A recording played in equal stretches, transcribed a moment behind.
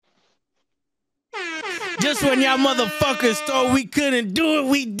Just when y'all motherfuckers thought we couldn't do it,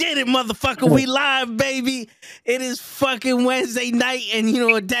 we did it, motherfucker. We live, baby. It is fucking Wednesday night, and you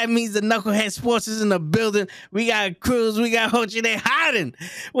know what that means? The Knucklehead Sports is in the building. We got Cruz, we got Hochi, they hiding.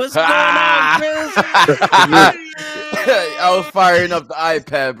 What's going on, Cruz? I was firing up the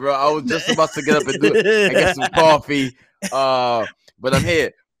iPad, bro. I was just about to get up and do it and get some coffee. But I'm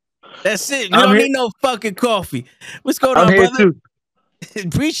here. That's it. You don't need no fucking coffee. What's going on, here brother? Too.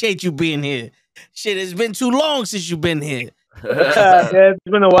 Appreciate you being here. Shit, it's been too long since you've been here. Yeah, it's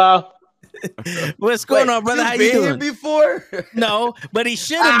been a while. What's going on, brother? How you been doing? here before? No, but he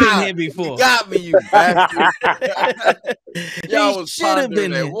should have been here before. You got me, you bastard. Y'all was should have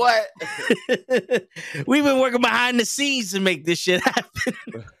been there. here. What? We've been working behind the scenes to make this shit happen.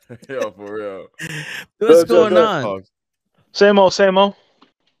 Yo, for real. What's going on? Same old, same old.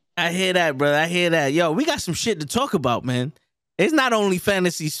 I hear that, brother. I hear that. Yo, we got some shit to talk about, man. It's not only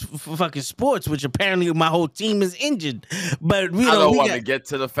fantasy fucking sports, which apparently my whole team is injured. But we I don't want got... to get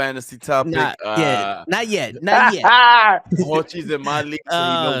to the fantasy topic. Not yet. Not yet. Hochi's in my league, so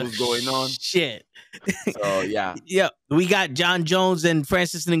he knows what's going on. Shit. So, yeah. Yeah. We got John Jones and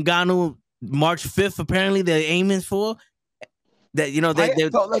Francis Ngannou March 5th, apparently they're aiming for. That, you know, they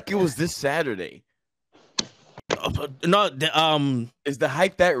felt like it was this Saturday. No, is the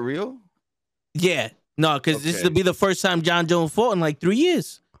hype that real? Yeah. No, because this will be the first time John Jones fought in like 3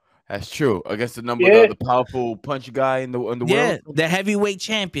 years. That's true. I guess the powerful punch guy in the world. Yeah, the heavyweight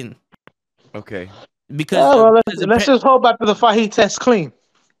champion. Okay. Because let's just hope after the fight he tests clean.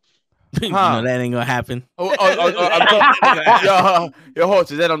 You know, that ain't gonna happen. Yo,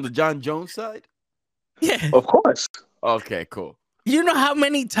 Horse, is that on the John Jones side? Yeah, of course. Okay, cool. You know how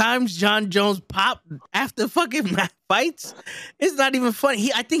many times John Jones popped after fucking fights? It's not even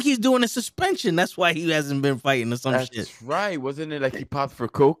funny. I think he's doing a suspension. That's why he hasn't been fighting or some shit. That's right. Wasn't it like he popped for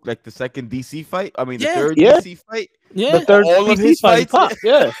coke, like the second DC fight? I mean, the third DC fight? Yeah. The third all DC of his fight fights?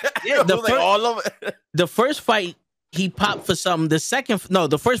 Yeah. Yeah, all of it. The first fight, he popped for something.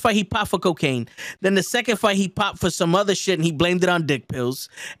 The first fight he popped for cocaine. Then the second fight he popped for some other shit and he blamed it on dick pills.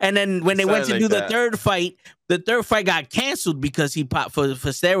 And then when they went to do the third fight got canceled because he popped for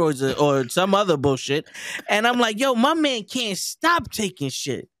steroids or some other bullshit. And I'm like, yo, my man can't stop taking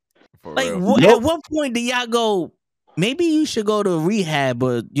shit. At what point do y'all go, maybe you should go to rehab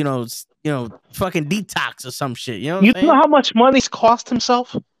or you know, fucking detox or some shit. You know what I'm know how much money's cost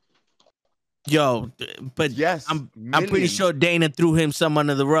himself? Yo, but yes, I'm pretty sure Dana threw him some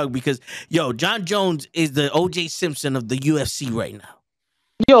under the rug because John Jones is the O.J. Simpson of the UFC right now.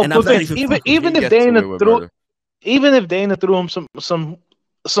 Yo, and even if Dana threw him some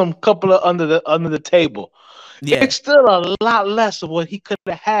couple of under the table, it's still a lot less of what he could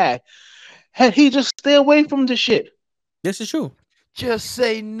have had he just stay away from the shit. This is true. Just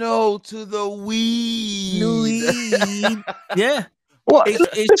say no to the weed. Yeah. Well,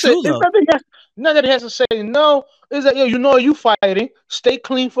 it's true though. None that he has to say no. Is that you fighting? Stay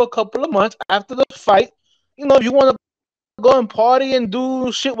clean for a couple of months after the fight. You know, if you want to go and party and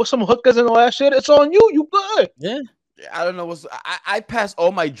do shit with some hookers and all that shit, it's on you. You good? Yeah. I don't know I passed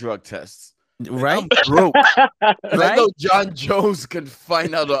all my drug tests. Right? I'm broke. Right? I know John Jones can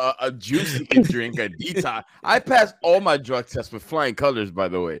find out a juice he can drink, a detox. I passed all my drug tests with flying colors. By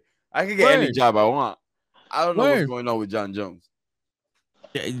the way, I can get any job I want. I don't know what's going on with John Jones.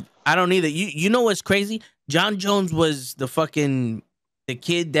 I don't either. You know what's crazy? John Jones was the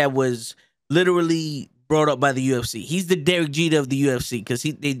kid that was literally brought up by the UFC. He's the Derek Jeter of the UFC because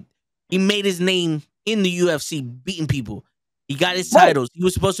he made his name in the UFC beating people. He got his titles. He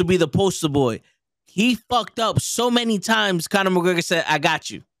was supposed to be the poster boy. He fucked up so many times. Conor McGregor said, "I got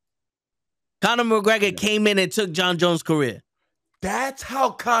you." Conor McGregor came in and took John Jones' career. That's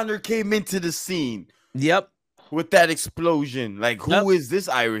how Conor came into the scene. Yep. With that explosion, like who is this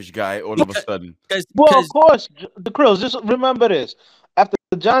Irish guy all of a sudden? Well, of course, the Crows. Just remember this: after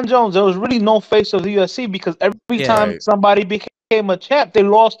John Jones, there was really no face of the UFC because every time somebody became a champ, they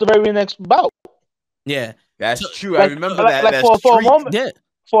lost the very next bout. Yeah, that's true. I remember that. Like for a moment,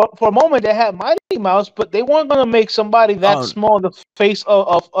 for a moment, they had Mighty Mouse, but they weren't gonna make somebody that small the face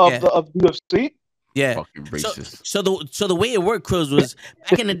of the UFC. Yeah, fucking racist. So the way it worked, Crows, was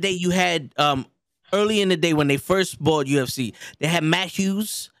back in the day you had early in the day when they first bought UFC, they had Matt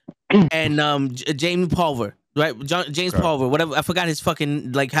Hughes and Jamie Pulver, right? James Pulver, whatever. I forgot his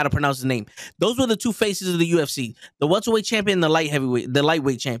fucking how to pronounce his name. Those were the two faces of the UFC: the welterweight champion, and the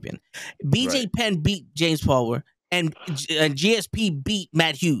lightweight champion. BJ Penn beat James Pulver, and GSP beat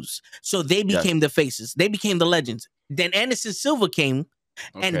Matt Hughes. So they became the faces. They became the legends. Then Anderson Silva came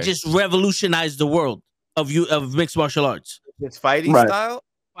and just revolutionized the world of mixed martial arts. His fighting style.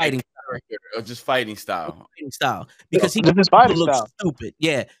 character or just fighting style? Because he made people look stupid.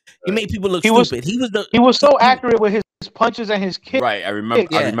 Yeah, he made people look stupid. He was so accurate with his punches and his kicks. Right, I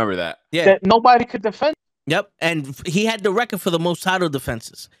remember that. Yeah, that nobody could defend. Yep, and he had the record for the most title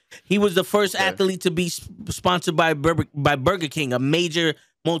defenses. He was the first athlete to be sponsored by Burger King, a major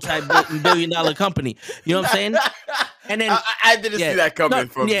multi-billion-dollar company. You know what I'm saying? And then I didn't see that coming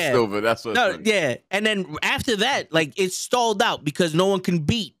from Silva. That's what. And then after that, like it stalled out because no one can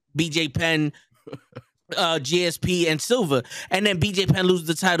beat BJ Penn, GSP, and Silva. And then BJ Penn loses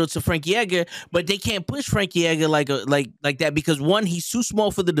the title to Frankie Edgar, but they can't push Frankie Edgar like that because one, he's too small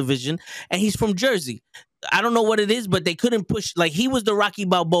for the division, and he's from Jersey. I don't know what it is, but they couldn't push. Like he was the Rocky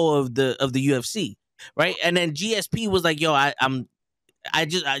Balboa of the UFC, right? And then GSP was like, "Yo,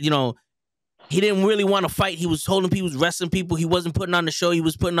 he didn't really want to fight. He was holding people, he was wrestling people. He wasn't putting on the show. He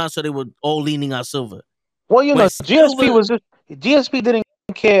was putting on, so they were all leaning on Silva." Well, GSP didn't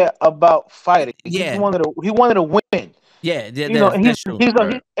care about fighting. He wanted to win. Yeah, that's true.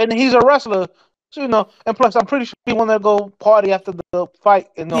 He's a wrestler. So, and plus, I'm pretty sure he wanted to go party after the fight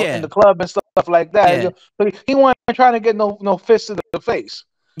in the club and stuff like that. Yeah. So he wasn't trying to get no fists in the face.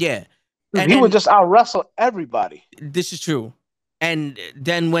 Yeah. And he would just out wrestle everybody. This is true. And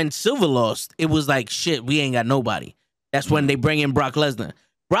then when Silva lost, it was like, shit, we ain't got nobody. That's when they bring in Brock Lesnar.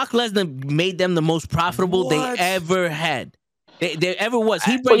 Brock Lesnar made them the most profitable they ever had. There ever was.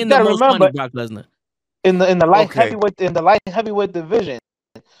 He bringing the most money, Brock Lesnar. In the light heavyweight division.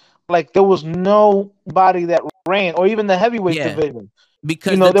 Like there was nobody that ran, or even the heavyweight division,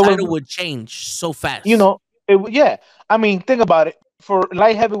 because the title would change so fast. I mean, think about it. For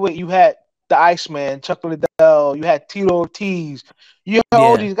light heavyweight, you had the Iceman, Chuck Liddell, you had Tito Ortiz, you had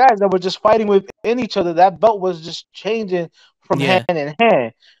all these guys that were just fighting within each other. That belt was just changing from hand in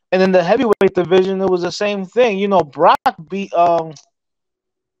hand. And in the heavyweight division, it was the same thing. Brock beat the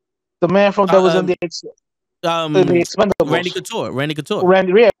man from that was in the Expendables. Randy Couture. Randy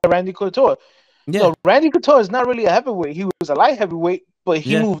Couture. Yeah. Randy Couture is not really a heavyweight. He was a light heavyweight, but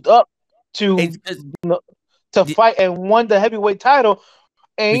he moved up to fight and won the heavyweight title.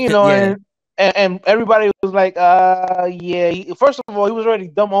 And and everybody was like, first of all, he was already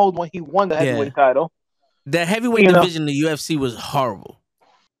dumb old when he won the heavyweight title. The heavyweight division in the UFC was horrible.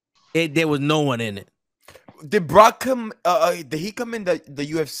 There was no one in it. Did Brock come? Did he come in the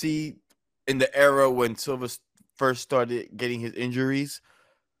UFC in the era when Silva first started getting his injuries?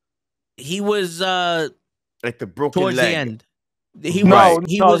 He was like the broken towards leg. The end. He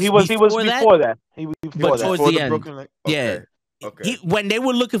was before that. He was before that. Towards the end. Broken leg? Okay. Yeah. Okay. When they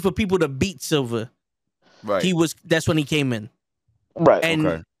were looking for people to beat Silva, that's when he came in. Right.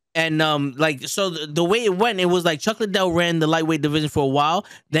 And so the way it went, it was like Chuck Liddell ran the lightweight division for a while.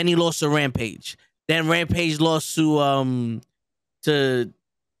 Then he lost to Rampage. Then Rampage lost to Lyoto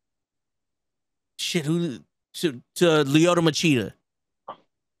Machida.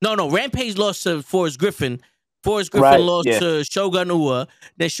 No, Rampage lost to Forrest Griffin. Forrest Griffin lost to Shogun Ua.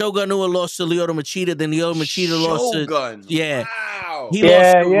 Then Shogun Ua lost to Lyoto Machida. Then Lyoto Machida lost to Wow. He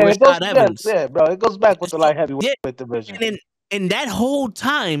lost to Rashad Evans. Yeah, bro. It goes back with the light heavyweight division. And in that whole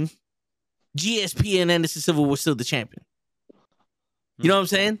time, GSP and Anderson Silva were still the champion. You know what I'm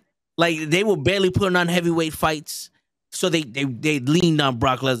saying? Like they were barely putting on heavyweight fights, so they leaned on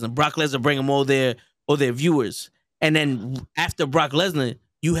Brock Lesnar. Brock Lesnar bring them all their viewers, and then after Brock Lesnar,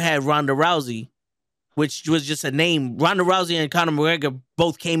 you had Ronda Rousey, which was just a name. Ronda Rousey and Conor McGregor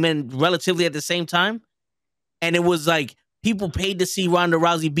both came in relatively at the same time, and it was like people paid to see Ronda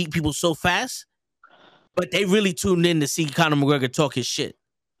Rousey beat people so fast, but they really tuned in to see Conor McGregor talk his shit.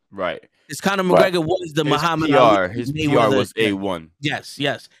 Right. Because Conor McGregor was the Muhammad Ali. His PR was A1. Yes.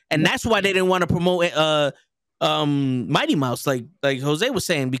 And that's why they didn't want to promote Mighty Mouse, like Jose was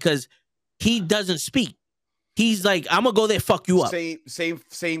saying, because he doesn't speak. He's like, I'm gonna go there, fuck you up.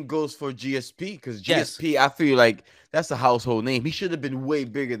 Same goes for GSP, because GSP, I feel like that's a household name. He should have been way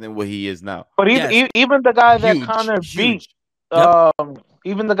bigger than what he is now. But even the guy that Conor beat,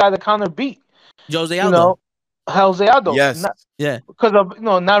 even the guy that Conor beat, Jose Aldo. Jose Aldo. Yes. Because of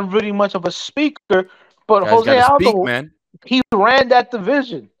not really much of a speaker, but Jose Aldo, man. He ran that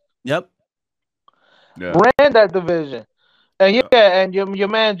division. Yep. Yeah. Ran that division. And and your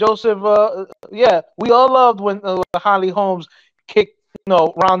man Joseph, we all loved when Holly Holmes kicked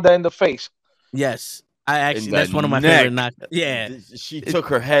Ronda in the face. Yes. That's one of my favorite knockouts. Yeah. She took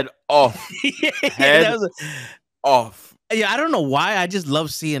her head off. Off. Yeah, I don't know why. I just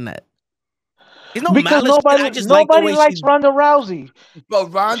love seeing that. Because nobody likes Ronda Rousey.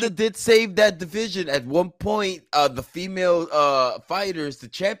 But Ronda did save that division at one point. The female fighters, the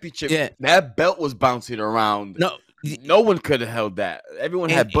championship, that belt was bouncing around. No, no one could have held that. Everyone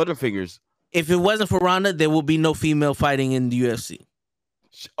had Butterfingers. If it wasn't for Ronda, there would be no female fighting in the UFC.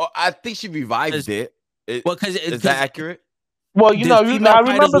 I think she revived it. Is that accurate? Well, you know, I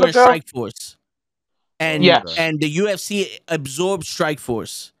remember the girl. Strikeforce, and the UFC absorbed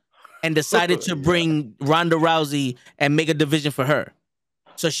Strikeforce and decided to bring Ronda Rousey and make a division for her.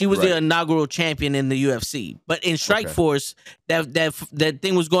 So she was the inaugural champion in the UFC. But in Strikeforce, that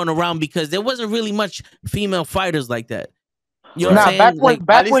thing was going around because there wasn't really much female fighters like that. You know what I'm saying?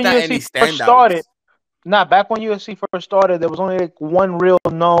 Back when UFC first started. Back when UFC first started, there was only like one real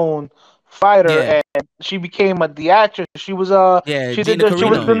known fighter, and she became the actress. She was she did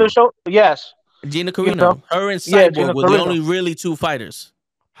the show. Yes, Gina Carino. You know? Her and Cyborg were the only really two fighters.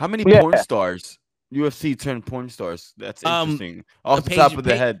 How many porn stars? UFC turned porn stars. That's interesting. Off the top of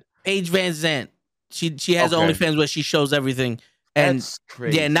the head, Paige Van Zandt. She has OnlyFans where she shows everything, and that's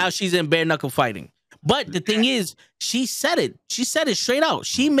crazy. Yeah, now she's in bare knuckle fighting. But the thing is, she said it. She said it straight out.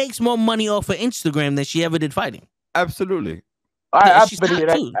 She makes more money off of Instagram than she ever did fighting. Absolutely. I believe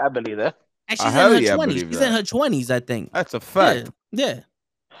that. I believe that. And she's in her 20s. She's in her 20s, I think. That's a fact. Yeah.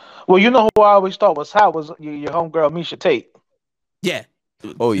 Well, you know who I always thought was hot was your homegirl, Miesha Tate. Yeah.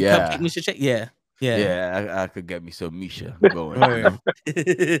 Oh, yeah. Miesha Tate? Yeah. I could get me some Miesha going.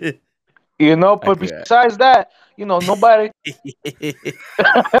 You know, but besides that, you know, nobody.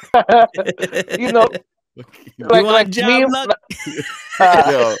 You know, like me.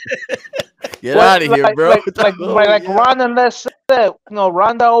 Yo, get out of here, bro. Like Ronda Les said, you know,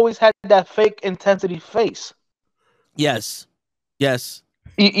 Ronda always had that fake intensity face. Yes.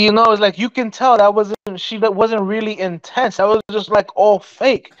 You know, it's like you can tell that wasn't really intense. That was just like all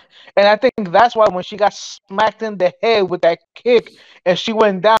fake. And I think that's why when she got smacked in the head with that kick and she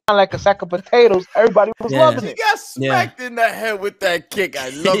went down like a sack of potatoes, everybody was loving it. She got smacked in the head with that kick.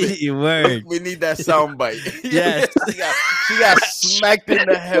 I love it. We need that soundbite. Yes. she got smacked in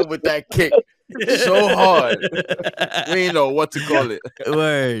the head with that kick so hard. We didn't know what to call it.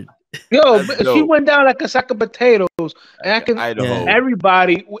 Word. Yo, she went down like a sack of potatoes, and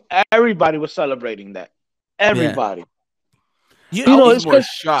everybody was celebrating that. Everybody. You know, it's because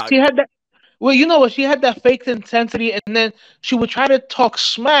she had that. Well, you know what? She had that fake intensity, and then she would try to talk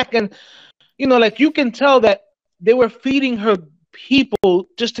smack, and you know, like you can tell that they were feeding her people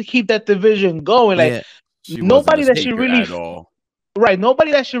just to keep that division going. Like nobody that she really,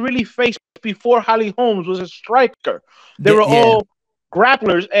 nobody that she really faced before Holly Holmes was a striker. They were all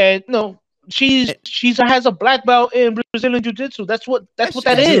grapplers, and you know, she has a black belt in Brazilian Jiu-Jitsu. That's what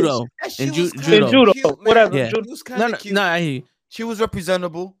that is. In judo, whatever. Yeah. No, I hear you. She was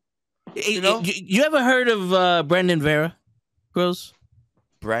representable. You know? You ever heard of Brandon Vera, girls?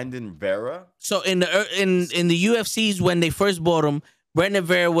 Brandon Vera. So in the UFCs when they first bought him, Brandon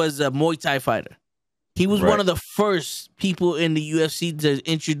Vera was a Muay Thai fighter. He was one of the first people in the UFC to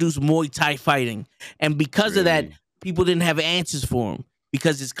introduce Muay Thai fighting, and because of that, people didn't have answers for him.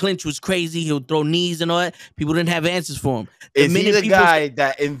 Because his clinch was crazy, he'll throw knees and all that. People didn't have answers for him. Is he the guy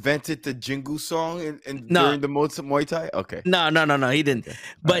that invented the Jingu song during the Muay Thai? Okay. No, he didn't. Okay.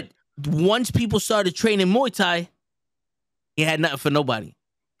 But once people started training Muay Thai, he had nothing for nobody.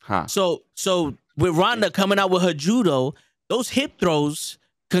 Huh. So with Ronda coming out with her judo, those hip throws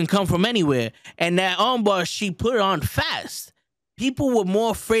can come from anywhere. And that armbar, she put it on fast. People were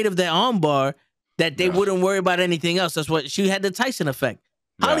more afraid of that armbar that they wouldn't worry about anything else. That's what she had the Tyson effect.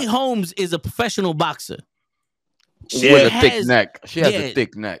 Holly Holmes is a professional boxer. She has a thick neck. She has a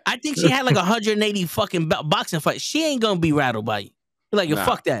thick neck. I think she had like 180 fucking boxing fights. She ain't gonna be rattled by you. You're like,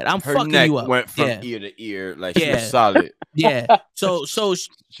 fuck that. I'm her fucking neck you up. Went from ear to ear, like she was solid. Yeah. So when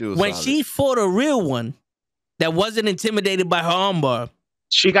solid. she fought a real one that wasn't intimidated by her armbar,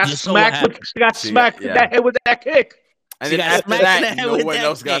 she got smacked. She got smacked in that head with that kick. And then after that, no one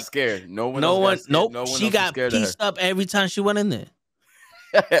else got scared. No one. Nope. She got pieced up every time she went in there.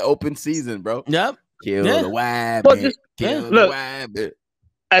 Open season, bro. Yep. Kill the rabbit. Kill the rabbit.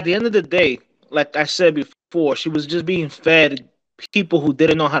 At the end of the day, like I said before, she was just being fed people who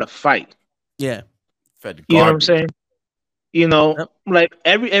didn't know how to fight. Yeah. Fed garbage. You know what I'm saying? You know, like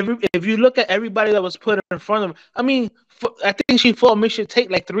every if you look at everybody that was put in front of her, I mean, I think she fought Miesha Tate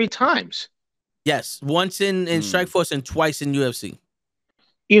like 3 times. Yes, once in Strikeforce and twice in UFC.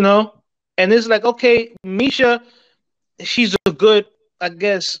 You know, and it's like, okay, Miesha, she's a good, I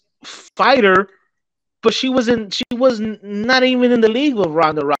guess, fighter, but she was not even in the league with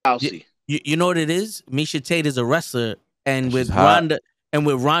Ronda Rousey. You know what it is? Miesha Tate is a wrestler, and with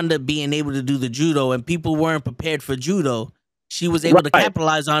Ronda being able to do the judo, and people weren't prepared for judo, she was able to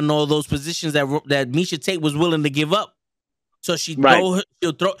capitalize on all those positions that Miesha Tate was willing to give up. So she'll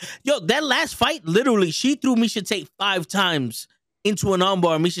throw. Yo, that last fight, literally, she threw Miesha Tate 5 times into an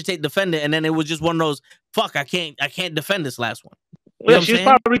armbar. Miesha Tate defended, and then it was just one of those, fuck, I can't defend this last one. You know she's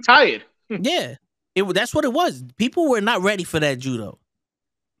probably retired. Yeah, that's what it was. People were not ready for that judo,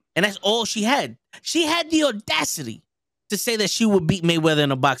 and that's all she had. She had the audacity to say that she would beat Mayweather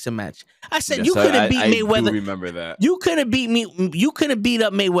in a boxing match. I said, you couldn't beat Mayweather. I remember that. You couldn't beat me. You couldn't beat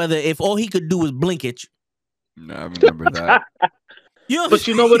up Mayweather if all he could do was blink at you. No, I remember that. But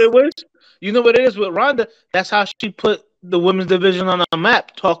you know what it was? You know what it is with Ronda? That's how she put the women's division on a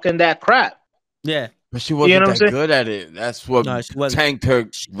map, talking that crap. Yeah. But she wasn't that good at it. That's what tanked her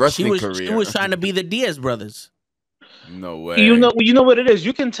wrestling career. She was trying to be the Diaz brothers. No way. You know what it is?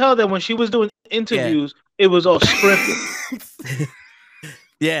 You can tell that when she was doing interviews, it was all scripted.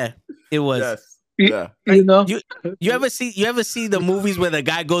 Yeah, it was. Yes. Yeah. You know, you ever see the movies where the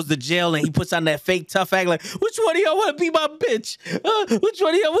guy goes to jail and he puts on that fake tough act like, which one of y'all want to be my bitch? Which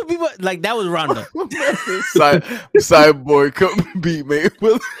one of y'all want to be my, like, that was Ronda. Cyborg couldn't beat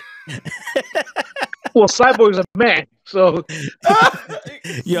Mayweather. Well, Cyborg's a man, so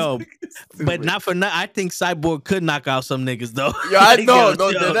yo, but not for nothing. I think Cyborg could knock out some niggas though. Yeah, I know,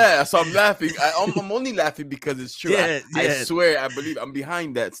 don't do that. So I'm laughing. I'm only laughing because it's true. I swear, I believe I'm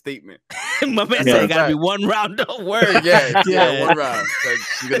behind that statement. My man said it gotta be one round of word. Yeah, 1 round. Like,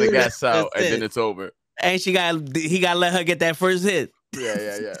 she's gonna gas out and then it's over. And he gotta let her get that first hit.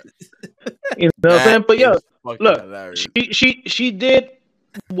 Yeah. You know what I'm saying? But yo, look, she did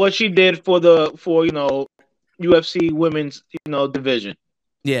what she did for UFC women's division.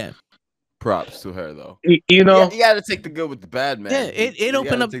 Yeah. Props to her though. You know, you gotta take the good with the bad, man. Yeah, it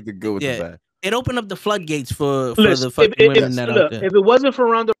opened up. Take the good with the bad. It opened up the floodgates for the fucking women that out there. If it wasn't for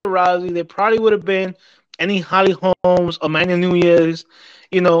Ronda Rousey, there probably would have been any Holly Holmes, Amanda Nunes,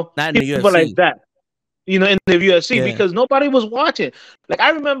 not in the people UFC. like that. In the UFC because nobody was watching. Like I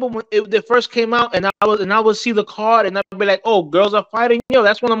remember when it first came out, and I would see the card, and I'd be like, "Oh, girls are fighting! Yo,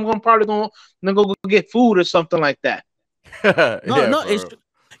 that's when I'm probably going to go get food or something like that." No, it's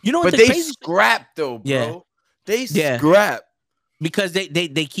but they scrap though, bro. Yeah. They scrap because they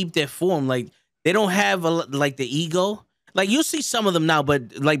keep their form. Like they don't have the ego. Like you see some of them now,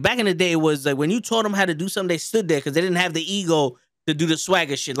 but like back in the day, it was like when you taught them how to do something, they stood there because they didn't have the ego to do the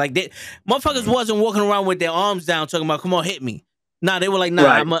swagger shit. Like motherfuckers wasn't walking around with their arms down talking about, come on, hit me. Nah, they were like, nah,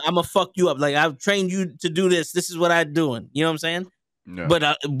 right. I'm gonna fuck you up. Like I've trained you to do this. This is what I'm doing. You know what I'm saying? No.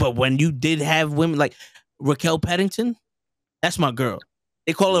 But when you did have women like Raquel Paddington, that's my girl.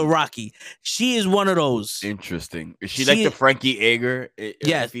 They call her Rocky. She is one of those. Interesting. Is she like the Frankie Ager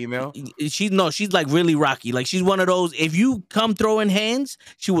female? She's like really Rocky. Like she's one of those. If you come throwing hands,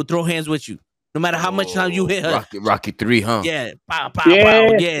 she will throw hands with you. No matter how much time you hit her. Rocky 3, huh? Yeah. Pow, pow, pow.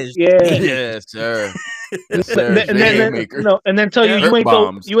 Yes, sir. Yes, sir. And then tell you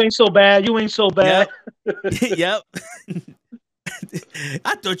you ain't so bad. You ain't so bad. Yep.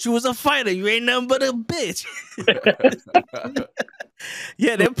 I thought you was a fighter. You ain't nothing but a bitch.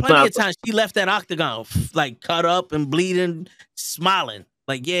 Yeah, there were plenty of times she left that octagon like cut up and bleeding, smiling.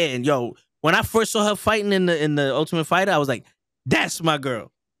 Like, yeah, and yo, when I first saw her fighting in the Ultimate Fighter, I was like, that's my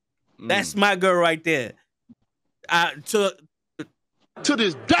girl. That's my girl right there. To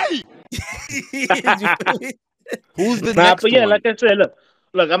this day. Who's the next but yeah, one? like I said,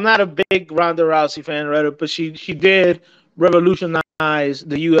 look, I'm not a big Ronda Rousey fan, right? But she did revolutionize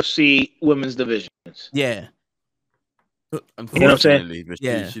the UFC women's divisions. Yeah. Unfortunately, but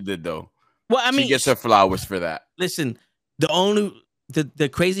yeah, she did though. Well, I mean, she gets her flowers for that. Listen, the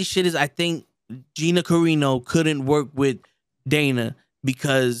crazy shit is I think Gina Carino couldn't work with Dana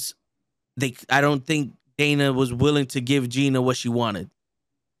because I don't think Dana was willing to give Gina what she wanted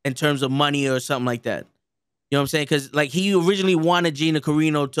in terms of money or something like that. You know what I'm saying? Because like he originally wanted Gina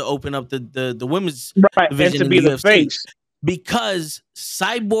Carino to open up the women's division and to be the face because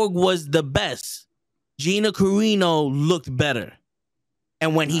Cyborg was the best. Gina Carino looked better.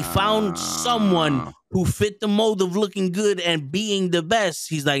 And when he found someone who fit the mold of looking good and being the best,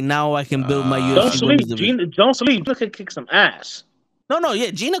 he's like, now I can build my UFC women's division. Don't sleep. Look at kick some ass. No, yeah.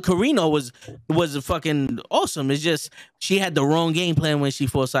 Gina Carino was fucking awesome. It's just she had the wrong game plan when she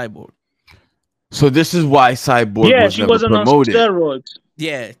fought Cyborg. So this is why Cyborg she wasn't promoted. On steroids.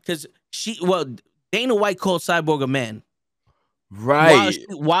 Yeah, because Dana White called Cyborg a man. Right.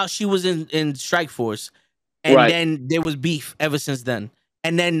 While she was in Strikeforce. And then there was beef ever since then.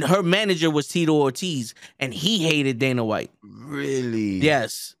 And then her manager was Tito Ortiz, and he hated Dana White. Really?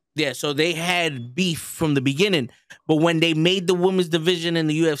 Yes. Yeah, so they had beef from the beginning. But when they made the women's division in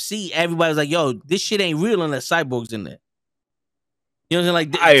the UFC, everybody was like, yo, this shit ain't real unless Cyborg's in there. You know what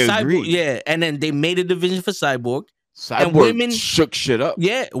I'm saying? Like, I agree. Yeah, and then they made a division for Cyborg. Cyborg and women shook shit up.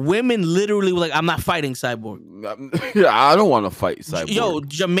 Yeah, women literally were like, "I'm not fighting Cyborg." Yeah, I don't want to fight Cyborg. Yo,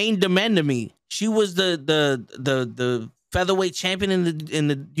 Jermaine Demandamy, she was the featherweight champion in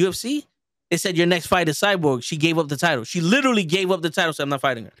the UFC. They said your next fight is Cyborg. She gave up the title. She literally gave up the title. So I'm not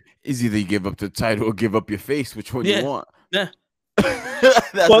fighting her. It's either you give up the title or give up your face. Which one you want? Yeah,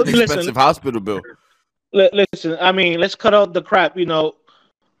 that's an expensive hospital bill. Listen, I mean, let's cut out the crap. You know,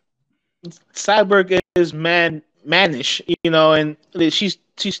 Cyborg is mannish. You know, and she's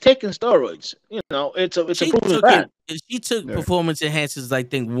taking steroids. You know, it's a proven fact. She took performance enhancers, I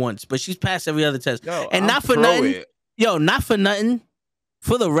think, once, but she's passed every other test. And not for nothing. Yo, not for nothing.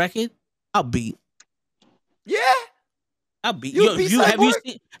 For the record, I'll beat. Yeah. I'll beat. Yo,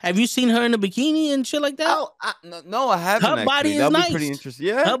 have you seen her in a bikini and shit like that? No, I haven't. Her body is nice. Pretty interesting.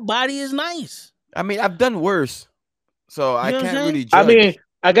 Yeah. Her body is nice. I mean, I've done worse. So I can't really judge. I mean,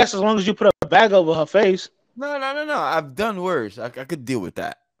 I guess as long as you put a bag over her face. No. I've done worse. I could deal with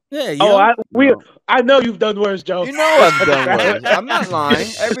that. Yeah. I know you've done worse, Joe. You know I've done worse. I'm not lying.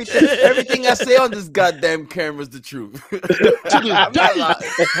 Everything I say on this goddamn camera is the truth.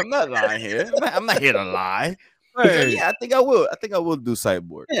 I'm not lying here. I'm not here to lie. Yeah, I think I will. I think I will do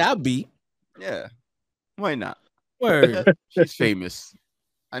Cyborg. Yeah, I'll beat. Yeah. Why not? Word. She's famous.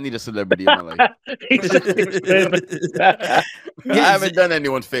 I need a celebrity in my life. I haven't done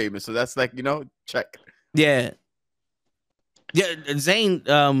anyone famous, so that's like, check. Yeah. Yeah, Zane,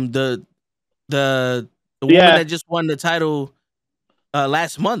 the woman that just won the title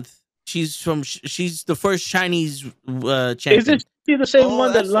last month. She's the first Chinese champion. Isn't she the same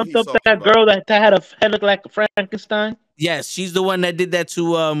one that lumped up that girl that had a head look like a Frankenstein? Yes, she's the one that did that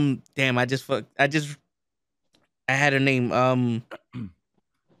to damn, I had her name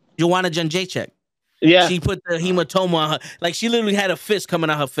Joanna Jędrzejczyk. Yeah. She put the hematoma on her. Like, she literally had a fist coming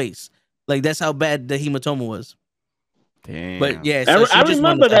out her face. Like, that's how bad the hematoma was. Damn. But yeah, so I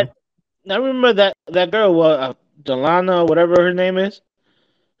remember that. I remember that girl, Delana, whatever her name is.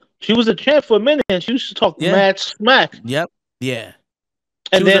 She was a champ for a minute, and she used to talk mad smack. Yep. Yeah.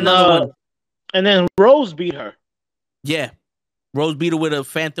 And then Rose beat her. Yeah. Rose beat her with a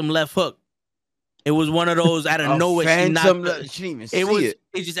phantom left hook. It was one of those out of nowhere. She didn't even see it.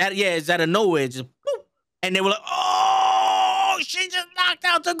 It's just it's out of nowhere. Just boop, and they were like, "Oh, she just knocked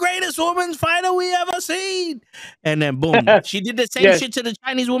out the greatest women's fighter we ever seen." And then boom, she did the same shit to the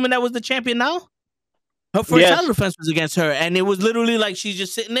Chinese woman that was the champion now. Her first title defense was against her, and it was literally like she's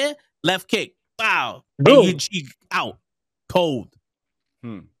just sitting there, left kick, wow, boom, and she out cold.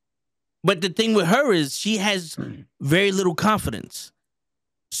 But the thing with her is she has very little confidence.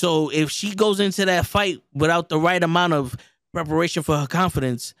 So if she goes into that fight without the right amount of preparation for her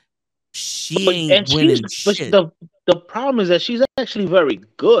confidence, she ain't winning shit. But the problem is that she's actually very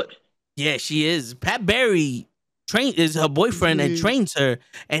good. Yeah, she is. Pat Barry is her boyfriend and trains her,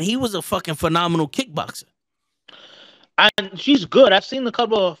 and he was a fucking phenomenal kickboxer. And she's good. I've seen a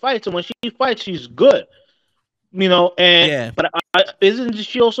couple of fights, and when she fights, she's good. You know, and but did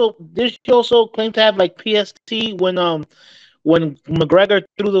she also claim to have like PST when McGregor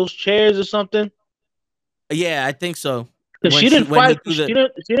threw those chairs or something? Yeah, I think so. Because she didn't fight. She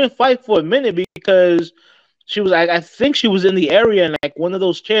didn't fight for a minute because she was. I think she was in the area and like one of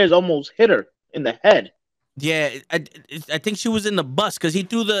those chairs almost hit her in the head. Yeah, I think she was in the bus because he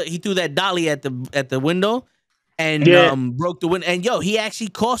threw that dolly at the window and broke the window. And he actually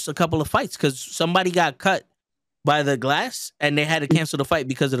cost a couple of fights because somebody got cut by the glass and they had to cancel the fight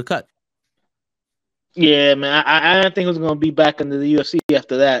because of the cut. Yeah, man, I don't think he was gonna be back into the UFC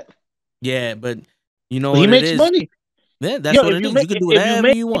after that. Yeah, but he makes money. Yeah, that's what it is. You can do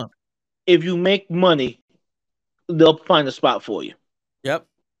whatever you want. If you make money, they'll find a spot for you. Yep.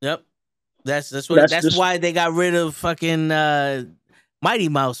 That's why they got rid of fucking Mighty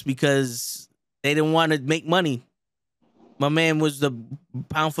Mouse, because they didn't want to make money. My man was the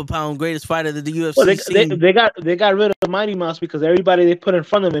pound for pound greatest fighter that the UFC. Well, they got rid of Mighty Mouse because everybody they put in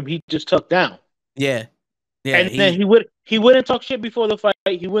front of him, he just took down. Yeah. And then he wouldn't talk shit before the fight.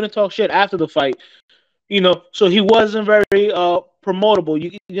 He wouldn't talk shit after the fight. So he wasn't very promotable.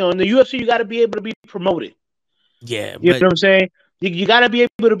 In the UFC, you got to be able to be promoted. Yeah, you know what I'm saying. You got to be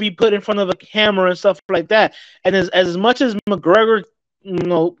able to be put in front of a camera and stuff like that. And as much as McGregor,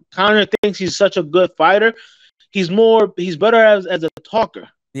 Conor thinks he's such a good fighter, he's better as a talker.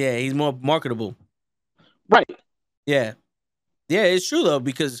 Yeah, he's more marketable. Right. Yeah. Yeah, it's true though,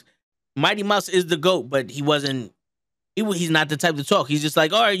 because Mighty Mouse is the GOAT, but he wasn't. He's not the type to talk. He's just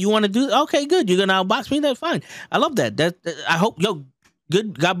like, all right, you want to do? Okay, good. You're gonna outbox me. That's fine. I love that. I hope,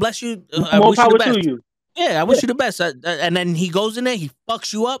 good. God bless you. More power to you. Yeah, I wish you the best. And then he goes in there, he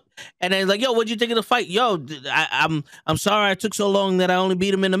fucks you up, and then he's like, "Yo, what'd you think of the fight? Yo, I'm sorry I took so long that I only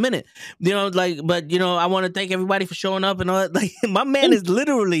beat him in a minute. You know, like, but you know, I want to thank everybody for showing up and all that. Like, my man is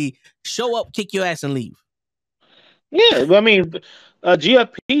literally show up, kick your ass, and leave. Yeah, I mean,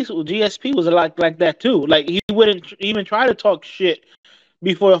 GSP was a lot like that too. Like he wouldn't even try to talk shit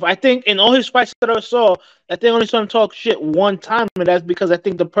before. I think in all his fights that I saw, I think only saw him talk shit one time, and that's because I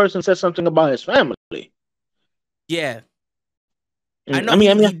think the person said something about his family. Yeah, I know.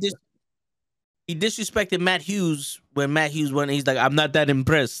 He disrespected Matt Hughes when Matt Hughes won. He's like, I'm not that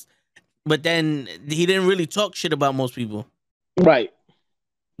impressed. But then he didn't really talk shit about most people. Right.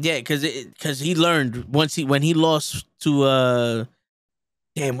 Yeah, because he learned when he lost to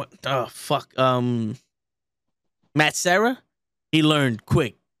Matt Serra, he learned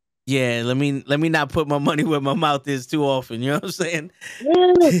quick. Yeah, let me not put my money where my mouth is too often. You know what I'm saying?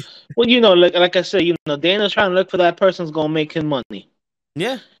 Yeah. Well, you know, like I said, you know, Dana's trying to look for that person who's gonna make him money.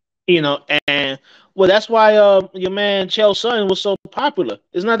 Yeah. You know, and well, that's why your man Chael Sonnen was so popular.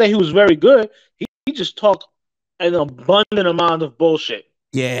 It's not that he was very good; he just talked an abundant amount of bullshit.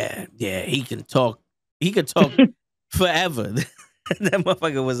 Yeah, he can talk. He could talk forever. That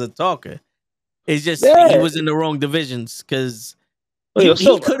motherfucker was a talker. It's just he was in the wrong divisions because he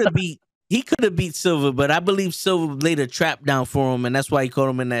could have beat Silver, but I believe Silver laid a trap down for him, and that's why he caught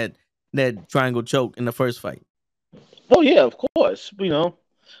him in that triangle choke in the first fight. Oh yeah, of course, you know.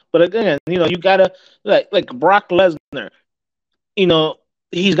 But again, you know, you gotta like Brock Lesnar. You know,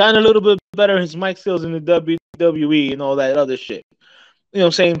 he's gotten a little bit better in his mic skills in the WWE and all that other shit. You know what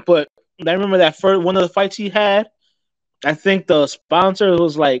I'm saying? But I remember that first one of the fights he had. I think the sponsor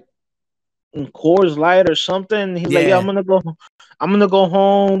was like Coors Light or something. He's like, "Yeah, I'm gonna go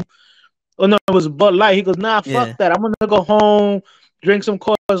home." Oh no, it was Bud Light. He goes, "Nah, fuck that. I'm gonna go home, drink some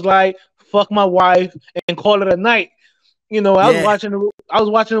Coors Light, fuck my wife, and call it a night." You know, I was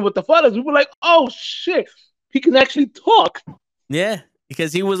watching it with the fellas. We were like, "Oh shit, he can actually talk." Yeah,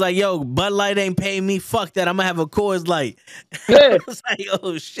 because he was like, "Yo, Bud Light ain't paying me. Fuck that. I'm gonna have a Coors Light." Yeah, I was like,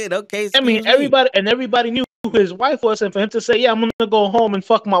 "Oh shit, okay." I mean, everybody knew who his wife was, and for him to say, "Yeah, I'm gonna go home and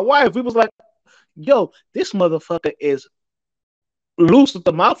fuck my wife," we was like, "Yo, this motherfucker is loose with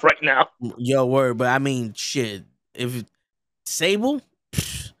the mouth right now." Yo, word, but I mean, shit. If Sable,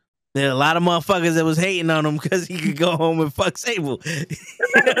 there are a lot of motherfuckers that was hating on him because he could go home and fuck Sable. You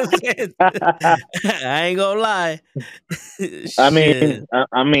know what I'm saying? I ain't gonna lie. I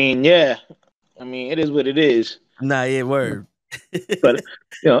mean, yeah. I mean, it is what it is. Nah, yeah, word. But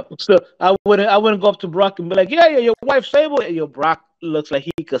you know, so I wouldn't go up to Brock and be like, "Yeah, your wife Sable." And your Brock looks like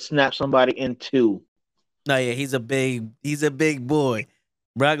he could snap somebody in two. No, yeah, he's a big boy.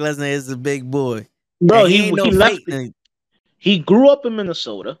 Brock Lesnar is a big boy. Bro, he left. He grew up in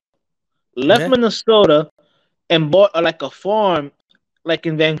Minnesota, left Minnesota, and bought like a farm, like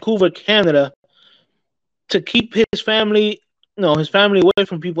in Vancouver, Canada, to keep his family, his family away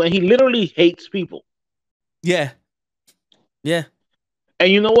from people. And he literally hates people. Yeah. Yeah.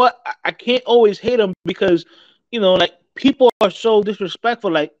 And you know what? I can't always hate him because, like people are so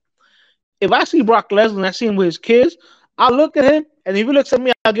disrespectful. Like if I see Brock Lesnar and I see him with his kids, I'll look at him, and if he looks at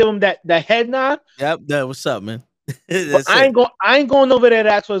me, I'll give him that head nod. Yep. What's up, man? But I ain't going over there to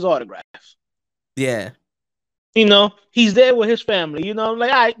ask for his autographs. Yeah. He's there with his family.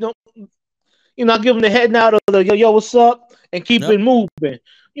 Like I'll give him the head nod or the yo, what's up, and keep it moving.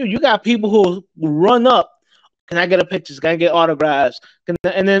 You got people who run up. Can I get a picture? Can I get autographs?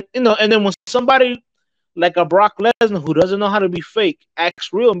 And then when somebody like a Brock Lesnar who doesn't know how to be fake acts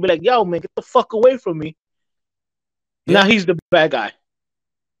real and be like, yo, man, get the fuck away from me. Yeah. Now he's the bad guy.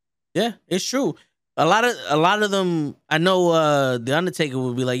 Yeah, it's true. A lot of them, I know the Undertaker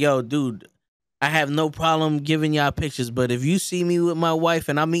would be like, yo, dude, I have no problem giving y'all pictures, but if you see me with my wife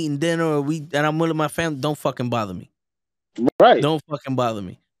and I'm eating dinner and I'm with my family, don't fucking bother me. Right. Don't fucking bother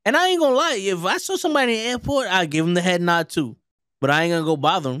me. And I ain't gonna lie, if I saw somebody in the airport, I'd give them the head nod too. But I ain't gonna go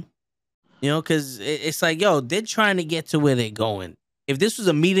bother them. Because it's like, yo, they're trying to get to where they're going. If this was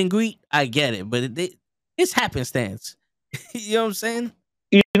a meet and greet, I get it. But it's happenstance. You know what I'm saying?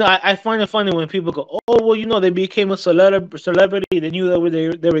 I find it funny when people go, oh, well, they became a celebrity. They knew what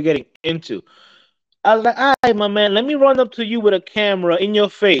they were getting into. I was like, all right, my man, let me run up to you with a camera in your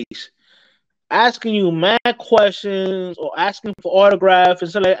face, asking you mad questions or asking for autographs and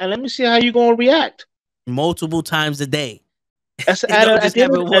stuff like that, and let me see how you're going to react. Multiple times a day. At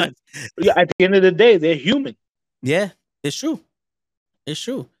the end of the day, they're human. Yeah, it's true. It's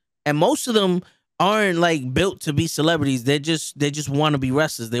true. And most of them aren't like built to be celebrities. They just want to be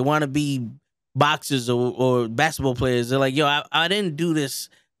wrestlers. They want to be boxers or basketball players. They're like, yo, I didn't do this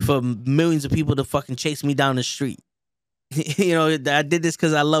for millions of people to fucking chase me down the street. You know, I did this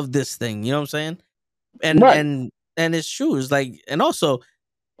because I love this thing. You know what I'm saying? And Right. and it's true. It's like, and also,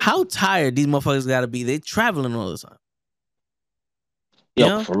 how tired these motherfuckers got to be? They traveling all the time.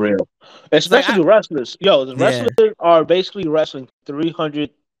 Yo, for real. Especially the wrestlers. Yo, the wrestlers are basically wrestling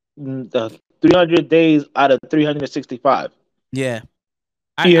 300 days out of 365. Yeah.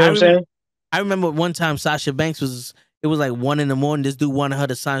 You know what I'm saying? I remember one time Sasha Banks it was like 1 a.m. This dude wanted her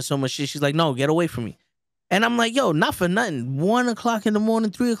to sign so much shit. She's like, no, get away from me. And I'm like, yo, not for nothing. 1 o'clock in the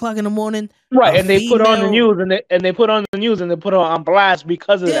morning, 3 o'clock in the morning. Right. And they put on the news and they put on the news and they put on blast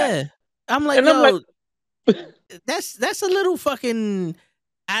because of that. Yeah. I'm like, that's a little fucking,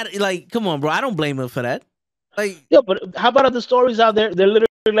 like, come on, bro. I don't blame her for that. Like, yeah, but how about other stories out there? They're literally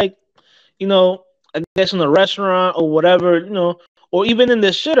like, you know, I guess in a restaurant or whatever, you know, or even in the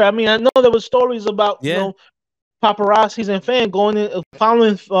shitter. I mean, I know there was stories about, you know, paparazzis and fans going in,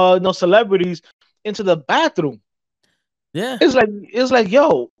 following, celebrities into the bathroom. Yeah. It's like,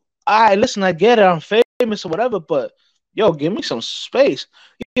 yo, listen, I get it, I'm famous or whatever, but yo, give me some space.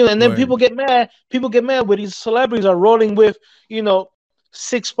 You know, and then people get mad. People get mad when these celebrities are rolling with, you know,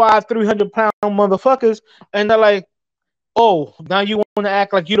 6'5", 300-pound motherfuckers, and they're like, oh, now you want to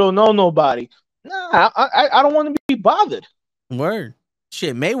act like you don't know nobody. Nah, I don't want to be bothered. Word.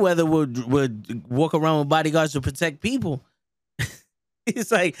 Shit, Mayweather would walk around with bodyguards to protect people.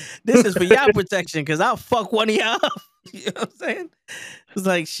 He's like, this is for y'all protection, because I'll fuck one of y'all up. You know what I'm saying? It's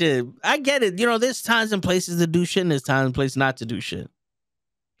like, shit, I get it. You know, there's times and places to do shit, and there's times and places not to do shit.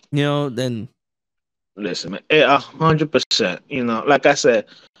 You know, then... Listen, man, 100%. You know, like I said,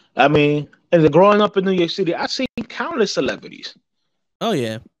 I mean, growing up in New York City, I've seen countless celebrities. Oh,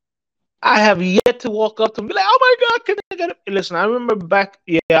 yeah. I have yet to walk up to them and be like, oh my God, can I get it? Listen, I remember back,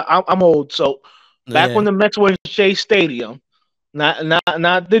 I'm old. So back when the Mets were in Shea Stadium, not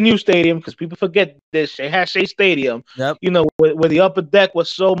the new stadium, because people forget this. They had Shea Stadium, you know, where the upper deck was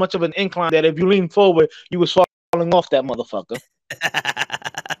so much of an incline that if you leaned forward, you was falling off that motherfucker.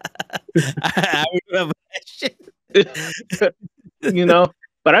 I remember that shit. You know,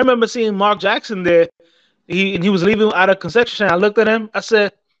 but I remember seeing Mark Jackson there. He was leaving out of concession stand. I looked at him. I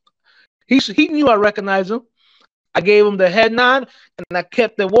said, he knew I recognized him. I gave him the head nod, and I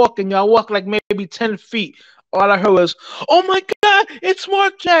kept it walking. I walked like maybe 10 feet. All I heard was, oh my God, it's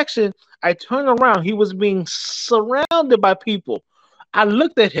Mark Jackson. I turned around. He was being surrounded by people. I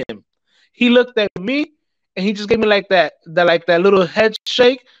looked at him. He looked at me, and he just gave me like that little head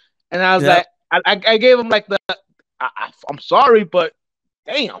shake. And I was like, I gave him like I'm sorry, but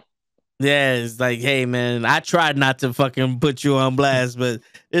damn. Yeah, it's like, hey, man, I tried not to fucking put you on blast, but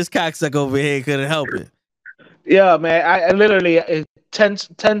this cocksucker over here couldn't help it. Yeah, man, I literally 10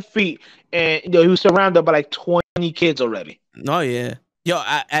 feet, and he was surrounded by like 20 kids already. Oh, yeah. Yo,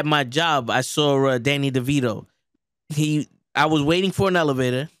 at my job, I saw Danny DeVito. I was waiting for an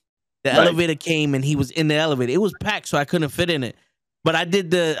elevator. The elevator came, and he was in the elevator. It was packed, so I couldn't fit in it. But I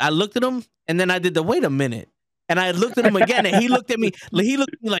looked at him, and then I did wait a minute. And I looked at him again, and he looked at me. He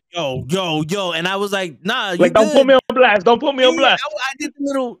looked at me like, yo. And I was like, nah, like, don't put me on blast. Don't put me on blast. I did the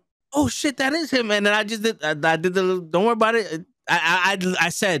little, oh, shit, that is him. And then I just did, I did the little, don't worry about it. I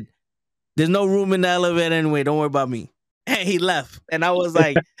said, there's no room in the elevator anyway. Don't worry about me. And he left. And I was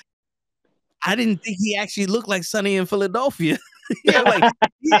like, I didn't think he actually looked like Sonny in Philadelphia. Yeah, like,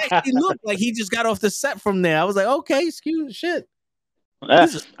 he actually looked like he just got off the set from there. I was like, okay, excuse shit.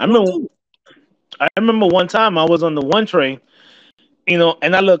 I remember one time I was on the 1 train, you know,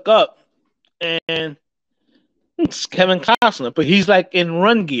 and I look up and it's Kevin Costner, but he's like in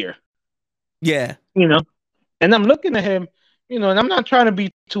run gear. Yeah. You know, and I'm looking at him, you know, and I'm not trying to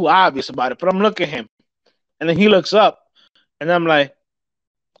be too obvious about it, but I'm looking at him. And then he looks up and I'm like,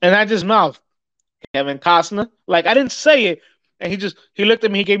 and I just mouth, Kevin Costner. Like, I didn't say it. And he looked at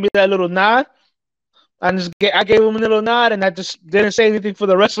me, he gave me that little nod. I gave him a little nod, and I just didn't say anything for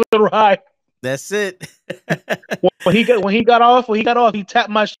the rest of the ride. That's it. when he got off, he tapped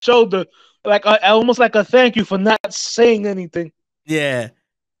my shoulder like almost like a thank you for not saying anything. Yeah,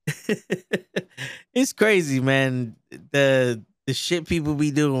 it's crazy, man. The shit people be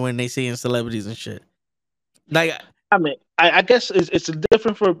doing when they seeing celebrities and shit. Like, I mean, I guess it's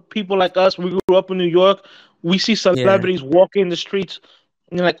different for people like us. We grew up in New York. We see celebrities walking the streets,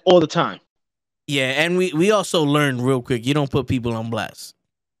 you know, like all the time. Yeah, and we also learned real quick, you don't put people on blast.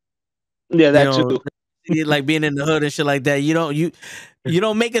 Yeah, that too. Like being in the hood and shit like that. You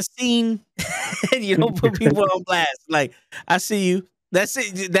don't make a scene and you don't put people on blast. Like, I see you. That's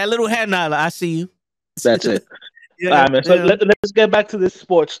it. That little hand nod, I see you. That's it. Yeah, all right, man. So let's get back to this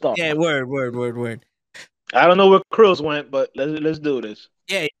sports stuff. Yeah, word. I don't know where Krill's went, but let's do this.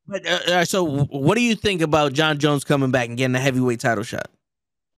 Yeah, but so what do you think about Jon Jones coming back and getting a heavyweight title shot?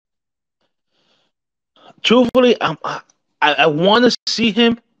 Truthfully, I want to see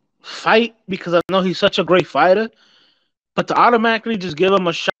him fight because I know he's such a great fighter. But to automatically just give him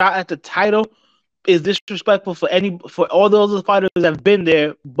a shot at the title is disrespectful for all those other fighters that have been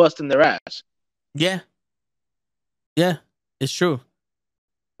there busting their ass. Yeah, it's true.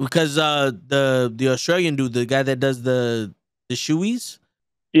 Because the Australian dude, the guy that does the shoeies,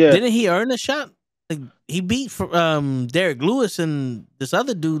 didn't he earn a shot? Like he beat Derek Lewis and this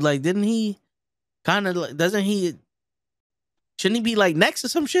other dude. Like, didn't he? Kind of like, doesn't he? Shouldn't he be like next or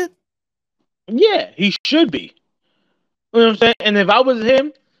some shit? Yeah, he should be. You know what I'm saying? And if I was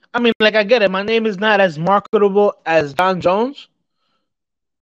him, I mean, like, I get it. My name is not as marketable as Jon Jones.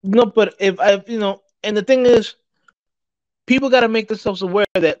 No, but if and the thing is, people got to make themselves aware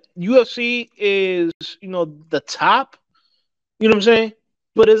that UFC is, the top. You know what I'm saying?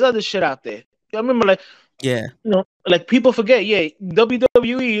 But there's other shit out there. I remember, like, like people forget. Yeah,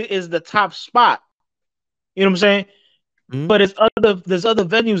 WWE is the top spot. You know what I'm saying? Mm-hmm. But there's other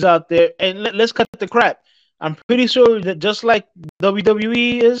venues out there, and let's cut the crap. I'm pretty sure that just like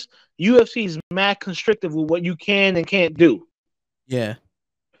WWE is, UFC is mad constrictive with what you can and can't do. Yeah.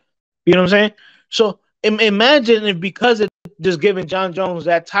 You know what I'm saying? So imagine if, because it's just giving Jon Jones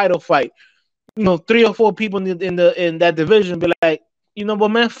that title fight, 3 or 4 people in that division be like, but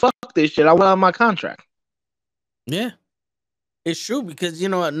man, fuck this shit. I want out my contract. Yeah. It's true because,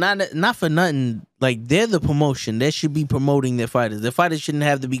 not for nothing, like, they're the promotion. They should be promoting their fighters. Their fighters shouldn't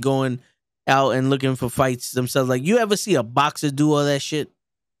have to be going out and looking for fights themselves. Like, you ever see a boxer do all that shit?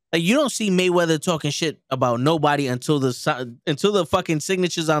 Like, you don't see Mayweather talking shit about nobody until the fucking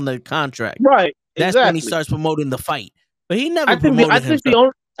signature's on the contract. Right. That's when he starts promoting the fight. But he never promoted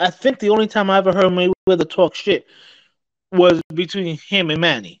himself. I think the only time I ever heard Mayweather talk shit was between him and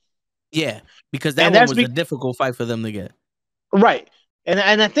Manny. Yeah, because that one was a difficult fight for them to get. Right. And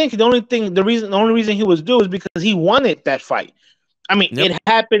I think the only reason he was due is because he wanted that fight. I mean, it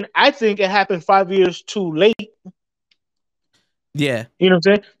happened. I think it happened 5 years too late. Yeah. You know what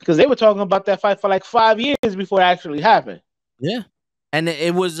I'm saying? Because they were talking about that fight for like 5 years before it actually happened. Yeah. And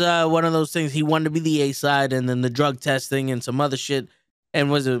it was one of those things. He wanted to be the A side, and then the drug testing and some other shit. And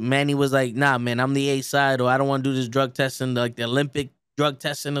Manny was like, nah, man, I'm the A side, or I don't want to do this drug testing, like the Olympic drug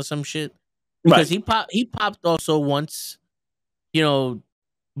testing or some shit. Because he popped also once,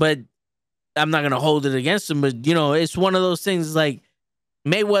 but I'm not going to hold it against him. But, it's one of those things like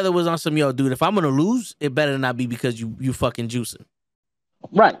Mayweather was on some, dude, if I'm going to lose, it better not be because you fucking juicing.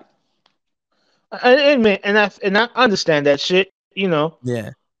 Right. And I understand that shit,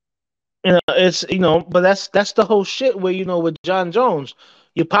 Yeah. It's, but that's the whole shit where, with Jon Jones,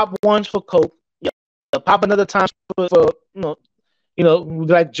 you pop once for coke, you pop another time for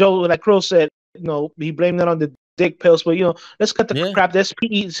like Crow said, he blamed that on the dick pills, but let's cut the crap. That's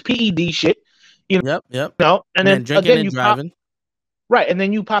PED shit. Yep. And then drinking again, and driving. Pop, right, and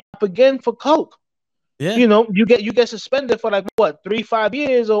then you pop again for coke. Yeah. You get suspended for like what, 3-5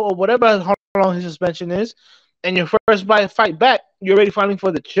 years or whatever how long his suspension is, and your first fight back, you're already fighting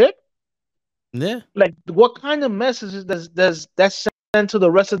for the chip. Yeah. Like, what kind of messages does that send to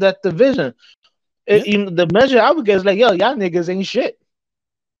the rest of that division? The measure I would get is like, yo, y'all niggas ain't shit.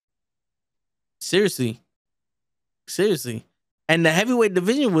 Seriously. And the heavyweight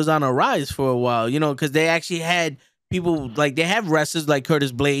division was on a rise for a while, because they actually had people, like, they have wrestlers like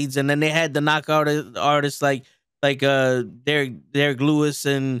Curtis Blades, and then they had the knockout artists like Derek Lewis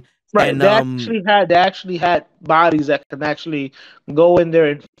and right. And, they actually had bodies that can actually go in there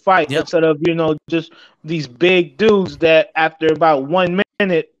and fight instead of just these big dudes that after about 1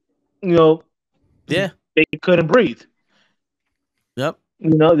 minute, they couldn't breathe. Yep.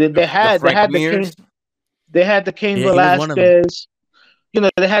 They had the Cain Velasquez.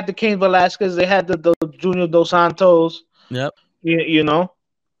 They had the Cain Velasquez. They had the Junior Dos Santos. Yep. Even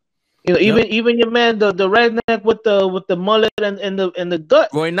your man, the redneck with the mullet and the gut.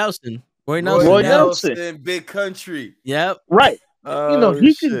 Roy Nelson, Big Country. Yep. Right.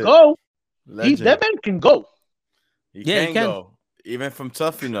 He can go. That man can go. He can go. Even from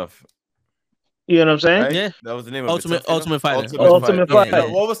Tough Enough. You know what I'm saying? Right? Yeah. That was the name of Ultimate Fighter. Ultimate Fighter. Yeah.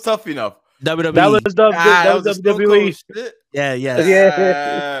 What was Tough Enough? WWE. That was WWE. Yeah.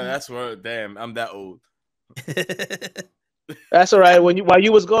 That's where. Damn, I'm that old. That's all right. While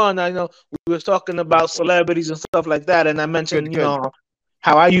you was gone, I know we was talking about celebrities and stuff like that, and I mentioned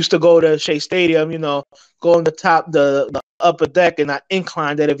how I used to go to Shea Stadium. Go on the upper deck, and I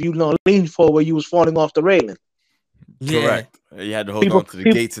inclined that if you lean forward, you was falling off the railing. Yeah. Correct. You had to hold on to the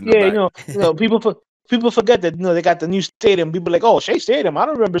gates in the back. People people forget that they got the new stadium. People like, oh, Shea Stadium. I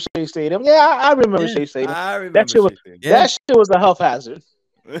don't remember Shea Stadium. Yeah, I remember Shea Stadium. I remember that shit was a health hazard.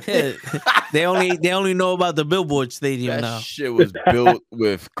 Yeah. They only know about the Billboard Stadium now. That shit was built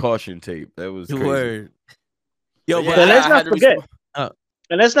with caution tape. That was crazy. Word. Yo, but let's not forget.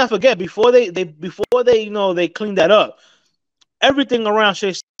 And let's not forget before they they cleaned that up. Everything around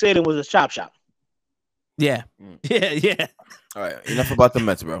Shea Stadium was a chop shop. Yeah. Yeah. All right, enough about the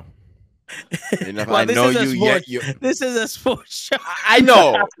Mets, bro. Enough. Well, I know you. This is a sports show. I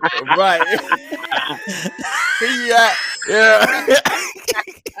know, right? Yeah.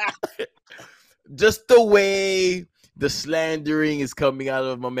 Just the way the slandering is coming out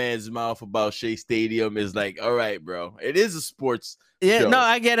of my man's mouth about Shea Stadium is like, all right, bro. It is a sports. Yeah, show. No,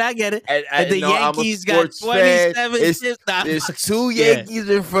 I get it. And the Yankees got 27 chips. There's two Yankees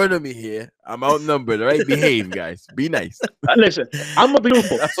in front of me here. I'm outnumbered, all right? Behave, guys. Be nice. Listen, I'm going to be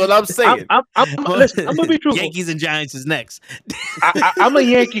truthful. That's what I'm saying. Listen, I'm going to be truthful. Yankees and Giants is next. I'm a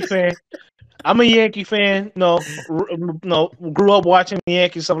Yankee fan. Grew up watching the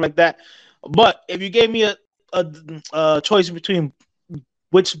Yankees, something like that. But if you gave me a choice between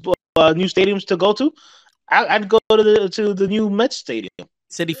which new stadiums to go to, I'd go to the new Mets Stadium.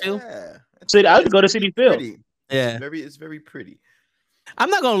 Citi Field? Yeah. I'd go to Citi Field. Pretty. Yeah. It's very pretty. I'm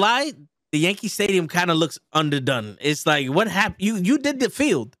not going to lie. The Yankee Stadium kind of looks underdone. It's like, what happened? You did the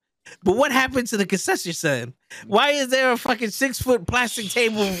field, but what happened to the concession stand? Why is there a fucking 6-foot plastic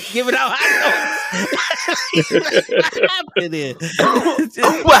table giving out hot dogs? What happened here?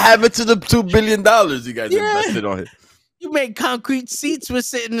 What happened to the $2 billion you guys invested on it? You made concrete seats. We're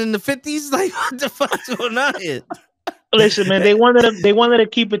sitting in the 50s. Like, what the fuck's going on here? Listen, man, they wanted to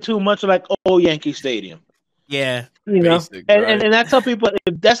keep it too much like old Yankee Stadium. Yeah, Basic, and I tell people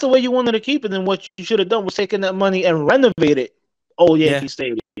if that's the way you wanted to keep it, then what you should have done was taking that money and renovated old Yankee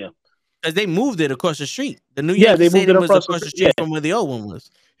Stadium. Because they moved it across the street. The new Yankee Stadium was across the street from where the old one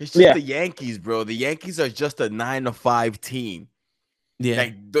was. It's just the Yankees, bro. The Yankees are just a 9-to-5 team. Yeah,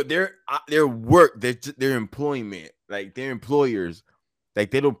 like their work, their employment, like their employers,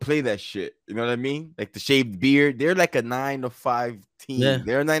 like they don't play that shit. You know what I mean? Like the shaved beard, they're like a 9-to-5 team. Yeah.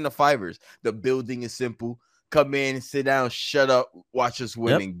 They're 9-to-5ers. The building is simple. Come in, sit down, shut up, watch us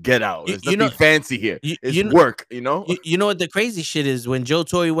win, and get out. There's nothing fancy here. It's work, you know? You know what the crazy shit is? When Joe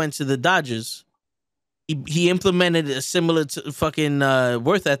Torre went to the Dodgers, he implemented a similar to fucking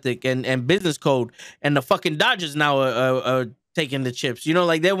worth ethic and business code, and the fucking Dodgers now are taking the chips. You know,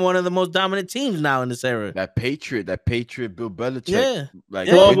 like they're one of the most dominant teams now in this era. That Patriot Bill Belichick. Yeah. Like,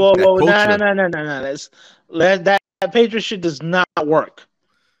 whoa. No. That Patriot shit does not work.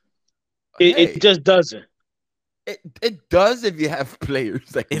 It just doesn't. It does if you have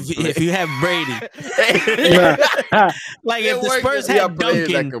players. Like if you have Brady. Like if the Spurs had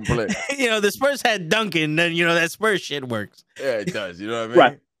Duncan, the Spurs had Duncan, then that Spurs shit works. Yeah, it does. You know what I mean?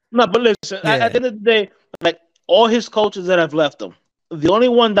 Right. No, but listen, at the end of the day, like all his coaches that have left him, the only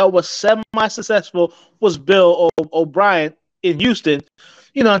one that was semi-successful was Bill O'Brien in Houston.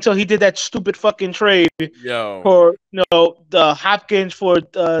 Until he did that stupid fucking trade for the Hopkins for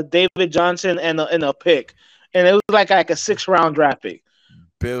David Johnson and a pick. And it was like a 6th-round draft pick.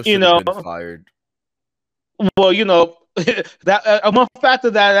 Bill should have been fired. Well, that a month after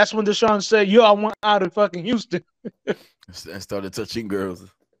that's when Deshaun said, "Yo, I want out of fucking Houston," and started touching girls.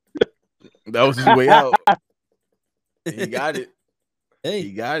 That was his way out. He got it. Hey,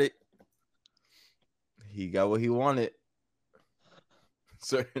 he got it. He got what he wanted.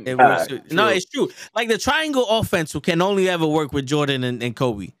 No, it's true. Like the triangle offense can only ever work with Jordan and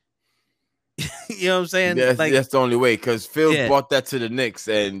Kobe. You know what I'm saying? That's the only way, because Phil brought that to the Knicks,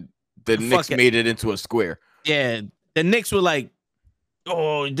 and the Knicks made it into a square. Yeah, the Knicks were like,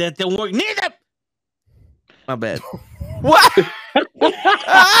 "Oh, that didn't work neither." My bad. What?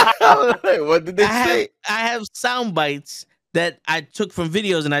 What did they say? I have sound bites that I took from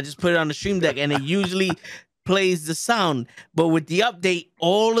videos, and I just put it on the stream deck, and it usually plays the sound. But with the update,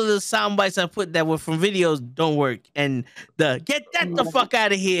 all of the sound bites I put that were from videos don't work, and the "get that the fuck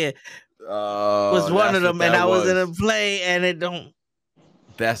out of here" was one of them, and I was in a play, and it don't.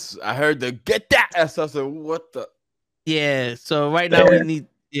 I heard the "get that." So I said, "What the?" Yeah. So right now we need.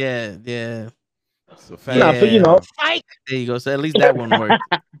 Yeah. So fight. There you go. So at least that one worked.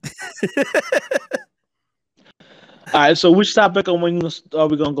 All right. So which topic are we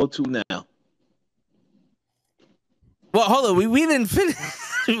gonna go to now? Well, hold on. We didn't finish.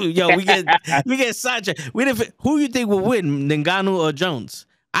 Yo, we get sidetracked. We didn't. Who you think will win, Ngannou or Jones?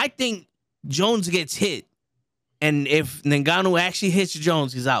 I think Jones gets hit, and if Ngannou actually hits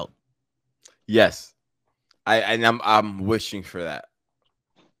Jones, he's out. Yes, I'm wishing for that.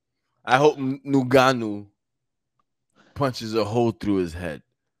 I hope Ngannou punches a hole through his head.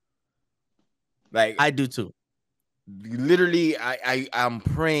 Like I do too. Literally, I'm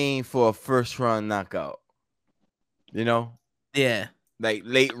praying for a first round knockout. You know? Yeah. Like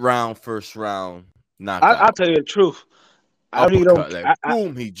late round, first round knockout. I'll tell you the truth. I really don't. Like,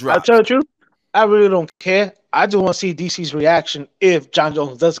 boom, he dropped. I'll tell you the truth. I really don't care. I just want to see DC's reaction if Jon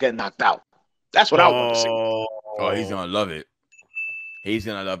Jones does get knocked out. That's what I want to see. Oh, he's gonna love it. He's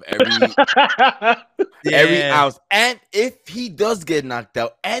gonna love every ounce. And if he does get knocked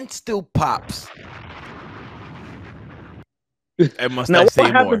out and still pops, it must not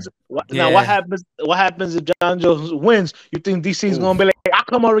say more. Now what happens? What happens if Jon Jones wins? You think DC's gonna be like, "I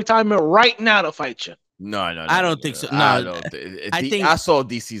come on retirement right now to fight you"? No. I don't think so. No, I think I saw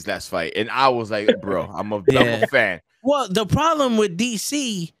DC's last fight, and I was like, "Bro, I'm a fan." Well, the problem with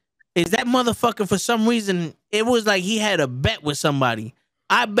DC is that motherfucker. For some reason, it was like he had a bet with somebody.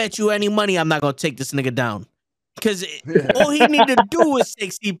 I bet you any money I'm not gonna take this nigga down, because all he needed to do was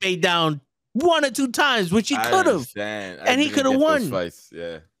take Stipe down 1 or 2 times, which he could have, and he could have won.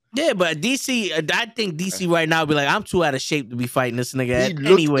 Yeah, but DC, I think DC right now be like, I'm too out of shape to be fighting this nigga.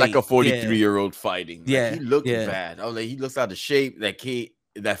 He looked like a 43-year-old fighting. Yeah, like, he looked bad. I was like, he looks out of shape. Like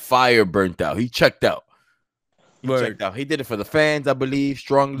that fire burnt out. He checked out. He did it for the fans, I believe,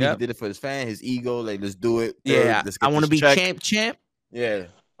 strongly. He did it for his fans, his ego. Like, let's do it. I want to be champ. Yeah,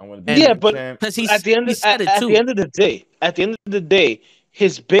 I want to be. Yeah, but because at the end of the day,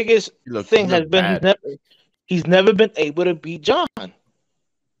 his biggest thing has been he's never been able to beat Jon.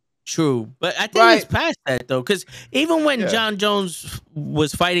 True, but I think he's past that though, because even when Jon Jones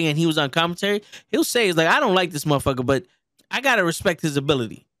was fighting and he was on commentary, he'll say, "It's like I don't like this motherfucker, but I gotta respect his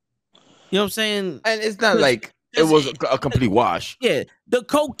ability." You know what I'm saying? And it's not like it was a complete wash. Yeah, the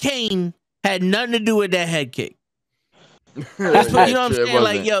cocaine had nothing to do with that head kick. That's what, you know what I'm saying?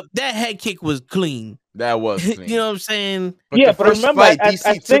 Like, yo, that head kick was clean. That was clean. You know what I'm saying? But remember, I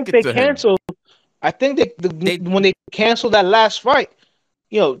think they canceled. I think when they canceled that last fight.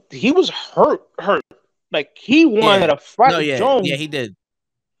 You know, he was hurt. Like, he wanted to fight Jones. Yeah, he did.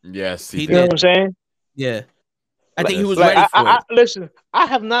 Yes, he did. You know what I'm saying? Yeah. I think he was ready for it. Listen, I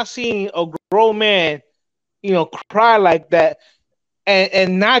have not seen a grown man, cry like that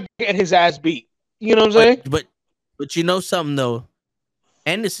and not get his ass beat. You know what I'm saying? But you know something, though?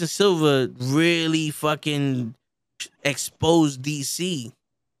 Anderson Silva really fucking exposed DC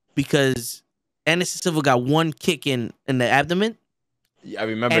because Anderson Silva got one kick in the abdomen. Yeah, I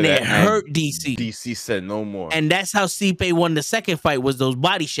remember and that. And it hurt DC. DC said no more. And that's how Stipe won the second fight, was those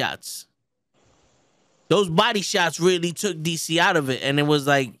body shots. Those body shots really took DC out of it. And it was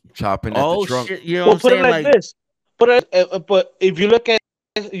like, chopping at the trunk. Shit, you know what I'm put saying? It like this. But if you look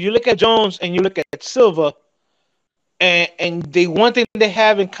at Jones and you look at Silva, and the one thing they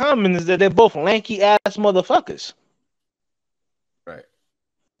have in common is that they're both lanky ass motherfuckers. Right.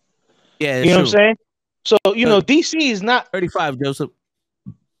 Yeah, you know what I'm saying? So, DC is not 35, Joseph.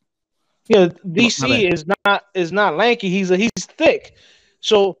 DC is not lanky. He's thick.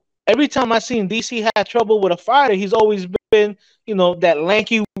 So every time I seen DC had trouble with a fighter, he's always been, that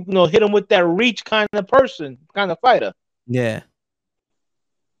lanky, hit him with that reach kind of fighter. Yeah.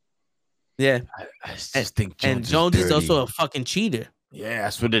 Yeah. I just think Jones is also a fucking cheater. Yeah,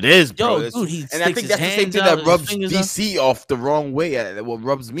 that's what it is, bro. Yo, dude, and I think that's the same thing that rubs DC off the wrong way. What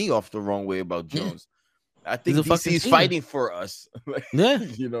rubs me off the wrong way about Jones. I think DC is fighting for us. Yeah.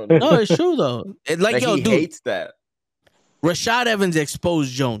 No, it's true though. He hates that. Rashad Evans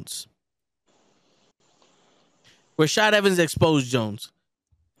exposed Jones.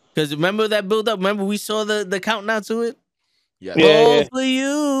 Because remember that build up? Remember we saw the countdown to it? Yeah. For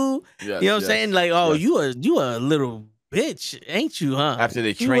you. Yes, you know what I'm saying? Like, you a little bitch, ain't you, huh? After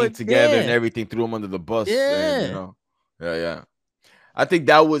they trained together and everything, threw him under the bus. Yeah. Yeah. I think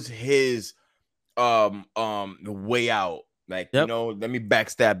that was his way out. Like, let me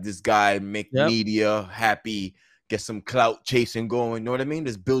backstab this guy, make media happy, get some clout chasing going. You know what I mean?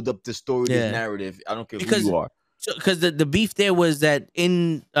 Just build up the story, this narrative. I don't care who you are. Because the beef there was that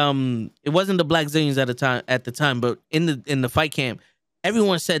it wasn't the Black Zillions at the time, but in the fight camp,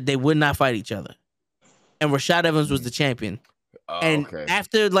 everyone said they would not fight each other, and Rashad Evans was the champion.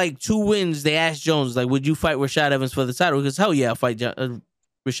 After like 2 wins, they asked Jones, like, would you fight Rashad Evans for the title? Because hell yeah, I'll fight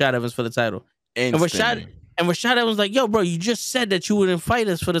Rashad Evans for the title. And Rashad Evans was like, yo, bro, you just said that you wouldn't fight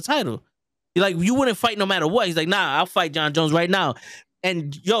us for the title. You're like, you wouldn't fight no matter what. He's like, nah, I'll fight Jon Jones right now.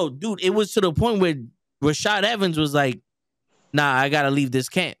 And yo, dude, it was to the point where Rashad Evans was like, nah, I gotta leave this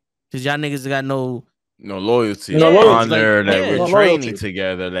camp because y'all niggas got no loyalty, honor. Like, we're training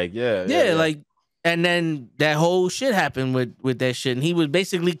together. Like, yeah. Like, And then that whole shit happened with that shit. And he was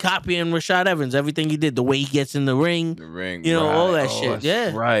basically copying Rashad Evans, everything he did, the way he gets in the ring. You know, all that shit.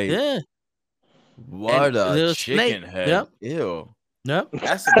 Yeah. Right. Yeah. What a chicken head. Yep. Ew. Yep.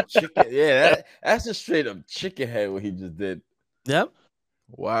 That's some chicken. Yeah, that's a straight up chicken head what he just did. Yep.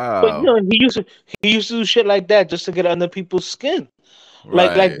 Wow. But you know, he used to do shit like that just to get under people's skin.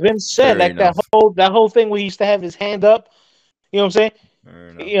 Right. Like Vince said, Fair like enough. that whole thing where he used to have his hand up. You know what I'm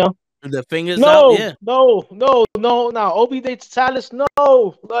saying? You know. The fingers out, yeah. No. Obi de Talis, no.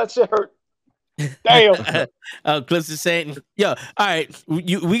 That shit hurt. Damn. Clips is saying, yo, all right,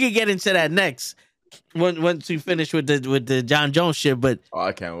 we could get into that next once we finish with the John Jones shit. But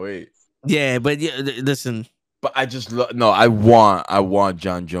I can't wait. Yeah, but listen. But I just I want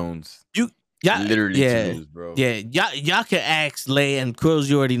John Jones. Literally to lose, bro. Yeah, y'all can ask Lay and Quills.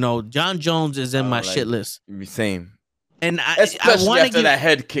 You already know John Jones is in my shit list. Same. And especially I after that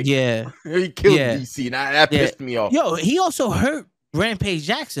head kick. Yeah, he killed DC. And that pissed me off. Yo, he also hurt Rampage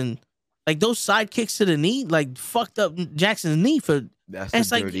Jackson. Like those side kicks to the knee, like fucked up Jackson's knee for.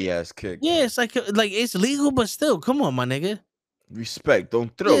 That's a dirty ass kick. Yeah, it's like it's legal, but still, come on, my nigga. Respect. Don't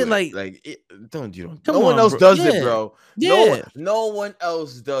throw it. Don't. Come no on, one else bro. does it, bro. Yeah. No one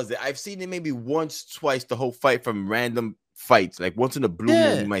else does it. I've seen it maybe once, twice the whole fight from random fights. Like once in a blue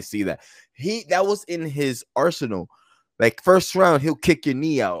moon, you might see that. That was in his arsenal. Like first round, he'll kick your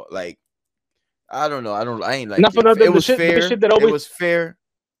knee out. Like I don't know. I ain't like it was fair. It was fair.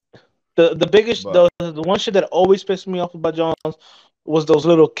 The biggest the one shit that always pissed me off about Jones was those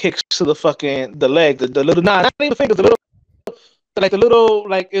little kicks to the leg, the little not even fingers, the little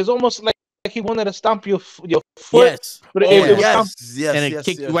it's almost like he wanted to stomp your foot. Yes, but yes, and it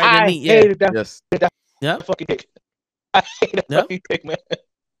kicked you right in the knee. I hated that. Yes, that fucking kick. I hate that fucking kick, man.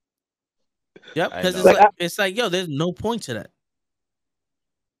 Yep, because it's like, yo, there's no point to that.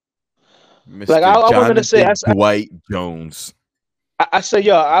 Mr. Like I wanted to say, Dwight Jones. I said,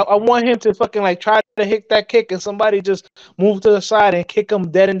 yo, I want him to fucking try to hit that kick, and somebody just move to the side and kick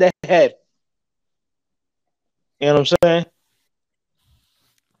him dead in the head. You know what I'm saying?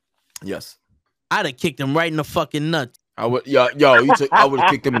 Yes, I'd have kicked him right in the fucking nuts. I would, I would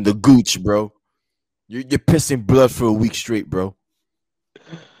have kicked him in the gooch, bro. You're pissing blood for a week straight, bro.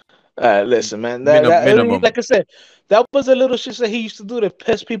 Listen, man. Like I said, that was a little shit that he used to do to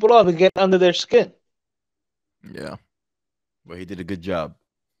piss people off and get under their skin. Yeah, but he did a good job.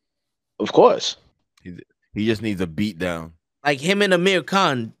 Of course. He just needs a beat down. Like him and Amir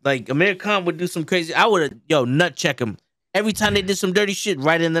Khan. Like Amir Khan would do some crazy. I would have nut check him every time they did some dirty shit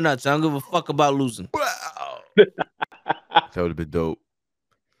right in the nuts. I don't give a fuck about losing. That would have been dope.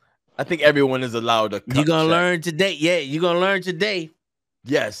 I think everyone is allowed to. You're gonna learn today. Yeah, you're gonna learn today.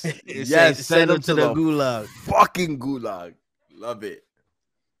 Yes. Yes. Send them to the gulag. Fucking gulag. Love it.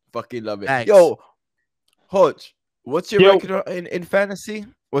 Fucking love it. Thanks. Yo, Hodge, what's your record in fantasy?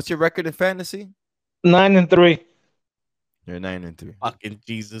 What's your record in fantasy? 9-3. You're 9-3. Fucking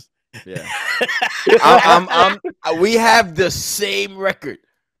Jesus. Yeah. We have the same record.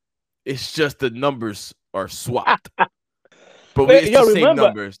 It's just the numbers are swapped. But it's the same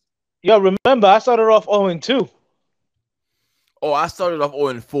numbers. Yo, remember, I started off 0-2. Oh, I started off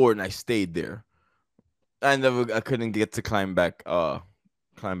 0-4 and I stayed there. I couldn't get to climb back out.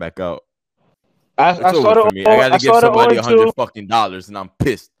 I started for me. I gotta give somebody $100 fucking dollars, and I'm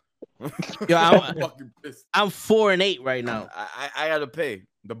pissed. Yo, I'm fucking pissed. I'm 4-8 right now. I gotta pay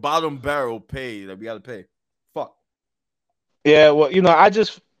the bottom barrel. Pay that we gotta pay. Fuck. Yeah, well, I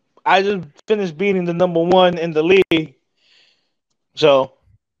just finished beating the number one in the league. So,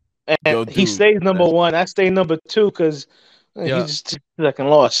 and he stays number one. I stay number two because he just second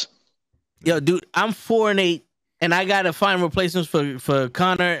loss. Yo, dude, I'm 4-8, and I gotta find replacements for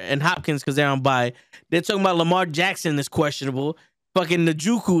Connor and Hopkins because they're on bye. They're talking about Lamar Jackson is questionable. Fucking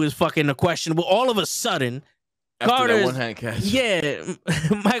Njoku is fucking questionable. All of a sudden, Carter that one-hand catch. Yeah,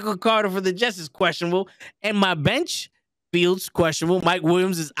 Michael Carter for the Jets is questionable, and my bench Fields questionable. Mike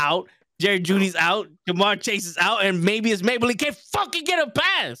Williams is out. Jerry Jeudy's out. Jamar Chase is out, and maybe it's Maybelline can't fucking get a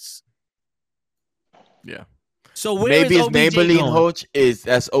pass. Yeah. So where maybe is it's Maybelline Hoach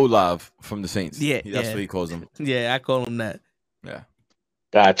that's Olave from the Saints. Yeah, that's what he calls him. Yeah, I call him that. Yeah.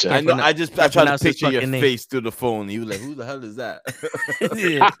 Gotcha. I know. I tried to picture your face through the phone. You were like, "Who the hell is that?"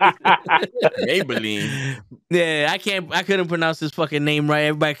 Maybelline. Yeah, I couldn't pronounce his fucking name right.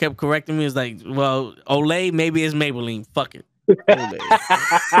 Everybody kept correcting me. It's like, well, Olay, maybe it's Maybelline. Fuck it.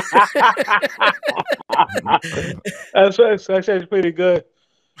 That's actually pretty good.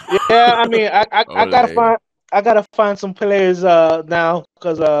 Yeah, I mean, I gotta find some players now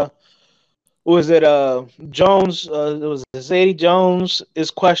because who is it? Jones. It was Zadie Jones is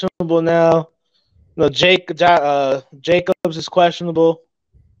questionable now. No, Jacobs is questionable.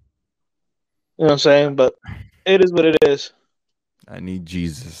 You know what I'm saying? But it is what it is. I need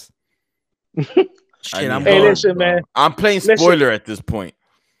Jesus. Shit, I'm going. Listen, man. I'm playing spoiler at this point.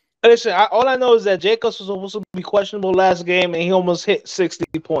 Listen, all I know is that Jacobs was supposed to be questionable last game, and he almost hit 60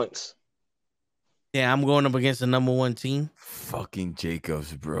 points. Yeah, I'm going up against the number 1 team. Fucking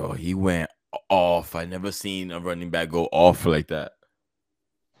Jacobs, bro. He went off. I never seen a running back go off like that.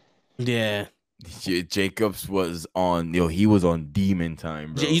 Yeah. Jacobs was on, he was on demon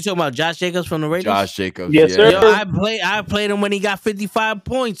time, bro. You talking about Josh Jacobs from the Raiders? Josh Jacobs, yes, sir. Yo, I played him when he got 55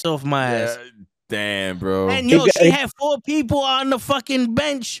 points off my ass. Damn, bro. And she had 4 people on the fucking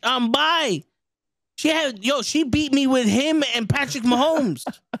bench on bye. She beat me with him and Patrick Mahomes.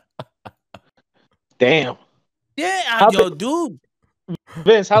 Damn. Yeah, dude.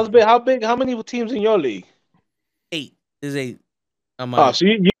 Vince, how many teams in your league? 8. There's 8. So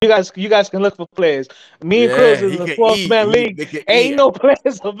you guys can look for players. Me and Chris is a 12-man league. Ain't no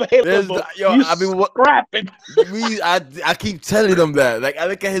players available. Scrapping. I keep telling them that. Like, I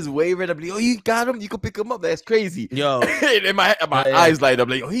look at his waiver and I'm like, you got him? You can pick him up. That's crazy. Yo. And my eyes light up.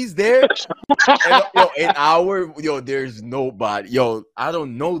 Like, he's there? There's nobody. Yo, I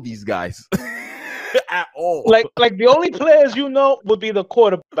don't know these guys at all. Like the only players would be the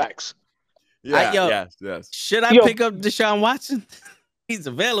quarterbacks. Yes. Should I pick up Deshaun Watson? He's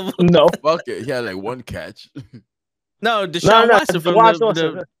available. No. Fuck it. He had like 1 catch. No, Deshaun Watson from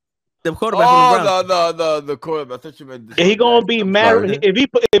the quarterback. No, the quarterback. I thought you meant he gonna be mad.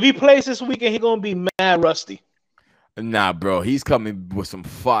 If he plays this weekend, he gonna be mad rusty. Nah, bro. He's coming with some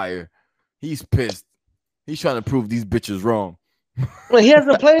fire. He's pissed. He's trying to prove these bitches wrong. Well, he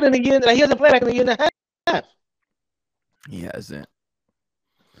hasn't played in a year. He hasn't played like in a year and a half. He hasn't.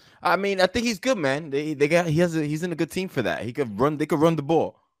 I mean, I think he's good, man. He's in a good team for that. They could run the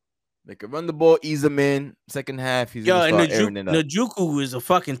ball. They could run the ball, ease him in. Second half, he's gonna start airing it up. Njoku is a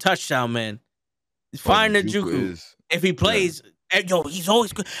fucking touchdown, man. Find Njoku. If he plays, he's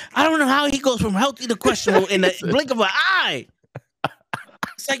always good. I don't know how he goes from healthy to questionable in the blink of an eye.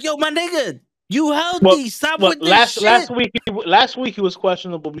 It's like, my nigga, you healthy. Stop with this shit. Last week he was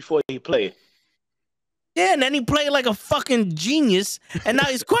questionable before he played. Yeah, and then he played like a fucking genius, and now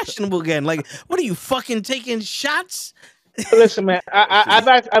he's questionable again. Like, what are you fucking taking shots? Listen, man,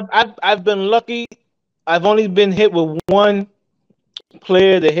 I've been lucky. I've only been hit with 1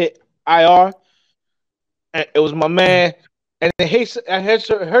 player that hit IR, and it was my man. And it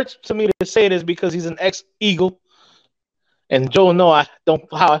hurts to me to say this because he's an ex-Eagle, and Joe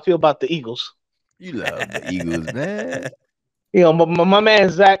how I feel about the Eagles. You love the Eagles, man. My man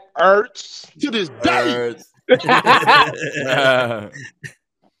Zach Ertz. To this day.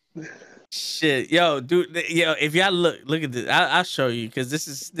 Shit, dude, if y'all look at this, I'll show you because this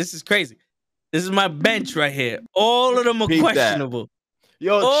is crazy. This is my bench right here. All of them are questionable.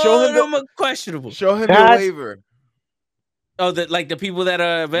 Show him them are questionable. Show him your waiver. Oh, the people that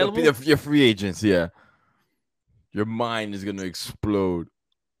are available. Your free agents, yeah. Your mind is gonna explode.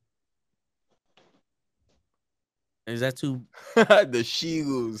 Is that too? The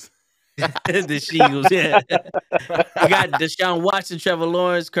She-Eagles. The She-Eagles, yeah. You got Deshaun Watson, Trevor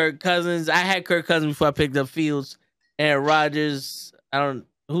Lawrence, Kirk Cousins. I had Kirk Cousins before I picked up Fields. Aaron Rodgers.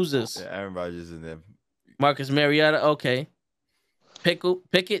 Who's this? Yeah, Aaron Rodgers in there. Marcus Mariota. Okay.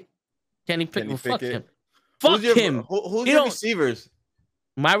 Pickett. Kenny Pickett. Fuck him. Fuck him. Who's your receivers?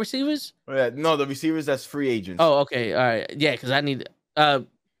 My receivers? Yeah, no, the receivers that's free agents. Oh, okay. All right. Yeah, because I need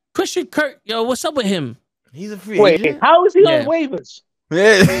Christian Kirk. Yo, what's up with him? He's a free agent. How is he on waivers?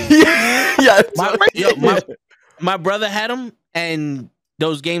 Yeah. My brother had him, and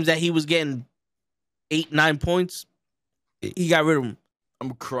those games that he was getting 8-9 points, he got rid of him.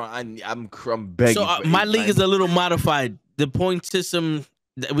 I'm crying. I'm begging. So my league is a little modified. The point system,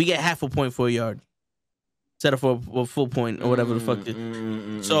 we get half a point for a yard, instead of for a full point or whatever the fuck.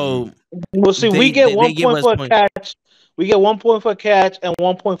 So we'll see. We get 1 point for a catch. We get 1 point for a catch and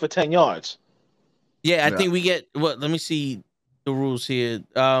 1 point for 10 yards. Yeah, I think we get what? Let me see the rules here.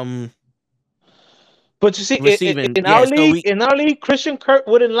 But you see, in our league, Christian Kirk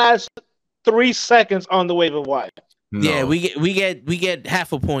wouldn't last 3 seconds on the waiver wire. No. Yeah, we get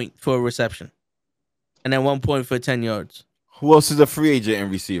half a point for a reception, and then 1 point for 10 yards. Who else is a free agent in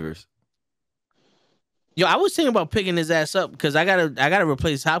receivers? Yo, I was thinking about picking his ass up because I gotta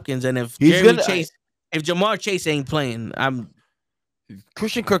replace Hopkins, and if Jamar Chase ain't playing,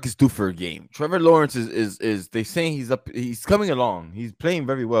 Christian Kirk is due for a game. Trevor Lawrence is they saying he's coming along. He's playing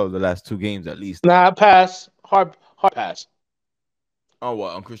very well the last 2 games at least. Nah, pass. Hard pass. Oh,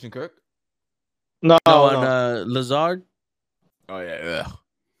 what, on Christian Kirk? No, on Lazard. Oh yeah.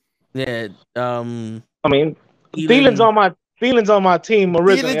 Yeah. I mean, Thielen's on my team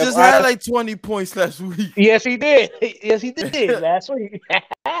originally. Thielen just had like 20 points last week. Yes, he did. Yes, he did last week.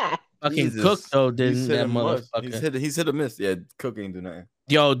 Fucking Cook though, didn't that motherfucker? He's hit or miss. Yeah, Cook ain't do nothing.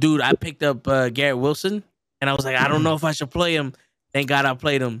 Yo, dude, I picked up Garrett Wilson, and I was like, I don't know if I should play him. Thank God I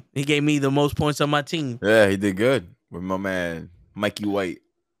played him. He gave me the most points on my team. Yeah, he did good with my man Mikey White.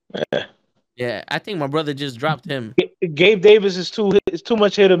 Yeah, I think my brother just dropped him. Gabe Davis is too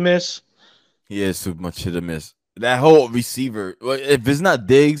much hit or miss. He is too much hit or miss. That whole receiver, if it's not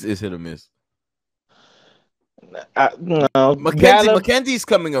Diggs, it's hit or miss. No, McKenzie's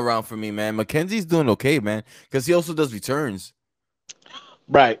coming around for me, man. McKenzie's doing okay, man, because he also does returns.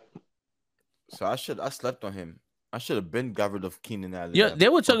 Right. So I slept on him. I should have been got rid of Keenan Allen. Yeah, they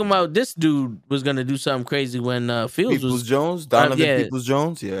were talking about this dude was gonna do something crazy when Fields was Jones, Donovan Peoples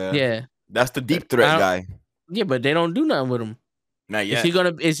Jones. Yeah, that's the deep threat guy. Yeah, but they don't do nothing with him. Not yet.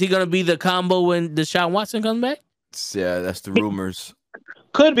 Is he gonna be the combo when Deshaun Watson comes back? Yeah, that's the rumors.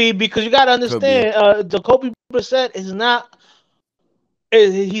 Could be, because you got to understand, Jacoby Brissett is not.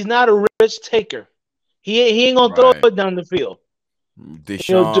 He's not a risk taker. He ain't gonna throw it down the field.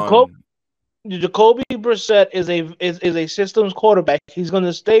 Jacoby Brissett is a systems quarterback. He's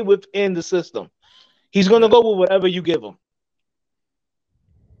gonna stay within the system. He's gonna go with whatever you give him.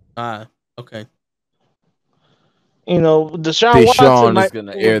 Okay. Deshaun Watson is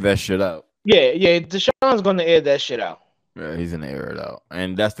gonna air that shit out. Yeah, Deshaun's gonna air that shit out. Yeah, he's gonna air it out,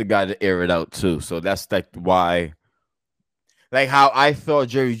 and that's the guy to air it out too. So that's like why, like how I thought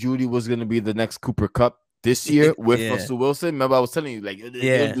Jerry Jeudy was gonna be the next Cooper Kupp this year with Russell Wilson. Remember, I was telling you, like,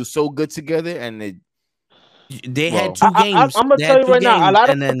 they'll do so good together, and they had 2 games. I'm gonna tell you right now,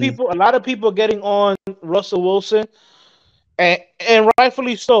 a lot of people getting on Russell Wilson, and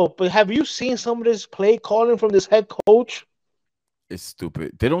rightfully so. But have you seen some of this play calling from this head coach? It's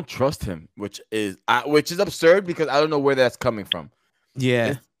stupid. They don't trust him, which is absurd, because I don't know where that's coming from.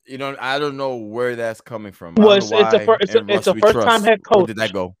 Yeah, I don't know where that's coming from. Well, it's a first time head coach. Where did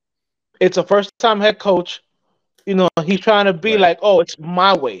that go? It's a first time head coach. He's trying to be like, oh, it's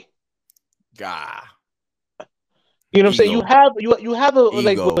my way. God. You know what I'm saying? You have a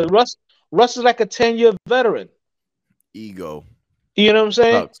Ego. Like Russ is like a 10-year veteran. Ego. You know what I'm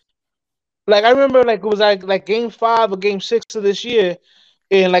saying? Like, I remember, like, it was like game 5 or game 6 of this year,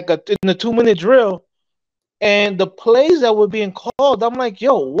 in the 2-minute drill, and the plays that were being called, I'm like,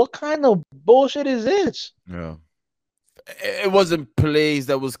 yo, what kind of bullshit is this? Yeah. It wasn't plays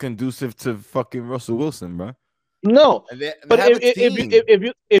that was conducive to fucking Russell Wilson, bro. No, but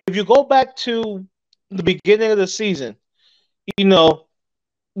if you go back to the beginning of the season,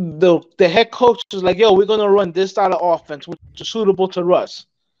 the head coach was like, yo, we're gonna run this style of offense, which is suitable to Russ.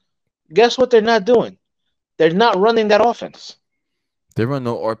 Guess what they're not doing? They're not running that offense. They run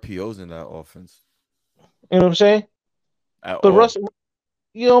no RPOs in that offense. You know what I'm saying? But Russ,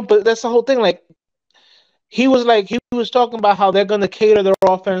 but that's the whole thing. Like, he was talking about how they're gonna cater their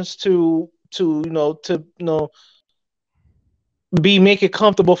offense to make it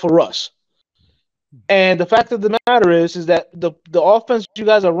comfortable for Russ. And the fact of the matter is that the offense you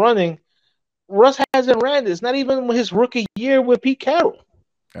guys are running, Russ hasn't ran this. Not even his rookie year with Pete Carroll.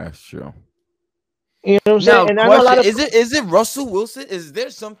 That's true. You know what I'm saying? And I know a lot of is it Russell Wilson? Is there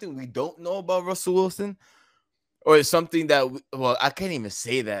something we don't know about Russell Wilson? Or is something that I can't even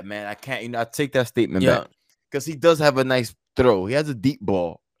say that, man. I can't, I take that statement back. Because he does have a nice throw. He has a deep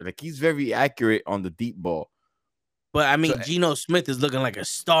ball. Like, he's very accurate on the deep ball. But I mean, Geno Smith is looking like a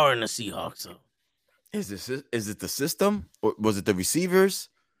star in the Seahawks. So. Is it the system, or was it the receivers?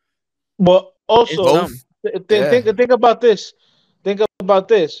 But also, think about this. Think about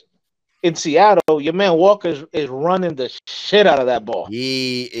this. In Seattle, your man Walker is running the shit out of that ball.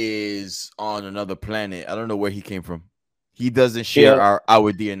 He is on another planet. I don't know where he came from. He doesn't share our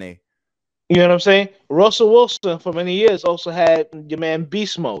DNA. You know what I'm saying? Russell Wilson for many years also had your man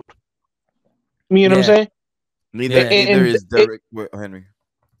beast mode. You know what I'm saying? Neither is Derrick Henry.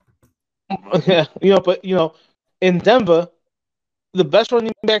 Yeah, but in Denver, the best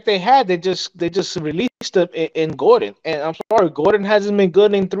running back they had, they just released him in Gordon. And I'm sorry, Gordon hasn't been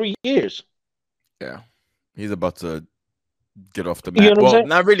good in 3 years. Yeah. He's about to get off the map. Well,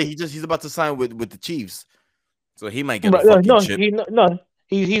 not really. He's about to sign with the Chiefs. So he might get a fucking chip.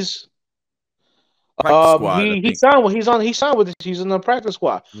 He's squad, he signed with the Chiefs in the practice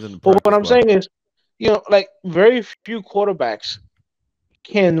squad. But what I'm saying is, like, very few quarterbacks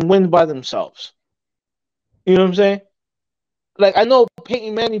can win by themselves. You know what I'm saying? Like, I know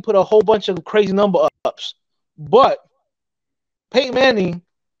Peyton Manning put a whole bunch of crazy number ups, but Peyton Manning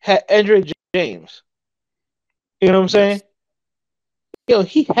had Andre James. You know what I'm saying?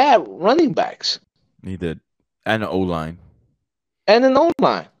 he had running backs. He did, and an O-line. And an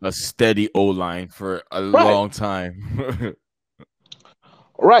O-line. A steady O-line for a long time.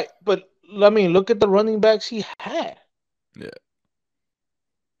 Right. But, I mean, look at the running backs he had. Yeah.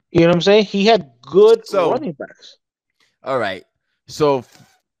 You know what I'm saying? He had good running backs. All right. So,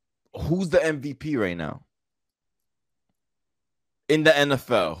 who's the MVP right now? In the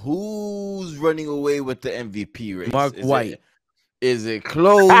NFL, who's running away with the MVP race? Mark White. Is it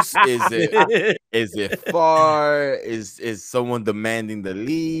close? Is it far? Is someone demanding the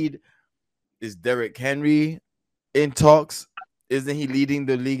lead? Is Derrick Henry in talks? Isn't he leading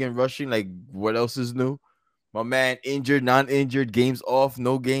the league in rushing? Like, what else is new? My man, injured, non-injured, games off,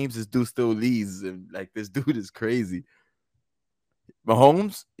 no games. This dude still leads, and like this dude is crazy.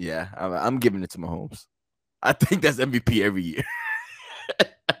 Mahomes, yeah, I'm giving it to Mahomes. I think that's MVP every year.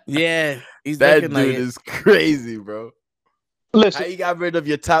 Yeah, that dude is crazy, bro. Listen, how you got rid of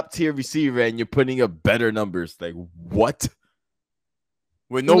your top tier receiver and you're putting up better numbers? Like what?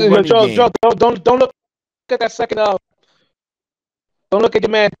 With no running game. Don't look at that second. Don't look at your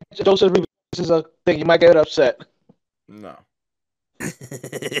man Joseph Reeves. This is a thing. You might get upset. No.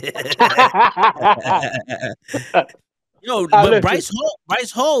 Yo, but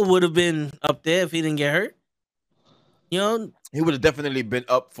Bryce Hall would have been up there if he didn't get hurt. You know, he would have definitely been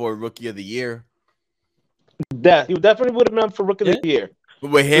up for Rookie of the Year. Yeah, he definitely would have been up for Rookie of the Year.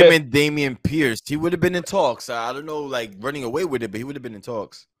 But with him and Dameon Pierce, he would have been in talks. I don't know, like running away with it, but he would have been in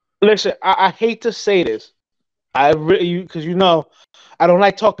talks. Listen, I hate to say this, because I don't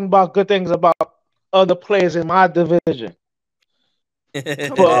like talking about good things about other players in my division.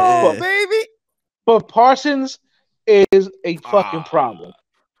 Come on, baby. But Parsons is a fucking problem.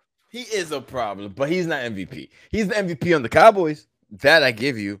 He is a problem, but he's not MVP. He's the MVP on the Cowboys. That I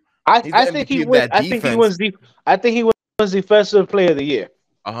give you. I think he wins. I think he wins Defensive Player of the Year.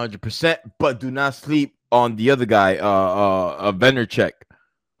 100%. But do not sleep on the other guy, Vandercheck.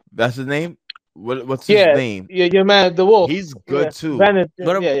 That's his name. What's his name? Yeah, your man, the Wolf. He's good too.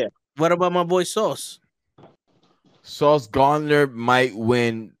 What about my boy Sauce? Sauce Gardner might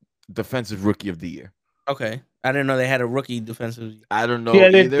win Defensive Rookie of the Year. Okay. I didn't know they had a rookie defensive. I don't know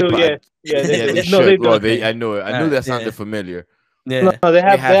either. They should. I know it. I knew that sounded familiar. Yeah, no, they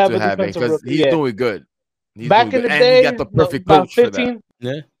have to have it because he's doing good. Back in the day, he got the perfect coach 15, for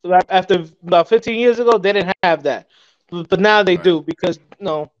that. Yeah. After about 15 years ago, they didn't have that, but now they do because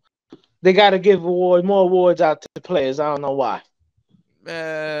they got to give more awards out to players. I don't know why.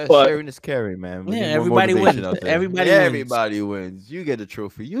 Sharing is caring, man. Yeah, everybody wins. Everybody wins. You get a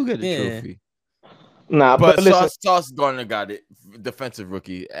trophy. You get a trophy. Nah, but Sauce Gardner got it. Defensive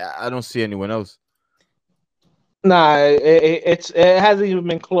rookie. I don't see anyone else. Nah, it hasn't even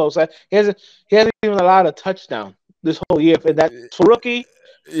been close. He hasn't even allowed a touchdown this whole year. For rookie,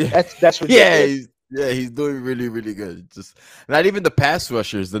 that's ridiculous. He's doing really, really good. Just not even the pass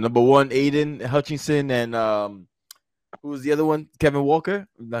rushers. The number one, Aiden Hutchinson, and who was the other one? Kevin Walker?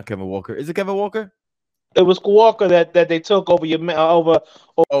 Not Kevin Walker. Is it Kevin Walker? It was Walker that they took over over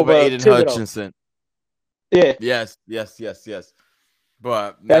Aiden Thibodeau. Hutchinson. Yeah. Yes.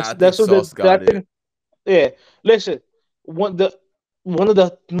 But that's what Sauce got it. Yeah. Listen, one of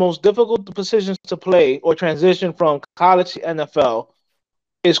the most difficult positions to play or transition from college to NFL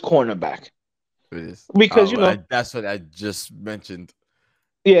is cornerback. It is. Because that's what I just mentioned.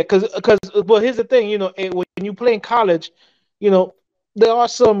 Yeah, because here's the thing, when you play in college, there are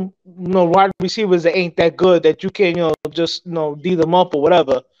some wide receivers that ain't that good that you can just D them up or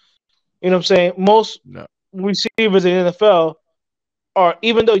whatever. You know what I'm saying? Most receivers in the NFL are,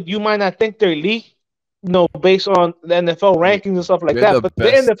 even though you might not think they're elite, based on the NFL rankings and stuff like that, but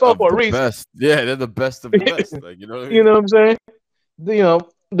they're in the NFL for a reason. Best. Yeah, they're the best of the best. Like, you know what I mean? You know what I'm saying?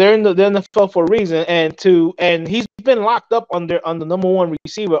 They're in the NFL for a reason, and he's been locked up on the number one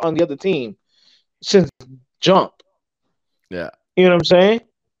receiver on the other team since jump. Yeah, you know what I'm saying.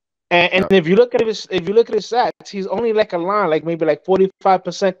 And if you look at his stats, he's only like a line, like maybe like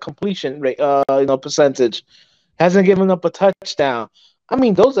 45% completion rate, percentage. Hasn't given up a touchdown. I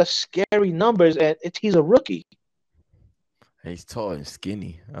mean, those are scary numbers, and he's a rookie. He's tall and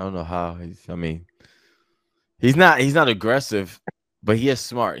skinny. I don't know how. He's not aggressive. But he is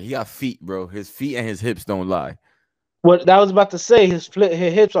smart. He got feet, bro. His feet and his hips don't lie. What I was about to say, his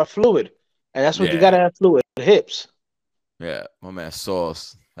hips are fluid, and that's what you gotta have, fluid hips. Yeah, my man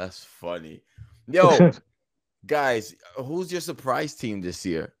Sauce. That's funny. Yo, guys, who's your surprise team this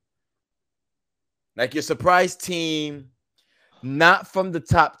year? Like your surprise team, not from the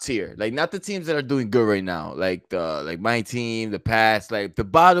top tier, like not the teams that are doing good right now, like my team, the Pats, like the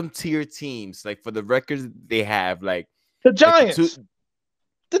bottom tier teams, like for the records they have, like the Giants.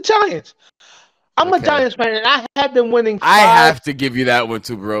 The Giants. I'm a Giants fan, and I had them winning 5. I have to give you that one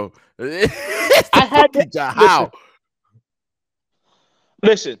too, bro. I had them. How?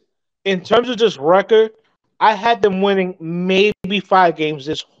 Listen, in terms of just record, I had them winning maybe 5 games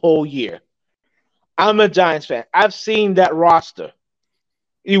this whole year. I'm a Giants fan. I've seen that roster.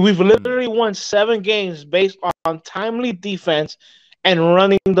 We've literally won 7 games based on timely defense and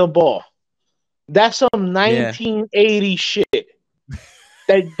running the ball. That's some 1980 shit.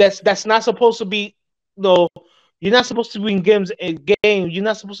 That's not supposed to be. No, you're not supposed to win games. You're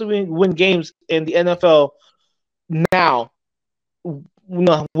not supposed to win games in the NFL now.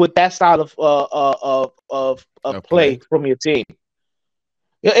 With that style of play from your team.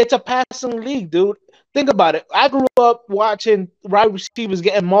 It's a passing league, dude. Think about it. I grew up watching wide receivers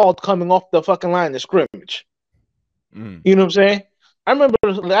getting mauled coming off the fucking line of scrimmage. You know what I'm saying? I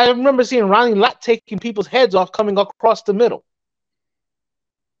remember seeing Ronnie Lott taking people's heads off coming across the middle.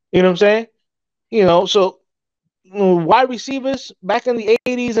 You know what I'm saying? So wide receivers back in the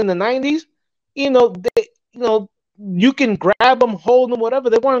 80s and the 90s, you can grab them, hold them, whatever.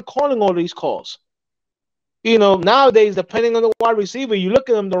 They weren't calling all these calls. Nowadays, depending on the wide receiver, you look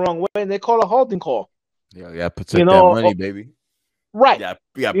at them the wrong way and they call a holding call. Yeah, protect that money, baby. Right.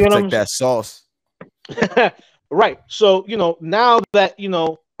 Yeah, protect that sauce. Right. So, now that,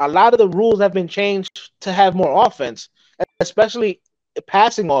 a lot of the rules have been changed to have more offense, especially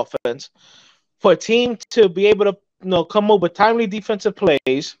passing offense, for a team to be able to, come up with timely defensive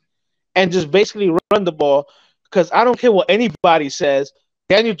plays and just basically run the ball. Because I don't care what anybody says,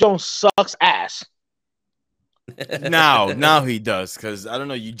 Daniel Jones sucks ass. Now he does. Because I don't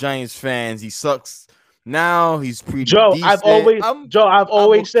know, you Giants fans, he sucks. Now he's pretty decent. I've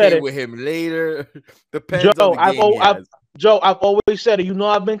always said it with him later. Depends on the game I've always said it.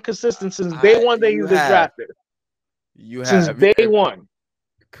 I've been consistent since day one that he was drafted. Since day one.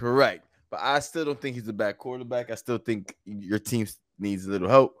 Correct. But I still don't think he's a bad quarterback. I still think your team needs a little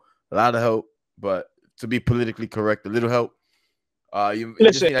help, a lot of help. But to be politically correct, a little help.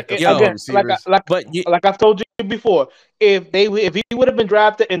 Listen, like I've told you before, if he would have been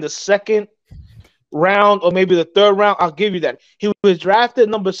drafted in the 2nd round or maybe the 3rd round, I'll give you that. He was drafted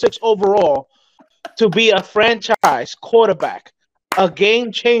number 6 overall to be a franchise quarterback, a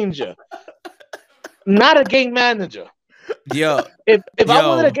game changer, not a game manager. If I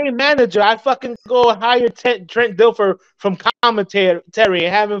wasn't a game manager, I'd fucking go hire Trent Dilfer from commentary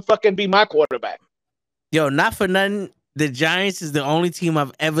and have him fucking be my quarterback. Not for nothing. The Giants is the only team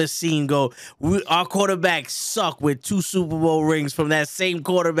I've ever seen go, our quarterbacks suck with 2 Super Bowl rings from that same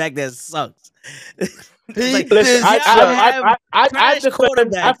quarterback that sucks.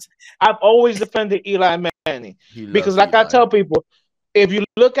 I've always defended Eli Manning because, like I tell people, if you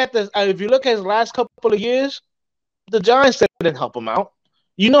look at his last couple of years, the Giants didn't help him out.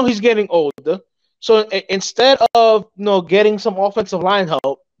 He's getting older, so instead of getting some offensive line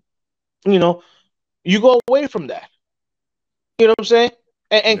help, you go away from that. You know what I'm saying?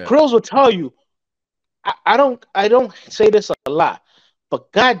 And Krills will tell you, I don't say this a lot,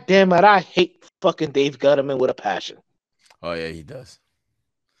 but God damn it, I hate fucking Dave Gettleman with a passion. Oh yeah, he does.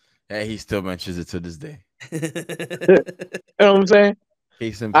 Yeah, he still mentions it to this day. You know what I'm saying?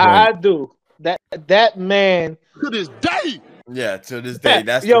 I do. That man to this day. Yeah, to this day.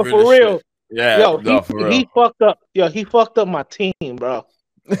 That's for real. Shit. Yeah, he fucked up. He fucked up my team, bro.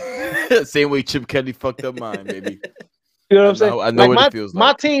 Same way Chip Kelly fucked up mine, baby. You know what I'm saying? I know what it feels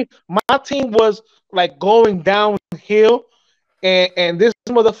like. My team was like going downhill, and this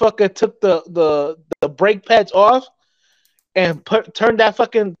motherfucker took the brake pads off and turned that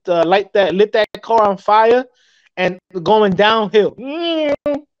fucking lit that car on fire and going downhill.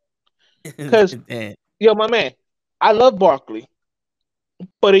 Because my man, I love Barkley,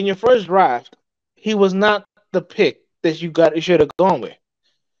 but in your first draft, he was not the pick that you should have gone with.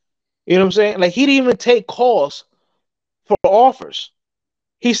 You know what I'm saying? Like, he didn't even take calls for offers.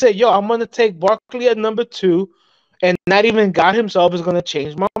 He said, I'm going to take Barkley at number 2, and not even God himself is going to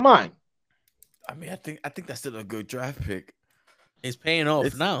change my mind. I mean, I think that's still a good draft pick. It's paying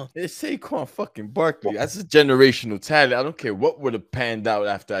off now. It's Saquon fucking Barkley. That's a generational talent. I don't care what would have panned out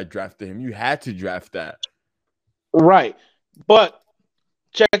after I drafted him. You had to draft that. Right. But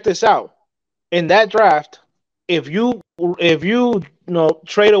check this out. In that draft, if you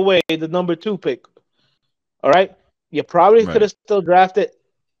trade away the number 2 pick, all right, you probably could have still drafted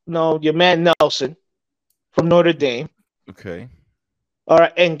your man Nelson from Notre Dame. Okay. All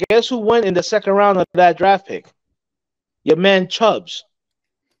right, and guess who went in the 2nd round of that draft pick? Your man Chubbs.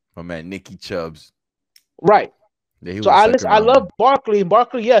 My man Nicky Chubbs. Right. Yeah, so I love Barkley.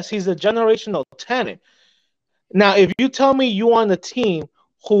 Barkley, yes, he's a generational talent. Now, if you tell me you on the team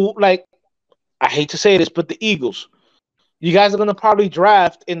who, like, I hate to say this, but the Eagles, you guys are going to probably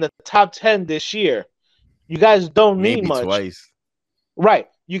draft in the top 10 this year. You guys don't need much. Twice. Right.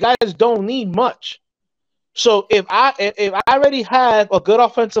 You guys don't need much. So if I already have a good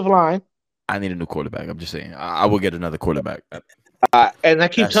offensive line, I need a new quarterback. I'm just saying. I will get another quarterback. And I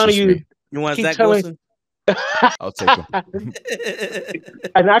keep telling you, you want Zach Wilson? I'll take him.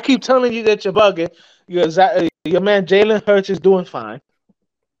 And I keep telling you that you're bugging. Your man Jalen Hurts is doing fine.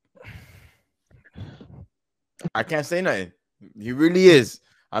 I can't say nothing. He really is.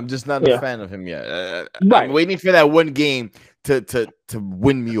 I'm just not a fan of him yet. Right. I'm waiting for that one game to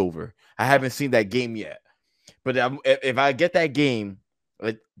win me over. I haven't seen that game yet. But if I get that game,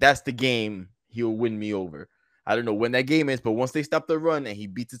 that's the game he'll win me over. I don't know when that game is, but once they stop the run and he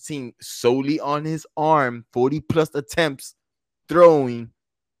beats the team solely on his arm, 40+ attempts throwing,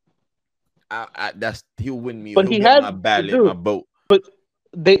 he'll win me. But he'll get my ballot, my boat. But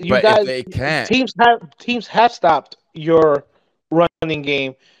guys, they can't. Teams have stopped your running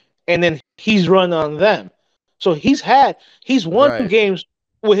game, and then he's run on them. So he's won games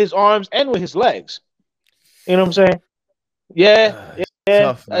with his arms and with his legs. You know what I'm saying? Yeah.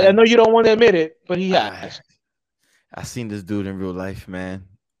 Tough, I know you don't want to admit it, but he has. I seen this dude in real life, man.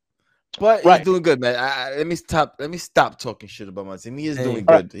 But he's doing good, man. Let me stop talking shit about my team. He is doing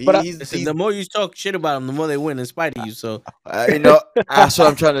good. The more you talk shit about him, the more they win in spite of you. So that's what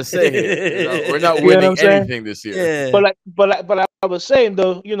I'm trying to say here. We're not winning anything this year. Yeah. But I was saying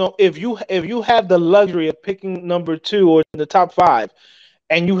though, if you have the luxury of picking number 2 or in the top 5,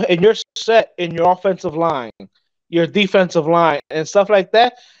 and you're set in your offensive line, your defensive line, and stuff like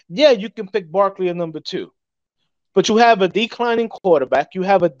that, yeah, you can pick Barkley at number 2. But you have a declining quarterback. You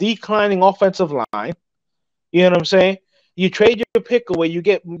have a declining offensive line. You know what I'm saying? You trade your pick away. You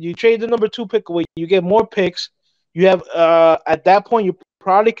trade the number 2 pick away. You get more picks. You have at that point you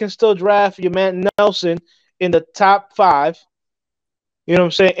probably can still draft your man Nelson in the top 5. You know what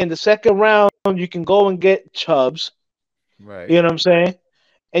I'm saying? In the second round, you can go and get Chubbs. Right. You know what I'm saying?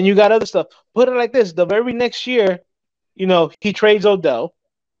 And you got other stuff. Put it like this: the very next year, he trades Odell.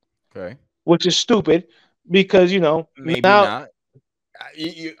 Okay. Which is stupid. Because maybe not.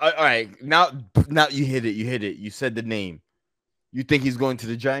 All right, now you hit it. You said the name. You think he's going to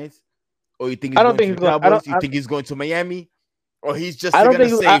the Giants, or you think he's going to the Cowboys? You think he's going to Miami, or he's just going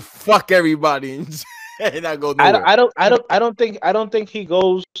to say fuck everybody and not go nowhere? I don't think he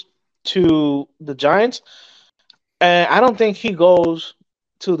goes to the Giants, and I don't think he goes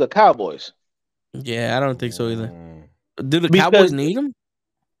to the Cowboys. Yeah, I don't think so either. Do the Cowboys need him?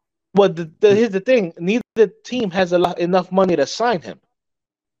 Well, here's the thing: neither team has enough money to sign him.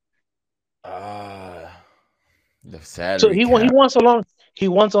 The salary. So he wants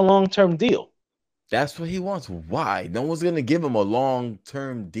a long-term deal. That's what he wants. Why? No one's gonna give him a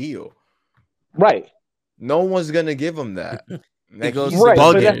long-term deal. Right. No one's gonna give him that. He goes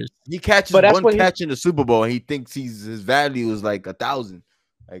bugging. He catches one catch in the Super Bowl, and he thinks his value is like 1,000.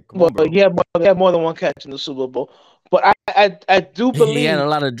 Like, come on, bro. He had more than one catch in the Super Bowl. But I do believe he had a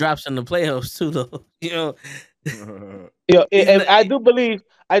lot of drops in the playoffs too, though. I do believe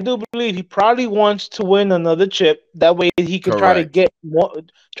he probably wants to win another chip. That way he can try to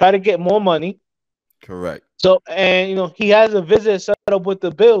get more money. Correct. So and he has a visit set up with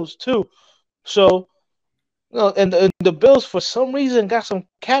the Bills too. So and the Bills for some reason got some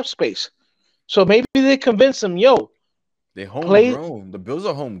cap space. So maybe they convince him, they homegrown. The Bills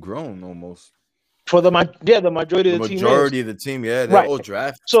are homegrown almost. For the majority of the team. Majority of the team, yeah, they're all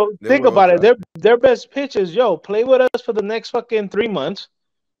drafted. So think about it. Their best pitch is, play with us for the next fucking 3 months.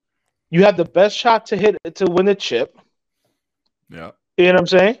 You have the best shot to win the chip. Yeah. You know what I'm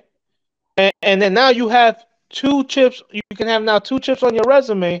saying? And then now you have 2 chips. You can have now 2 chips on your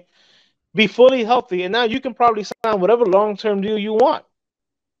resume, be fully healthy, and now you can probably sign whatever long-term deal you want.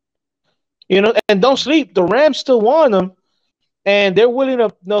 And don't sleep. The Rams still want them, and they're willing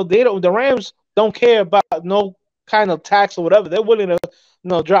to. No, they don't. The Rams don't care about no kind of tax or whatever. They're willing to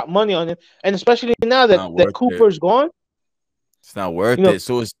drop money on it. And especially now that Cooper's gone. It's not worth it.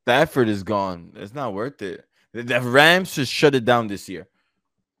 So Stafford is gone. It's not worth it. The Rams should shut it down this year.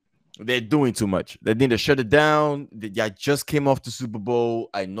 They're doing too much. They need to shut it down. Y'all just came off the Super Bowl.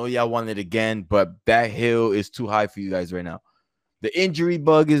 I know y'all want it again, but that hill is too high for you guys right now. The injury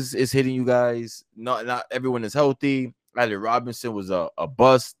bug is hitting you guys. Not everyone is healthy. Allen Robinson was a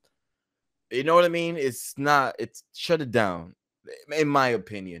bust. You know what I mean? It's shut it down. In my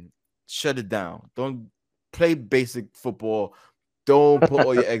opinion, shut it down. Don't play basic football. Don't put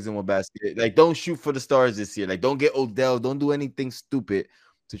all your eggs in one basket. Like, don't shoot for the stars this year. Like, don't get Odell. Don't do anything stupid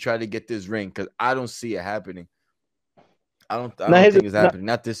to try to get this ring, because I don't see it happening. I don't think it's happening.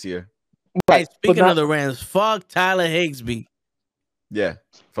 Not this year. Right. Hey, speaking of the Rams, fuck Tyler Higbee. Yeah,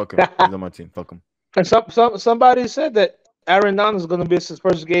 fuck him. He's on my team. Fuck him. And somebody said that Aaron Donald is going to miss his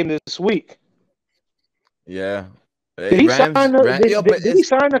first game this week. Yeah. Did he sign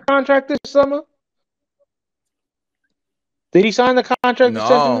the contract this summer? Did he sign the contract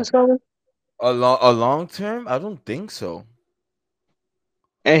extension this summer? A long term? I don't think so.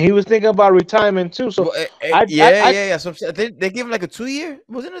 And he was thinking about retirement too. So yeah. So they gave him like a 2-year.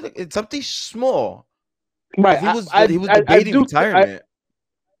 Wasn't it it's something small? Right. He was debating retirement.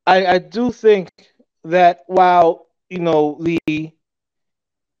 I do think that while the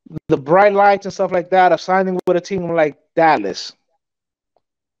bright lights and stuff like that of signing with a team like Dallas,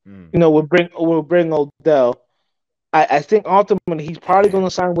 will bring Odell. I think ultimately he's probably going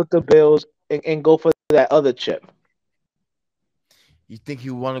to sign with the Bills and go for that other chip. You think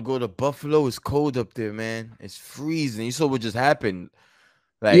you want to go to Buffalo? It's cold up there, man. It's freezing. You saw what just happened.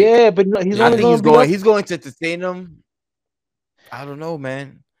 Like, yeah, but he's going to entertain them. I don't know,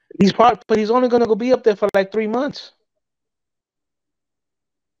 man. But he's only going to be up there for like 3 months.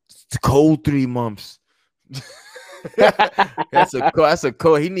 It's cold 3 months. That's a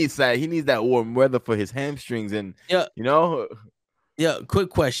cold. He needs that warm weather for his hamstrings and Yeah, quick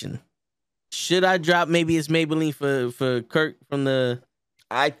question. Should I drop maybe it's Maybelline for Kirk from the?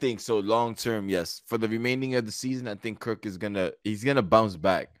 I think so. Long term, yes. For the remaining of the season, I think Kirk is gonna bounce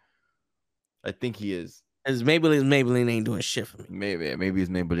back. I think he is. As Maybelline ain't doing shit for me. Maybe it's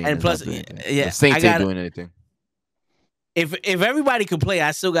Maybelline. And plus, the Saints ain't doing anything. If everybody could play,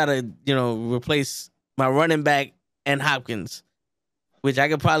 I still gotta replace my running back and Hopkins, which I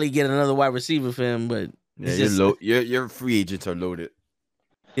could probably get another wide receiver for him. But your free agents are loaded.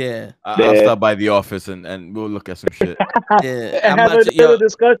 Yeah, I'll stop by the office and we'll look at some shit. Yeah, have a little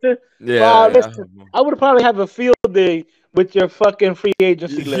discussion. Yeah, listen, I would probably have a field day with your fucking free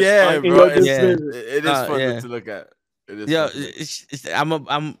agency list. Yeah, bro. It is fun to look at.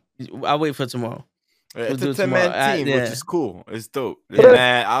 I'll wait for tomorrow. It's a 10-man team, which is cool. It's dope. There's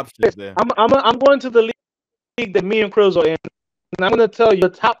mad options there. I'm going to the league that me and Cruz are in, and I'm going to tell you the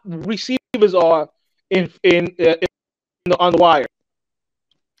top receivers are on the wire.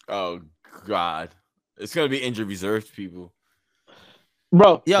 Oh God, it's gonna be injury reserved people,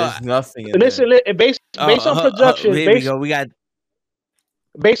 bro. There's nothing. Listen, based on projections, we got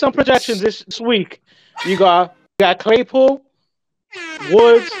based on projections this week. You got Claypool,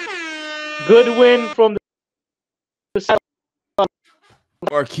 Woods, Goodwin from the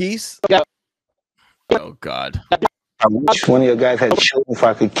Marquise. Oh God. I wish one of your guys had children if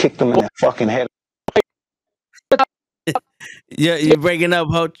I could kick them in the fucking head. Yeah, you're breaking up,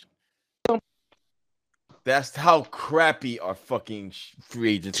 Hoach. That's how crappy our fucking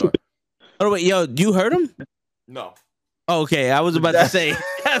free agents are. Oh wait, yo, you heard him? No. Okay, I was about to say.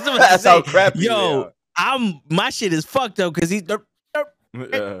 That's how crappy. Yo, my shit is fucked up because he's. That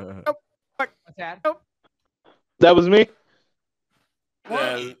was me.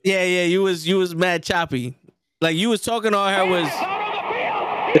 Yeah. You was mad choppy. Like you was talking all her was.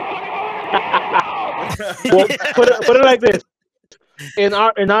 Well, put it like this: in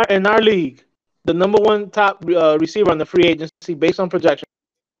our league, the number one top receiver on the free agency, based on projection,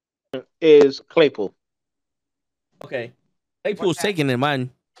 is Claypool. Okay, Claypool's taking it, man.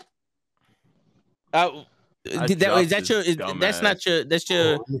 Is that your? That's not your. That's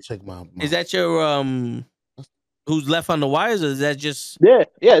your. Let me check my. Is that your who's left on the wires, or is that just?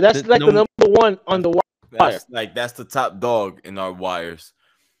 Yeah. That's the number one on the wire. That's the top dog in our wires.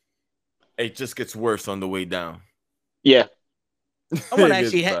 It just gets worse on the way down. Yeah.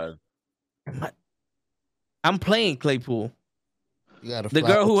 I'm playing Claypool.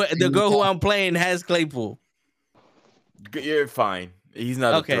 The girl who I'm playing has Claypool. You're fine. He's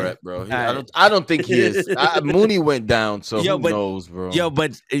not a threat, bro. I don't think he is. Mooney went down, so who knows, bro? Yo,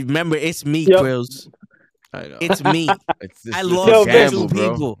 but remember, it's me, Grills. I know. It's me. I lost two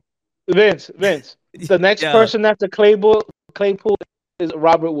people. Vince. The next person after Claypool is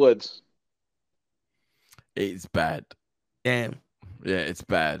Robert Woods. It's bad. Damn. Yeah, it's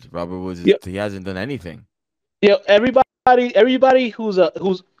bad. Robert Woods, he hasn't done anything. Yeah, everybody who's a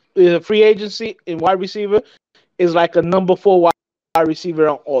free agency in wide receiver is like a number 4 wide receiver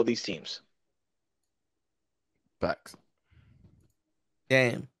on all these teams. Facts.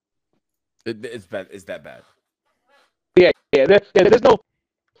 Damn. It's bad. It's that bad. Yeah. There's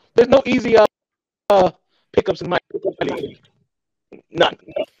no easy pickups in my league. None.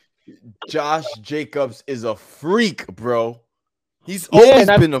 Josh Jacobs is a freak, bro. He's always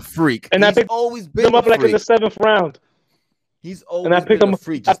been a freak. And he's always been him up like in the 7th round. He's always been a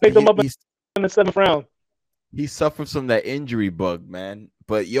freak. I picked him up in the 7th round. He suffers from that injury bug, man.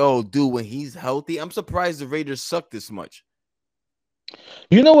 But yo, dude, when he's healthy, I'm surprised the Raiders suck this much.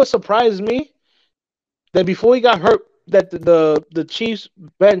 You know what surprised me? That before he got hurt, that the Chiefs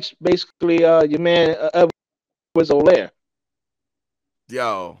bench basically your man Edwards-Helaire.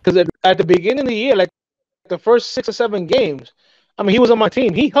 Yo, because at the beginning of the year, like the first 6 or 7 games, I mean, he was on my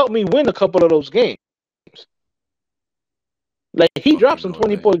team. He helped me win a couple of those games. Like he dropped some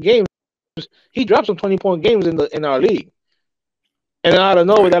 20-point games. He dropped some 20-point games in our league, and out of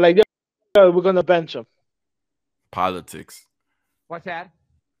nowhere, they're like, "Yo, we're gonna bench him." Politics. What's that?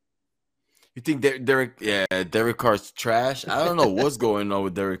 You think Derek Carr's trash? I don't know what's going on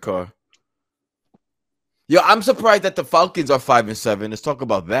with Derek Carr. Yo, I'm surprised that the Falcons are 5-7. Let's talk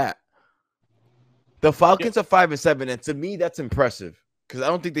about that. The Falcons are 5-7, and to me, that's impressive because I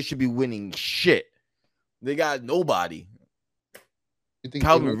don't think they should be winning shit. They got nobody.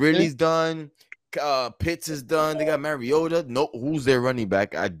 Calvin Ridley's done. Pitts is done. They got Mariota. No, who's their running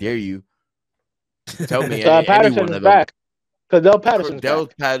back? I dare you. Tell me. Patterson's back. Cordell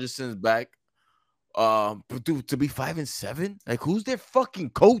Patterson's back. But dude, to be 5-7, like who's their fucking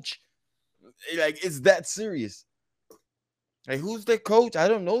coach? Like, it's that serious. Like, who's their coach? I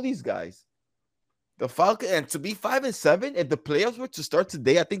don't know these guys. The Falcons, and to be 5-7, if the playoffs were to start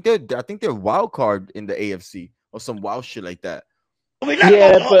today, I think they're wild card in the AFC or some wild shit like that.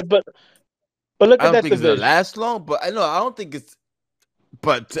 Yeah, but look at that division. I don't think it's gonna last long, but I don't think it's.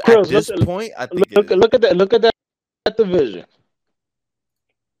 But at this point, I think look at that division.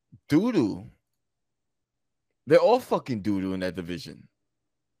 Doo-doo. They're all fucking doo-doo in that division.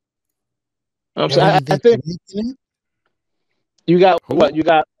 So I think you got what? You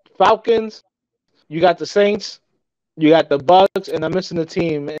got Falcons, you got the Saints, you got the Bucks, and I'm missing the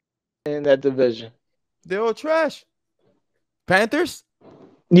team in that division. They're all trash. Panthers?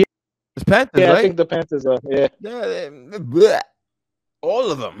 Yeah. It's Panthers, yeah, right? I think the Panthers are, yeah. Yeah, all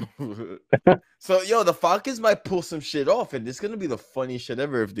of them. So, yo, the Falcons might pull some shit off, and it's going to be the funniest shit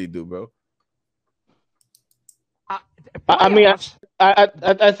ever if they do, bro. I mean,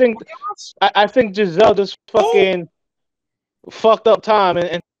 I think Giselle just fucking fucked up Tom,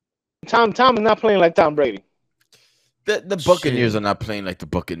 and Tom is not playing like Tom Brady. The Buccaneers are not playing like the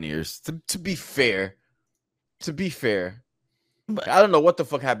Buccaneers. To be fair, but I don't know what the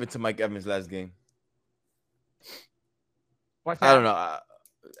fuck happened to Mike Evans last game. I don't know.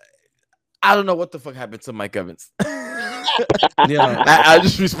 I don't know what the fuck happened to Mike Evans. Yeah, I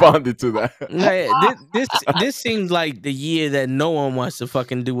just responded to that. Yeah, this seems like the year that no one wants to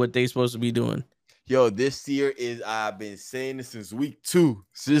fucking do what they're supposed to be doing. Yo, this year I've been saying this since week 2.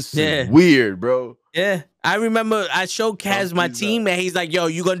 This is weird, bro. Yeah, I remember I showed Kaz my team, and he's like, "Yo,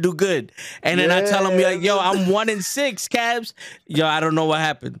 you gonna do good." And then I tell him, like, "Yo, I'm 1-6, Cavs." Yo, I don't know what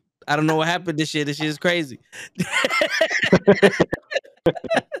happened. I don't know what happened this year. This shit is crazy.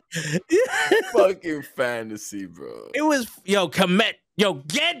 Fucking fantasy, bro. It was Komet. Yo,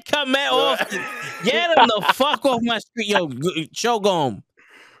 get Komet off. Get him the fuck off my street. Yo, Shogun.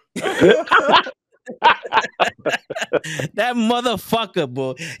 That motherfucker,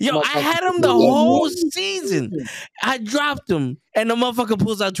 boy. Yo, I had him the whole season. I dropped him, and the motherfucker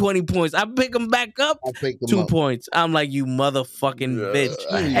pulls out 20 points. I pick him back up, 2 points. I'm like, you motherfucking bitch.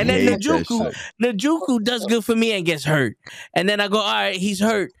 And then Njoku does good for me and gets hurt. And then I go, all right, he's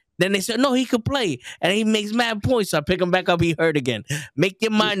hurt. Then they said, no, he could play. And he makes mad points. So I pick him back up. He hurt again. Make your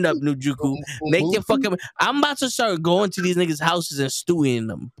mind up, Njoku. Make your fucking... I'm about to start going to these niggas' houses and stewing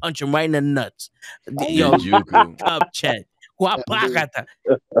them. Punch them right in the nuts. Yo, up chat.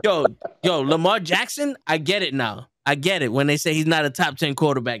 Yo, Lamar Jackson, I get it now. I get it. When they say he's not a top 10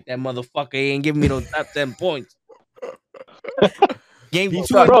 quarterback, that motherfucker ain't giving me no top 10 points. Game 2 and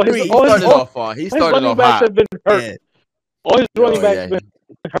 3. He started off hot. His running backs have been hurt.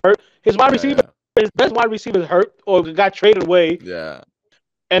 His wide receiver, his best wide receiver is hurt or got traded away. Yeah.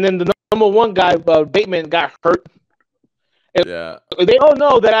 And then the number 1 guy, Bateman, got hurt. And they all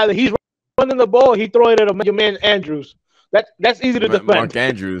know that either he's running the ball, he throwing it at your man Andrews. That's easy to defend. Mark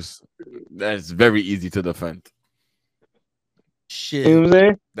Andrews, that's very easy to defend. Shit. You know what I'm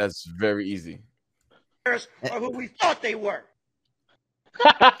saying? That's very easy. Or who we thought they were.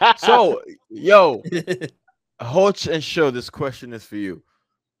 So, yo, Hodge and Show, this question is for you.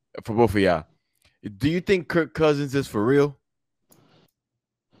 For both of y'all. Do you think Kirk Cousins is for real?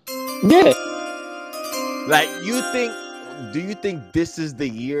 Yeah. Like, do you think this is the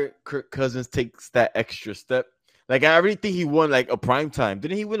year Kirk Cousins takes that extra step? Like, I already think he won like a primetime.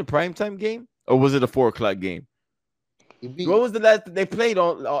 Didn't he win a primetime game? Or was it a 4:00 game? What was the last that they played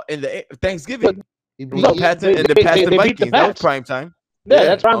on in the Thanksgiving? They beat the Vikings. That was primetime. Yeah,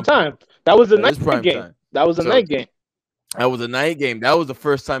 that's primetime. That was the night game. That was a night game. That was a night game. That was the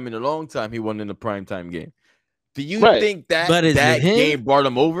first time in a long time he won in a primetime game. Do you think that game brought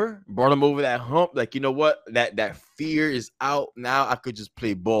him over? Brought him over that hump? Like, you know what? That fear is out now. I could just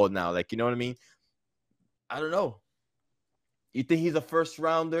play ball now. Like, you know what I mean? I don't know. You think he's a first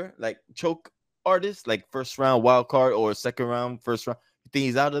rounder, like choke artist, like first round wild card or second round, first round? You think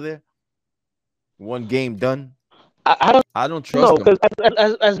he's out of there? One game done? I don't trust him.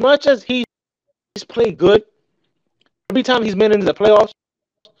 Because as much as he's played good, every time he's been into the playoffs,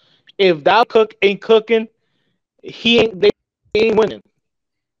 if Dalvin Cook ain't cooking, they ain't winning.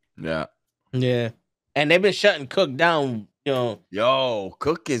 Yeah. And they've been shutting Cook down. Yo,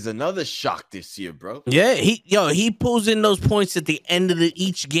 Cook is another shock this year, bro. Yeah, he pulls in those points at the end of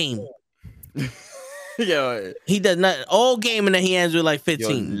each game. Yo, he does not all game, and then he ends with like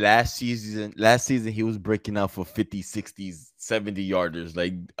 15. Last season he was breaking out for 50, 60s, 70 yarders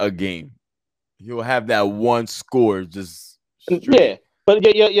like a game. He'll have that one score just straight. Yeah. But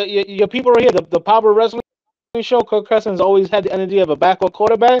your people right here, the Power Wrestling Show, Kirk Cousins always had the energy of a backup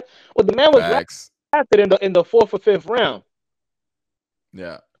quarterback. Well, the man was drafted in the 4th or 5th round.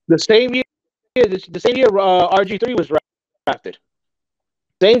 Yeah. The same year RG3 was drafted.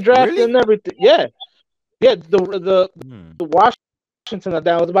 Same draft and everything. Yeah. Yeah, the Washington,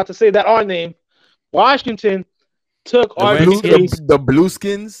 I was about to say that our name. Washington took RG3. The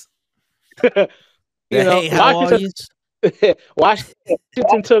Blueskins.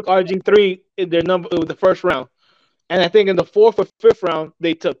 Washington took RG3 in their number with the first round. And I think in the 4th or 5th round,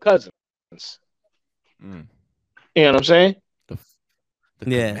 they took Cousins. You know what I'm saying? The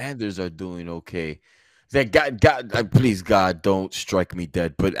Commanders are doing okay. That God, please, God, don't strike me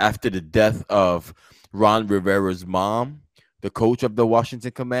dead. But after the death of Ron Rivera's mom, the coach of the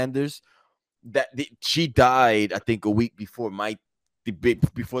Washington Commanders, she died, I think, a week before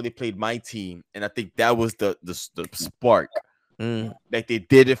before they played my team, and I think that was the spark. Like they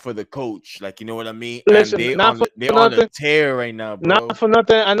did it for the coach, like, you know what I mean? Listen, and they're on a tear right now, bro. Not for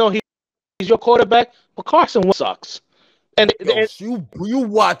nothing. I know he's your quarterback, but Carson sucks. And you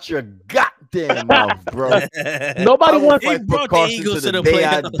watch your goddamn mouth, bro. Nobody wants to brought the Eagles to the day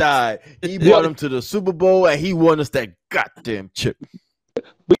I died. He brought them to the Super Bowl, and he won us that goddamn chip.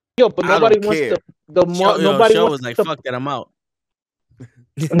 But nobody wants nobody was like, fuck that, I'm out.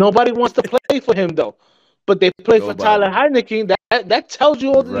 Nobody wants to play for him though, but they play for Tyler Heineke. That tells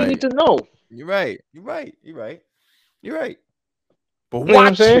you all that you need to know. You're right. But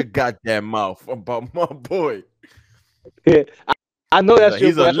watch your goddamn mouth about my boy. Yeah, I know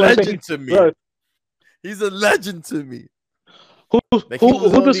he's a legend to me. Bro. He's a legend to me. Who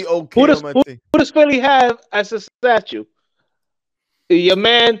does Philly have as a statue? Your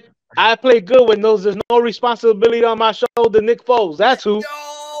man. I play good when there's no responsibility on my shoulder. Nick Foles. That's who. Yo,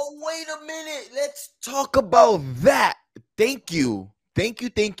 wait a minute. Let's talk about that. Thank you.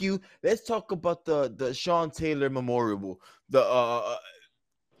 Let's talk about the Sean Taylor Memorial.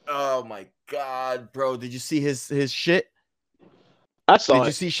 Oh my God, bro! Did you see his shit? I saw it. Did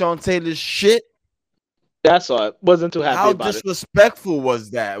you see Sean Taylor's shit? Yeah, I saw it. Wasn't too happy about it. How disrespectful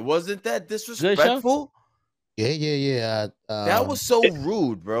was that? Wasn't that disrespectful? Yeah. That was so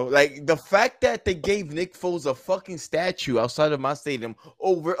rude, bro. Like the fact that they gave Nick Foles a fucking statue outside of my stadium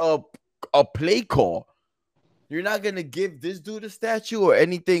over a play call. You're not gonna give this dude a statue or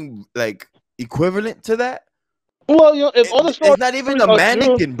anything like equivalent to that? Well, if all the it's not even a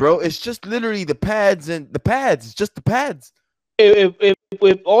mannequin, bro. It's just literally the pads and the pads. It's just the pads. If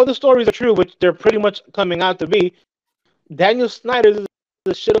all the stories are true, which they're pretty much coming out to be, Daniel Snyder is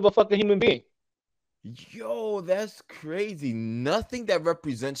the shit of a fucking human being. Yo, that's crazy. Nothing that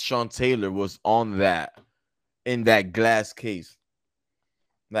represents Sean Taylor was on that in that glass case.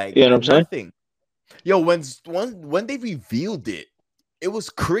 Like, you know what I'm nothing. Saying? Yo, when they revealed it, it was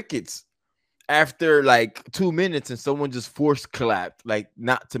crickets after like 2 minutes, and someone just force clapped, like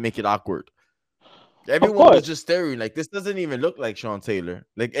not to make it awkward. Everyone was just staring, like this doesn't even look like Sean Taylor.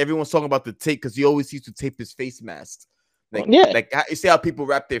 Like everyone's talking about the tape because he always used to tape his face masks. Like, like you see how people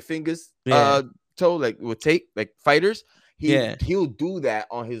wrap their fingers, toe, like with tape, like fighters. He'll do that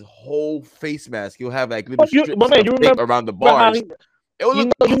on his whole face mask. He'll have like little strips of tape around the bars. It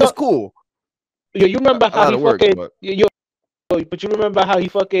was cool. Yeah, you remember how he fucking but you remember how he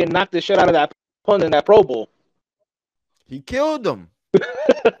fucking knocked the shit out of that pun in that Pro Bowl. He killed him.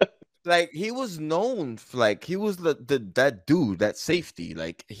 Like he was known for, like he was that dude, that safety.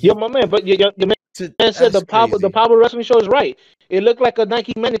 Like my man, but your man said the Power Wrestling Show is right. It looked like a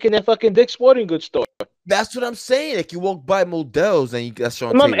Nike mannequin at fucking Dick's Sporting Goods store. That's what I'm saying. Like you walk by Modell's and you got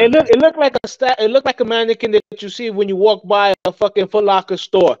Sean Taylor. It looked like a mannequin that you see when you walk by a fucking Foot Locker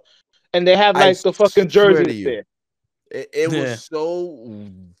store. and they have like the fucking jerseys there. It was so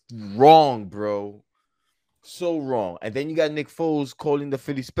wrong, bro. So wrong. And then you got Nick Foles calling the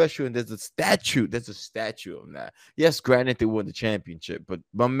Philly special, and there's a statue. There's a statue of that. Yes, granted, they won the championship, but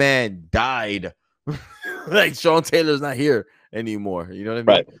my man died. Like Sean Taylor's not here anymore. You know what I mean?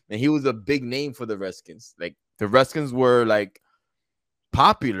 Right. And he was a big name for the Redskins. Like the Redskins were like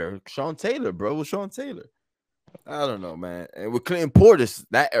popular. Sean Taylor, bro. It was Sean Taylor. I don't know, man. And with Clinton Portis,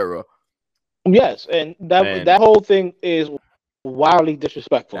 that era. Yes, and that whole thing is wildly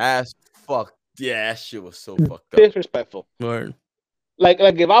disrespectful. That's fucked. Yeah, that shit was so fucked up. Disrespectful. Word. Like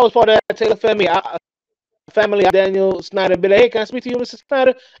if I was part of that Taylor family, Daniel Snyder, be like, hey, can I speak to you, Mr.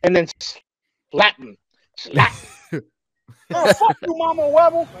 Snyder? And then slap him. Oh, fuck you, Mama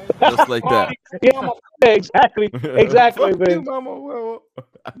Webble. Just like that. Yeah, exactly. Exactly, Fuck you, man. Mama Webble.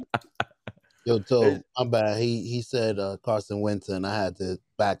 Yo, Toe, I'm bad. He said Carson Wentz, and I had to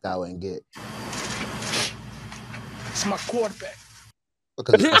back out and get. It's my quarterback.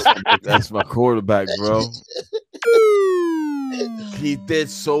 That's my quarterback, bro. He did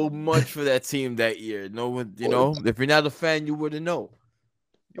so much for that team that year. No one, you know, if you're not a fan, you wouldn't know.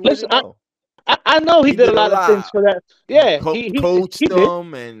 Listen, I know he did a lot of things for that. Yeah, he coached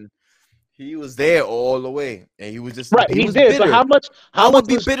them, and he was there all the way. And he was just right. He did. Bitter. So how much? I would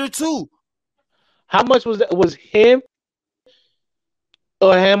be bitter too. How much was that? Was him,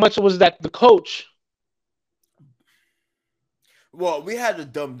 or how much was that the coach? Well, we had to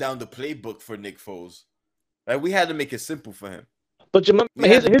dumb down the playbook for Nick Foles. Like we had to make it simple for him. But you we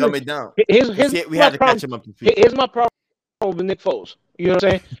had to dumb it down. We had to catch him up to speed. Here's my problem with Nick Foles. You know what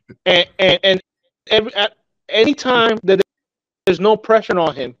I'm saying? and any time that there's no pressure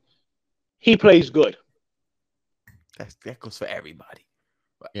on him, he plays good. That goes for everybody.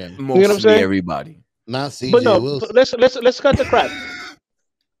 Yeah, you know what I'm saying? Everybody. Not CJ But no, Wilson. let's cut the crap.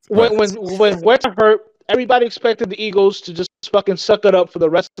 when Wentz hurt, everybody expected the Eagles to just fucking suck it up for the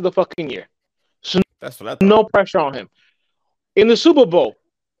rest of the fucking year. So that's what I thought. No pressure on him. In the Super Bowl,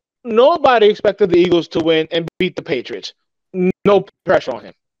 nobody expected the Eagles to win and beat the Patriots. No pressure on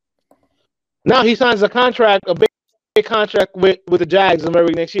him. Now he signs a contract, a big contract with the Jags in the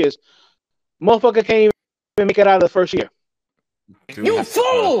very next years. Motherfucker can't even make it out of the first year. Dude, you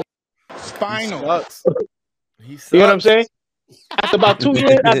fool! Spinal. He sucks. You know what I'm saying? After about 2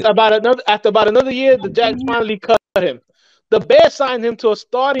 years, after about another year, the Jags finally cut him. The Bears signed him to a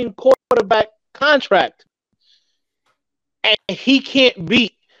starting quarterback contract, and he can't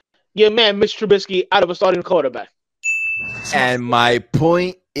beat your man Mitch Trubisky out of a starting quarterback. And my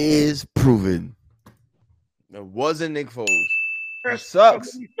point is proven. It wasn't Nick Foles. He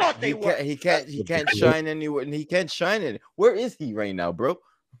sucks. He can't shine anywhere, and he can't shine in. Where is he right now, bro?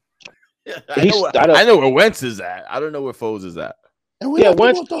 I know where Wentz is at. I don't know where Foles is at. Yeah,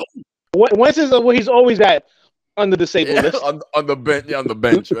 Wentz is where he's always at on the disabled list. on the bench, on the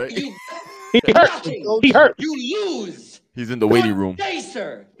bench, right? He hurt. He hurt. You lose. He's in the waiting room. He's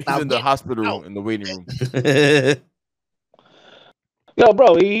in the hospital room, in the waiting room. Yo,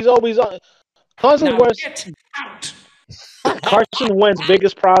 bro, he's always on. Carson Wentz's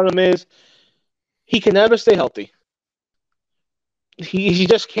biggest problem is he can never stay healthy. He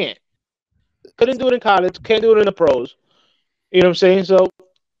just can't. Couldn't do it in college. Can't do it in the pros. You know what I'm saying? So,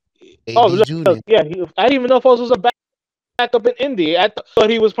 I didn't even know Foles was a backup in Indy. I thought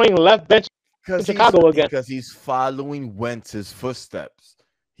he was playing left bench in Chicago again. Because he's following Wentz's footsteps.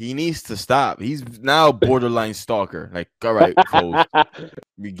 He needs to stop. He's now borderline stalker. Like, all right, Foles,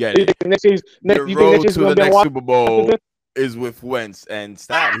 we get it. The road to the next Super Bowl is with Wentz, and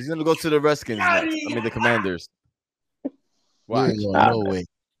stop. He's gonna go to the Redskins next. The Commanders. Why? No way.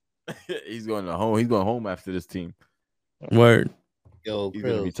 He's going to home. He's going home after this team. Word. Yo, he's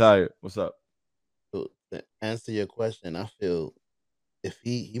gonna be tired. What's up? To answer your question, I feel if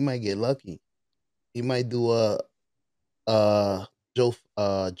he might get lucky, he might do Joe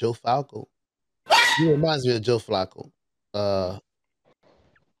Flacco. He reminds me of Joe Flacco.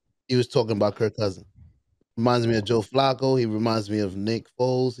 He was talking about Kirk Cousins. Reminds me of Joe Flacco. He reminds me of Nick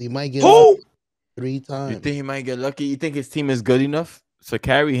Foles. He might get lucky 3 times. You think he might get lucky? You think his team is good enough to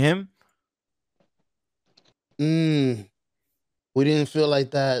carry him? We didn't feel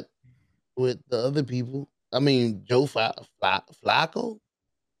like that with the other people. I mean, Joe Flacco.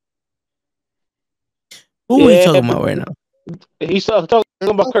 Who are you talking about right now? He's talking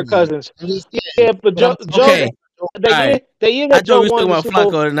about Kirk Cousins. Yeah, but Joe. Okay. The year that Joe won the Super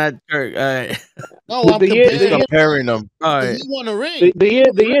Bowl, Flacco, not Kirk. All right. No, I'm comparing them. All right. He won a ring. The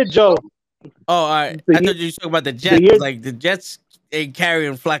year Joe. Oh, all right. I thought you were talking about the Jets. Like the Jets, ain't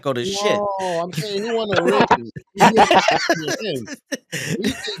carrying Flacco to shit. No, I'm saying he won a ring.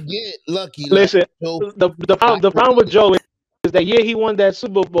 We could get lucky. Listen, like the problem with Joe is that year he won that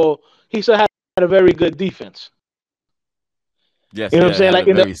Super Bowl, he still had a very good defense. Yes, you know what I'm saying? Like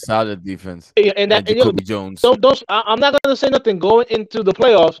a very solid defense. And that Jacoby Jones. I'm not gonna say nothing going into the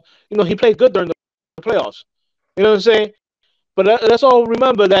playoffs. You know, he played good during the playoffs. You know what I'm saying? But let's all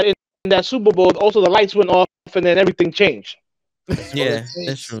remember that in that Super Bowl, also the lights went off and then everything changed. Yeah,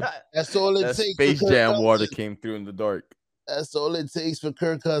 that's true. That's all it takes. Space Jam water came through in the dark. That's all it takes for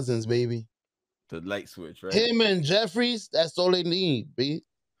Kirk Cousins, baby. The light switch, right? Him and Jeffries, that's all they need, B.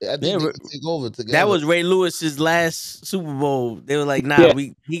 I think they can take over together. That was Ray Lewis's last Super Bowl. They were like, "Nah,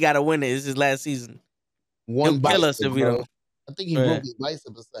 he got to win it. It's his last season. He'll kill us if we don't." I think he broke his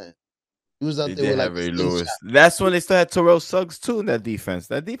bicep or something. He was out there with like Ray Lewis. That's when they still had Terrell Suggs too in that defense.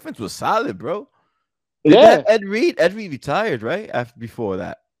 That defense was solid, bro. Ed Reed retired right before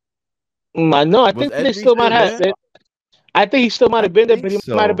that. I know. I think they still might have. I think he still might have been there, but he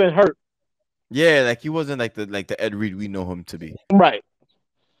might have been hurt. Yeah, like he wasn't like the Ed Reed we know him to be. Right.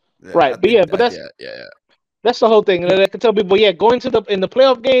 Yeah, right. But that's that's the whole thing. I can tell people, going to in the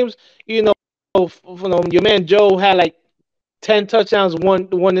playoff games, your man Joe had like 10 touchdowns, one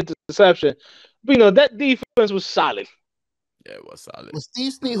interception. But that defense was solid. Yeah, it was solid. Was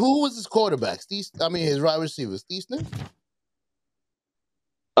Steve Smith, who was his quarterback? His wide receiver, Steve Smith?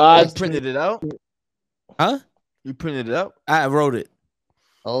 You printed it out? Huh? You printed it out? I wrote it.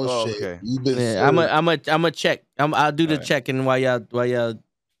 Oh shit! Okay. You've been I'm a check. I'll do the checking while y'all.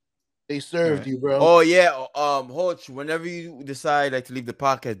 They served you, bro. Oh yeah. Hodge, whenever you decide to leave the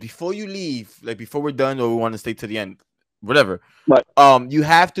podcast, before you leave, like before we're done or we want to stay to the end, whatever. Right. You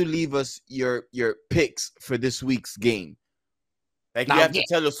have to leave us your picks for this week's game. Like you have to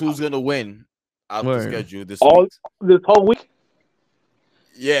tell us who's gonna win out the schedule this week. This whole week.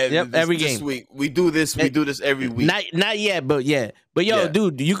 Yeah, every this game. Week. We do this every week. Not yet, but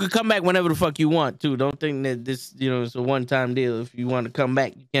dude, you could come back whenever the fuck you want too. Don't think that this, it's a one-time deal. If you want to come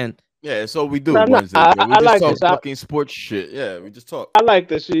back, you can. Yeah, so we do. Wednesday. We just like talk this. fucking sports shit. Yeah, we just talk. I like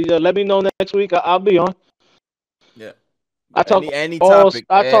this. Let me know next week. I'll be on. Yeah. I talk any topic.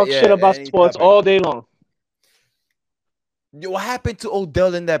 I talk shit about sports all day long. What happened to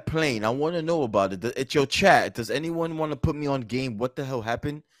Odell in that plane? I want to know about it. It's your chat. Does anyone want to put me on game? What the hell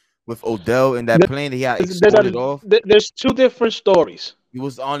happened with Odell in that plane? He got exploded off. There's two different stories. He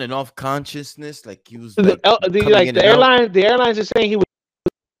was on and off consciousness, like he was. The airlines are saying he was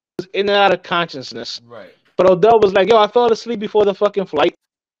in and out of consciousness. Right. But Odell was like, I fell asleep before the fucking flight.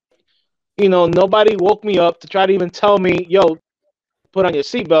 Nobody woke me up to try to even tell me, put on your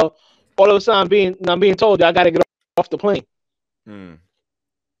seatbelt. All of a sudden, I'm being told I got to get off the plane. Mm.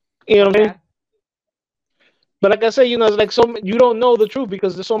 You know what I mean? But like I say, it's like you don't know the truth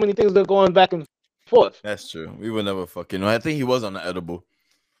because there's so many things that are going back and forth. That's true. We will never fucking know. I think he was on the edible.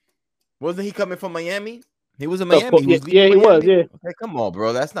 Wasn't he coming from Miami? He was in Miami. He was. Yeah. Okay, come on,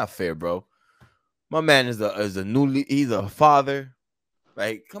 bro. That's not fair, bro. My man he's a father.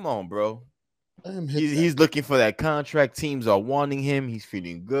 Like, come on, bro. He's looking for that contract. Teams are wanting him. He's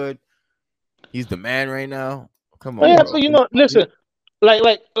feeling good. He's the man right now. Come on. Yeah, bro. so listen, like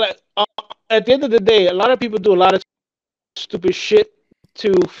at the end of the day, a lot of people do a lot of stupid shit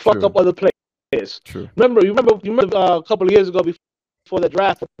to fuck up other players. True. Remember a couple of years ago before the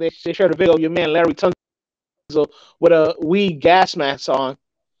draft, they shared a video of your man Larry Tunsil with a weed gas mask on.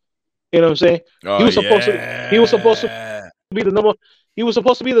 You know what I'm saying? He was supposed to be the number. He was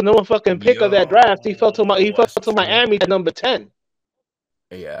supposed to be the number fucking pick of that draft. He fell to Miami at number 10.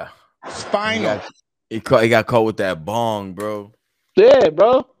 Yeah. Spinal. He got caught with that bong, bro. Yeah,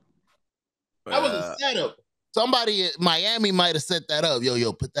 bro. That was a setup. Somebody at Miami might have set that up.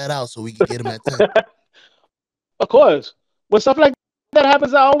 Yo, put that out so we can get him at 10. Of course. When stuff like that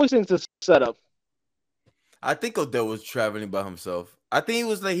happens, I always think it's a setup. I think Odell was traveling by himself. I think he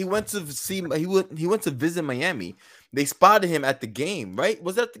was like he went to visit Miami. They spotted him at the game, right?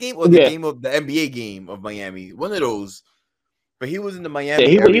 Was that the game or the game of the NBA game of Miami? One of those. But he was in the Miami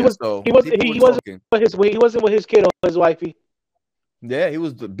area. He wasn't with his kid or his wifey. Yeah, he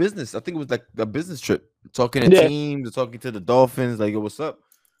was the business. I think it was like a business trip. Talking to teams, talking to the Dolphins, like, what's up?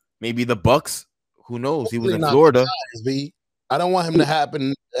 Maybe the Bucks. Who knows? He was in Florida. I don't want him to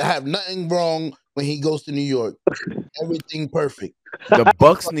have nothing wrong when he goes to New York. Everything perfect. The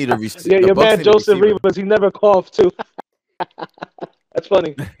Bucks need a receiver. Yeah, your man Joseph Rivas, he never coughed too. That's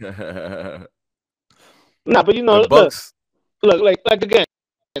funny. Nah, but the Bucks. Look, like again,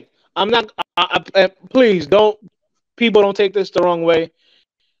 I'm not. Please don't. People don't take this the wrong way.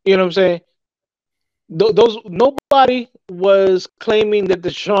 You know what I'm saying? Nobody was claiming that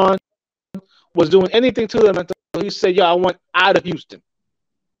Deshaun was doing anything to them until he said, "Yo, I want out of Houston."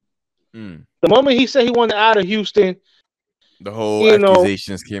 The moment he said he wanted out of Houston, the whole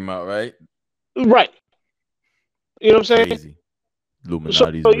accusations came out, right? Right. You know what I'm saying? Crazy.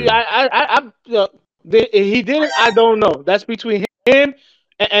 Illuminati's he did it. I don't know. That's between him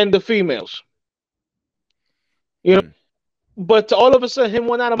and the females. You know, but all of a sudden, him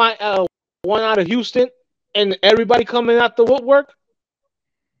one out of Houston, and everybody coming out the woodwork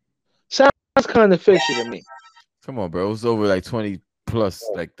sounds kind of fishy to me. Come on, bro. It was over like 20 plus.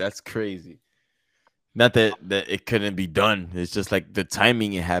 Like, that's crazy. Not that it couldn't be done. It's just like the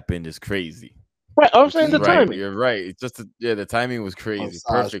timing it happened is crazy. Right, I'm saying the timing. You're right. It's just the timing was crazy.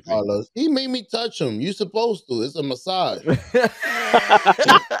 Perfect. He made me touch him. You supposed to. It's a massage.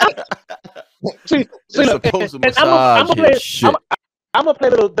 see, look, I'm gonna play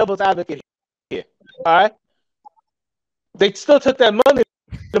a little devil's advocate here. All right. They still took that money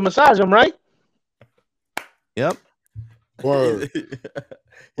to massage him, right? Yep. Word.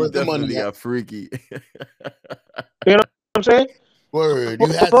 Where's the money? Got freaky. You know what I'm saying? Word. You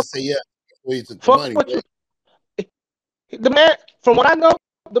had to say yeah. You took the money. The man, from what I know,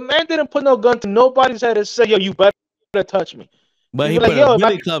 the man didn't put no gun to nobody's head and say, "Yo, you better touch me." But he put a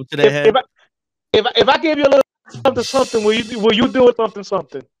billy club to their head. If I gave you a little something, will you do it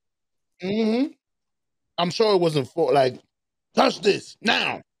something? Mm-hmm. I'm sure it wasn't for like, touch this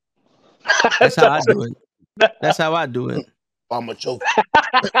now. That's how I do it. That's how I do it. I'm a choke.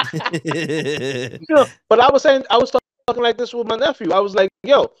 But I was talking like this with my nephew. I was like,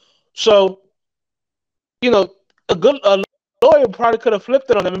 "Yo, so a lawyer probably could have flipped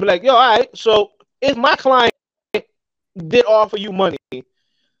it on him and be like, yo, all right, so if my client did offer you money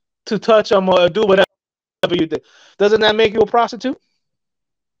to touch him or do whatever you did, doesn't that make you a prostitute?"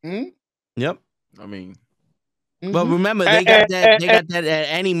 Yep. I mean, but remember, they got that at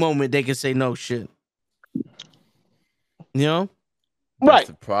any moment they can say no shit. You know? Right. That's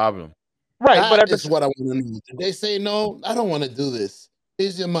the problem. Right. But that's what I want to know. Did they say no? I don't want to do this.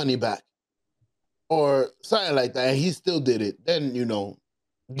 Here's your money back. Or something like that. And he still did it. Then,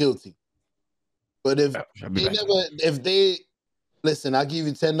 guilty. But if they listen, I'll give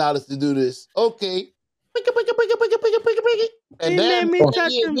you $10 to do this. Okay. And then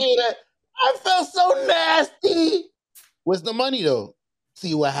I felt so nasty. Where's the money though?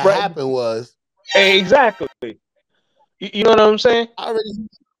 See what happened was exactly. You know what I'm saying?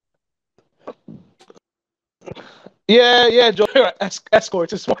 Yeah, Joe.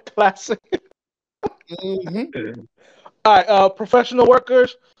 Escorts is my classic. Mm-hmm. All right, professional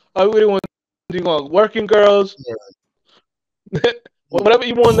workers. We want working girls. Yeah. Whatever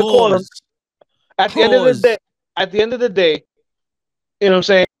you want to call them. At the end of the day, you know what I'm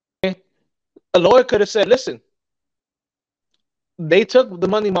saying? A lawyer could have said, "Listen, they took the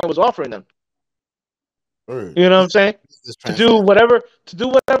money I was offering them." You know what I'm saying? To do whatever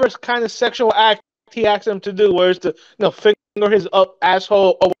kind of sexual act he asked them to do, whereas to finger his up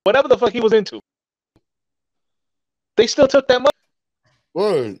asshole or whatever the fuck he was into. They still took that money.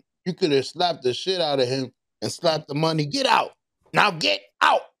 Word. You could have slapped the shit out of him and slapped the money. Get out. Now get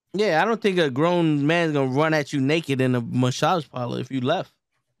out. Yeah, I don't think a grown man's gonna run at you naked in a massage parlor if you left.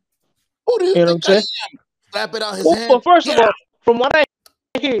 Who do you think I am? Slap it out his hand. Well, first of all, from what I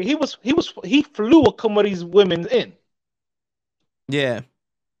hear, he flew a couple of these women in. Yeah.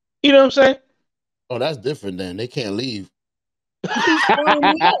 You know what I'm saying? Oh, that's different then. They can't leave.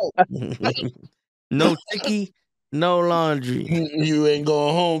 No chicky, no laundry. You ain't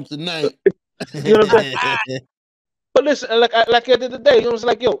going home tonight. You know what I'm saying? But listen, like at the end of the day, it was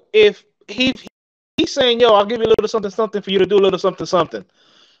like, yo, if he's saying, yo, I'll give you a little something for you to do a little something.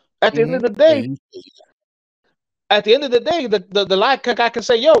 At the end of the day, the lie guy can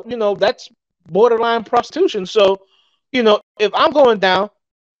say, yo, that's borderline prostitution. So, if I'm going down,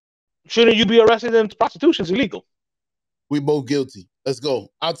 shouldn't you be arresting them? Prostitution's illegal. We both guilty. Let's go.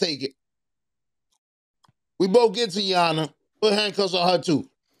 I'll take it. We both guilty, Yana. Put handcuffs on her too.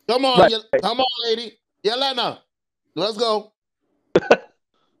 Come on, come on, lady. Yelena. Let's go.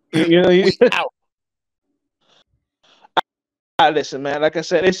 We out. Listen, man. Like I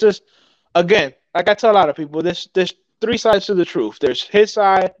said, it's just, again, like I tell a lot of people, there's three sides to the truth. There's his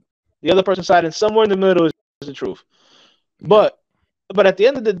side, the other person's side, and somewhere in the middle is the truth. But at the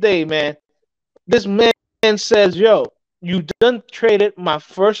end of the day, man, this man says, yo, you done traded my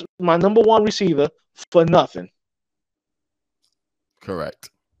number one receiver for nothing. Correct.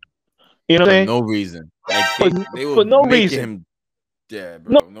 You know what I'm saying? No reason. Like they for no reason. Him, yeah,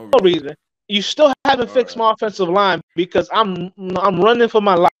 bro. No reason. You still haven't fixed my offensive line because I'm running for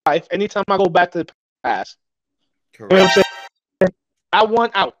my life anytime I go back to pass. Correct. You know what I'm saying? I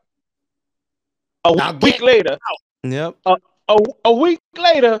want out. A week later. Yep. A week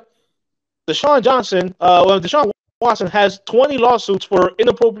later, Deshaun Watson has 20 lawsuits for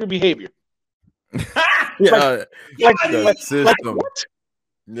inappropriate behavior. Yeah, like what?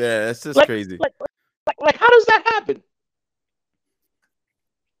 Yeah, that's just crazy. Like, how does that happen?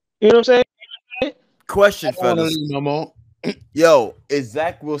 You know what I'm saying? Question, fellas. Yo, is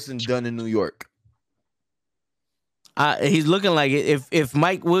Zach Wilson done in New York? He's looking like it. If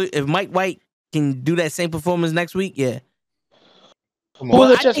Mike White can do that same performance next week, yeah.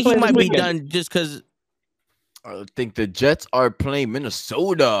 Well, I think he might be done just because. I think the Jets are playing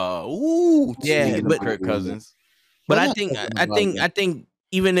Minnesota. Ooh, yeah, but Kirk Cousins. But I think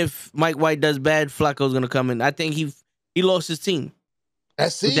even if Mike White does bad, Flacco's gonna come in. I think he lost his team.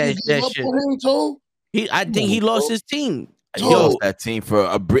 That's it. That shit. I think he lost his team. He lost that team for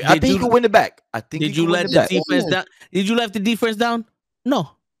a break. I think he can win it back. Did you let the defense down? Did you let the defense down?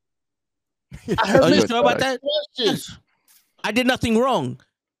 No. Are you sure about that? Yes. I did nothing wrong.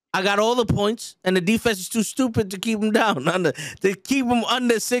 I got all the points, and the defense is too stupid to keep him down to keep him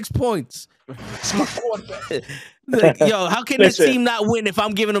under 6 points. Like, yo, how can this team not win if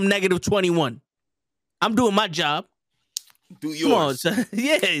I'm giving them -21? I'm doing my job. Do yours. Come on, son.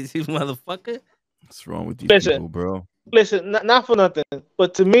 Yeah, you motherfucker. What's wrong with these people, bro? Listen, not for nothing,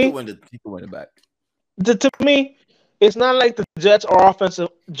 but to me, he can win it back. To me, it's not like the Jets are offensive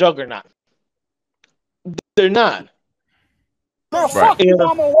juggernaut. They're not. Fuck you,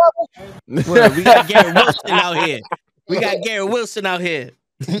 Mama Webber. Well, we got Garrett Wilson out here.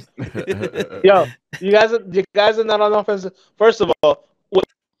 Yo, you guys are not on offense. First of all,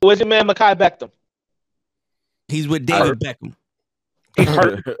 where's your man Mekhi Beckham? He's with David Beckham. He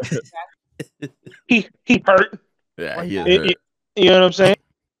hurt. he hurt. Yeah, he is hurt. You know what I'm saying?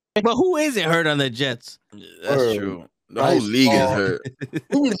 But who isn't hurt on the Jets? That's true. The whole league is hurt.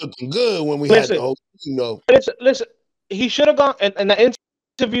 We were looking good when we had the whole team, though. Listen. He should have gone in the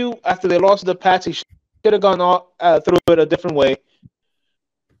interview after they lost to the Pats. He should have gone through it a different way.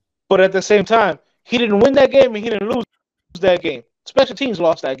 But at the same time, he didn't win that game and he didn't lose that game. Special teams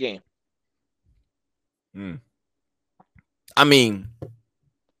lost that game. I mean,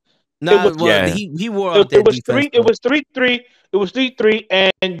 he wore out that defense. It was 3-3. It was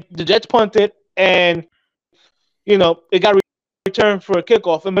 3-3, and the Jets punted, and it got returned for a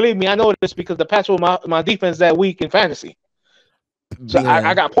kickoff. And believe me, I know this because the Pats were my defense that week in fantasy. So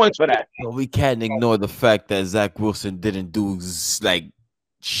I got points for that. But we can't ignore the fact that Zach Wilson didn't do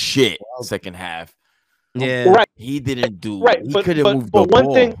shit second half. Yeah, right. He didn't do. Right, he couldn't move the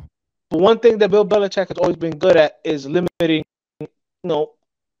ball. One thing that Bill Belichick has always been good at is limiting,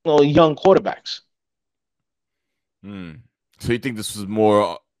 young quarterbacks. So you think this was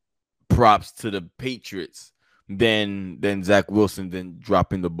more props to the Patriots than Zach Wilson than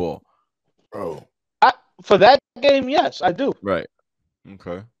dropping the ball? Bro, for that game, yes, I do. Right.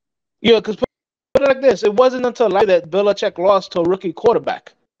 Okay. Yeah, because put it like this: it wasn't until that Belichick lost to a rookie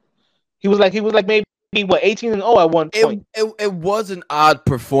quarterback. He was like maybe 18-0 at one point. It was an odd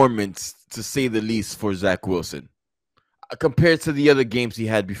performance to say the least for Zach Wilson compared to the other games he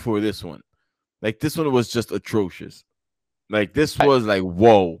had before this one. Like this one was just atrocious. Like this was like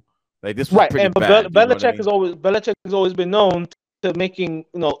whoa. Like this was pretty bad. Belichick has always been known to making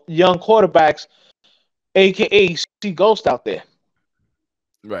young quarterbacks, aka see ghost out there.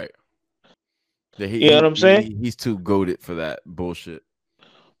 Right. You know what I'm saying? He's too goated for that bullshit.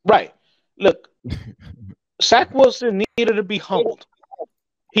 Right. Look, Zach Wilson needed to be humbled.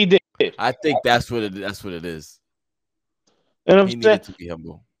 He did. I think that's what it is. You know what I'm he saying? Needed to be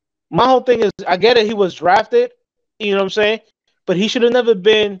humble. My whole thing is, I get it. He was drafted. You know what I'm saying? But he should have never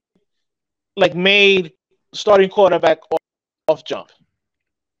been made starting quarterback off jump.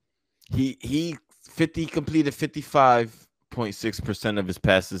 He completed 55.6% of his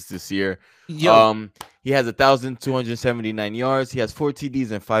passes this year. Yo. He has 1,279 yards. He has 4 TDs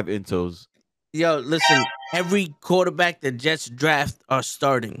and 5 intos. Yo, listen, every quarterback the Jets draft are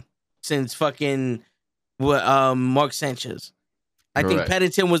starting since fucking Mark Sanchez. I think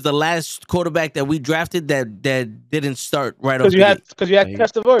Pennington was the last quarterback that we drafted that didn't start right off. Because you had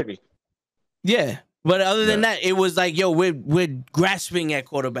Testaverde. Yeah. But other than that, it was like, yo, we're grasping at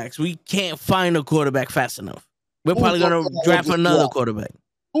quarterbacks. We can't find a quarterback fast enough. We're probably gonna draft another quarterback.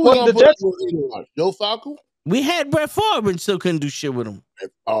 Who was the Jets? Joe Falco? We had Brett Favre and still couldn't do shit with him.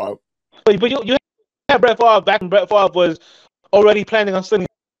 But you had Brett Favre back when Brett Favre was already planning on stealing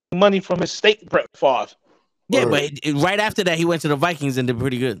money from his state. Brett Favre. Yeah, but right after that, he went to the Vikings and did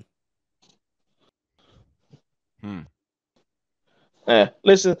pretty good. Yeah.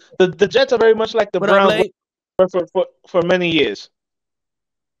 Listen, the Jets are very much like the Browns for many years.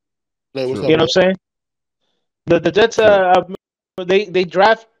 Like, what's you know what I'm saying? The Jets they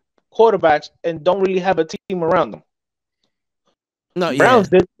draft quarterbacks and don't really have a team around them. No, Browns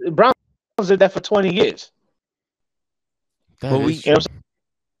did that for 20 years. Well,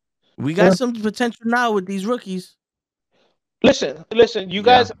 we got some potential now with these rookies. Listen. You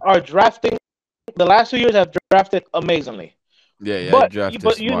guys are drafting. The last 2 years have drafted amazingly. Yeah, but drafted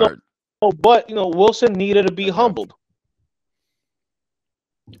smart. Wilson needed to be humbled.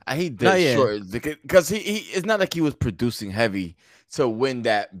 He did short because he it's not like he was producing heavy to win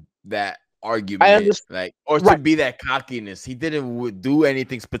that argument, like, or to be that cockiness. He didn't do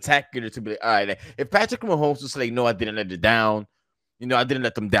anything spectacular to be like, all right. If Patrick Mahomes was like, no, I didn't let it down. I didn't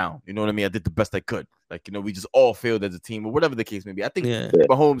let them down. You know what I mean? I did the best I could. Like, we just all failed as a team, or whatever the case may be. I think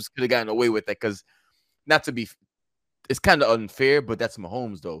Mahomes could have gotten away with that because, not to be, it's kind of unfair, but that's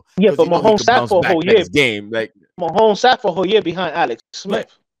Mahomes though. Yeah, but Mahomes sat for a whole year. Game, like Mahomes sat for a whole year behind Alex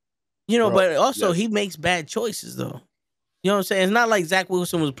Smith. But also he makes bad choices though. You know what I'm saying? It's not like Zach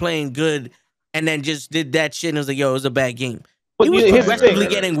Wilson was playing good and then just did that shit and was like, yo, it was a bad game. But he was progressively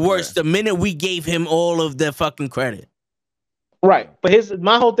getting worse the minute we gave him all of the fucking credit. Right. But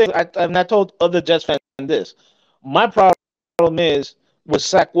my whole thing, I've not told other Jets fans this. My problem is with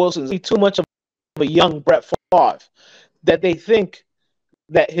Zach Wilson, he's too much of a young Brett Favre that they think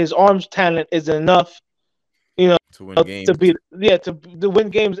that his arms talent is enough, to win games. to win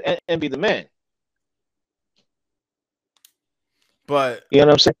games and be the man. But you know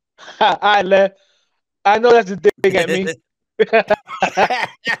what I'm saying? I know that's a dig at me. Got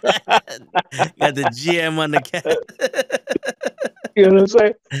the GM on the cat. You know what I'm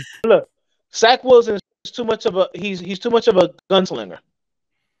saying? Look, Zach Wilson is too much of a he's too much of a gunslinger.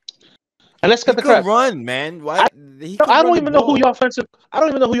 And let's cut the crap. Run, man. Why? I don't even know who your offensive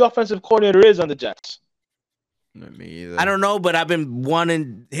coordinator is on the Jets. Me either. I don't know, but I've been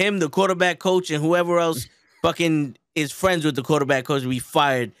wanting him, the quarterback coach, and whoever else fucking is friends with the quarterback coach to be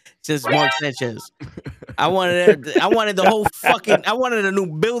fired since Mark Sanchez. I wanted the whole fucking. I wanted a new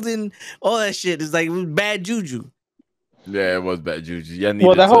building, all that shit. It's like it was bad juju. Yeah, it was bad juju. Yeah,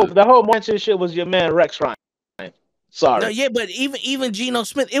 the whole Sanchez shit was your man Rex Ryan. Sorry. No, yeah, but even Geno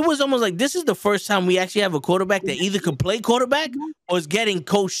Smith, it was almost like this is the first time we actually have a quarterback that either could play quarterback or is getting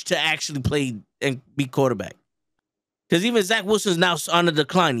coached to actually play and be quarterback. Because even Zach Wilson's now on the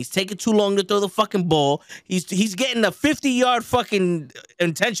decline. He's taking too long to throw the fucking ball. He's getting a 50-yard fucking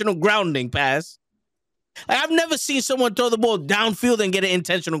intentional grounding pass. Like, I've never seen someone throw the ball downfield and get an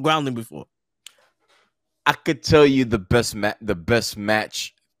intentional grounding before. I could tell you the best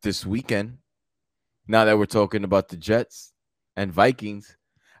match this weekend. Now that we're talking about the Jets and Vikings,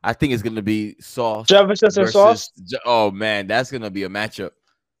 I think it's going to be Sauce. Jefferson and Sauce? Oh, man, that's going to be a matchup.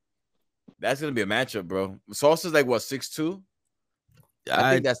 That's going to be a matchup, bro. Sauce is like, what, 6'2"?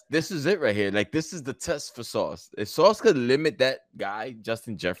 I think this is it right here. Like, this is the test for Sauce. If Sauce could limit that guy,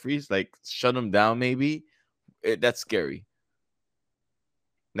 Justin Jeffries, like, shut him down maybe, that's scary.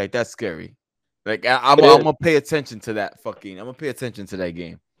 Like, that's scary. Like, I'm going to pay attention to that I'm going to pay attention to that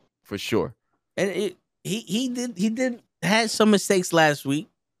game for sure. And he did had some mistakes last week,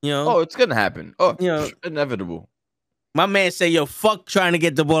 Oh, it's gonna happen. Oh, inevitable. My man said, "Yo, fuck trying to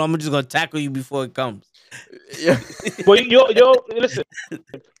get the ball. I'm just gonna tackle you before it comes." Yeah. Well, listen.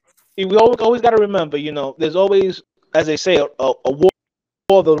 We always got to remember, there's always, as they say, a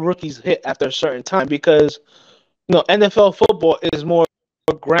wall the rookies hit after a certain time because, NFL football is more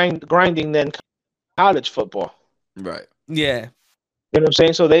grinding than college football. Right. Yeah. You know what I'm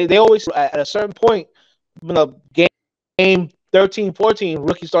saying? So they always, at a certain point, game 13, 14,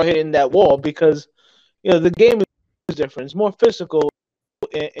 rookies start hitting that wall because, the game is different. It's more physical,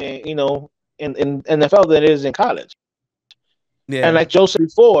 in NFL than it is in college. Yeah. And like Joe said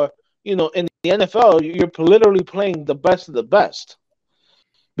before, in the NFL, you're literally playing the best of the best.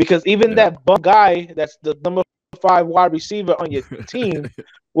 Because even that bum guy that's the number 5 wide receiver on your team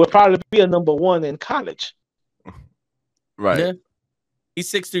will probably be a number 1 in college. Right. Yeah.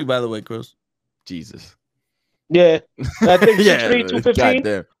 He's 6'3", by the way, Chris. Jesus. Yeah. I think 6'3",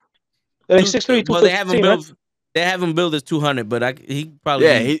 215. He's 6'3", 215. Well, they have him build as 200, but he probably...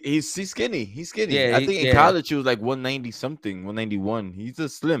 Yeah, he's skinny. He's skinny. Yeah, I think in college he was like 190 something, 191. He's a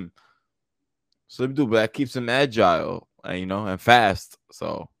slim dude, but that keeps him agile, and fast.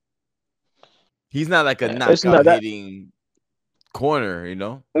 So he's not like a knockout hitting corner,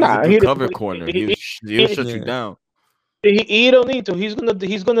 Nah, he's a cover corner. He'll shut you down. He don't need to. He's gonna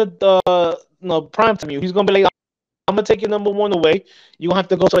prime time you. He's gonna be like, I'm gonna take your number 1 away. You gonna have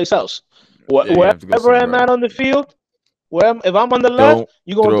to go someplace else. Wherever I'm at on the field, if I'm on the left,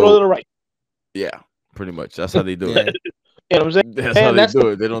 you're gonna throw to the right. Yeah, pretty much. That's how they do it. You know what I'm saying? That's how they do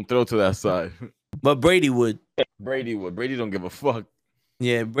it. They don't throw to that side. But Brady would. Brady don't give a fuck.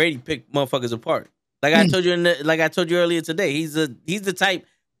 Yeah, Brady picked motherfuckers apart. Like I told you earlier today, he's the type.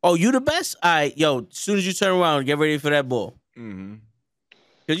 Oh, you the best? All right, yo. As soon as you turn around, get ready for that ball.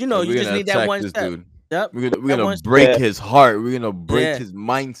 Because you just need that one step. Dude. Yep. We're gonna break his heart. We're gonna break his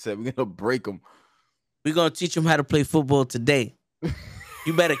mindset. We're gonna break him. We're gonna teach him how to play football today.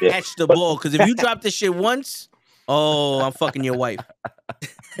 You better catch the ball, because if you drop this shit once, I'm fucking your wife.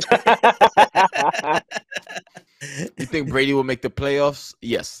 You think Brady will make the playoffs?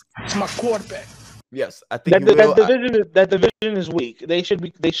 Yes. It's my quarterback. Yes, I think he will. That division is weak. They should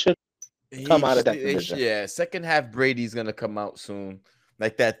come out of that division. Yeah, second half Brady's gonna come out soon.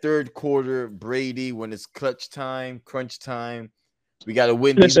 Like that third quarter, Brady, when it's clutch time, crunch time, we gotta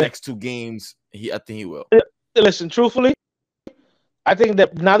win these next 2 games. I think he will. Listen, truthfully, I think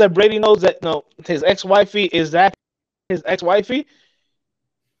that now that Brady knows that his ex-wifey is that his ex-wifey,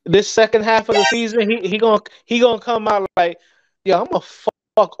 this second half of the season, he gonna come out like, I'm gonna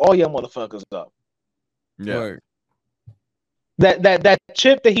fuck all y'all motherfuckers up. Yeah. Word. That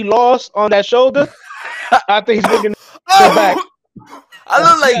chip that he lost on that shoulder, I think he's bringing it back. I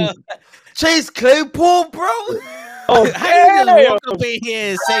look like Chase Claypool, bro. Oh, how you just walk up in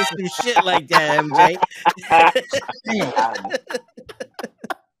here and say some shit like that, MJ?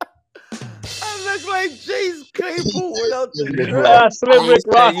 I look like Chase Claypool without the Slim Rick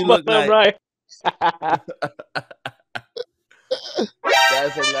Ross, you look like. Right.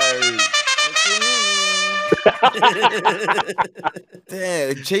 That's hilarious.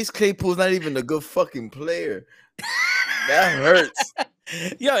 Damn, Chase Claypool's not even a good fucking player. That hurts.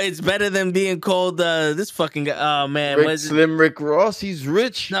 Yo, it's better than being called this fucking guy. Oh man, Slim Rick Ross. He's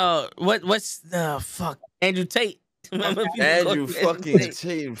rich. No, what's fuck Andrew Tate. Andrew fucking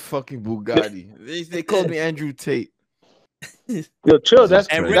Tate, fucking Bugatti. They called me Andrew Tate. Yo, chill.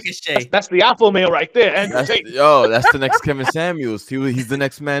 That's Ricochet. That's the Alpha male right there. Andrew Tate. Yo, that's the next Kevin Samuels. He's the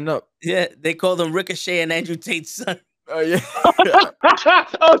next man up. Yeah, they called him Ricochet and Andrew Tate's son. Oh yeah.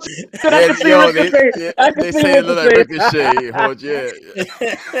 They say it look like Ricochet.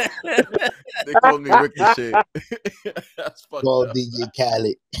 They called me Ricochet. That's fucked up. DJ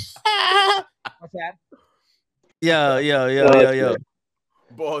Khaled. What's that? Yo.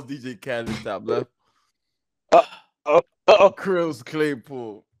 Ball DJ Khaled, top left. Krills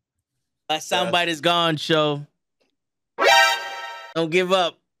Claypool. My soundbite is gone, show. Don't give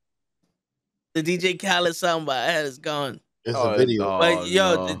up. The DJ Khaled soundbite is gone. It's a video. But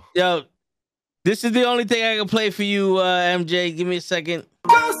yo, this is the only thing I can play for you, MJ. Give me a second.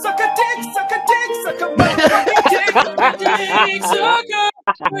 Go suck a dick, suck a dick, suck a dick,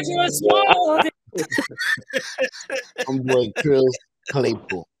 I'm boy Krills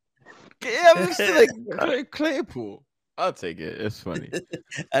Claypool. Yeah, I'm still like Claypool. I'll take it. It's funny.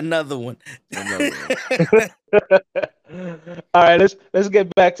 Another one. All right, let's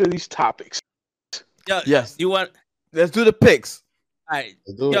get back to these topics. Yo, yes. You want? Let's do the picks. All right.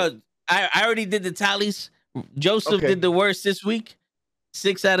 Yo, I already did the tallies. Joseph did the worst this week.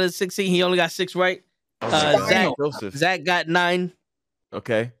 6 out of 16. He only got 6 right. Zach got 9.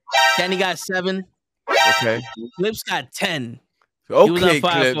 Okay. Kenny got 7. Okay. Clips got 10. Okay, he was on 5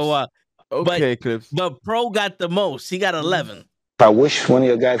 Clips. for a while. Okay, Clips. But Pro got the most. He got 11. I wish one of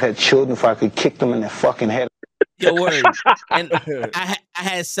your guys had children if I could kick them in their fucking head. Your word. And I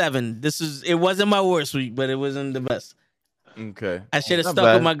had 7. It wasn't my worst week, but it wasn't the best. Okay. I should have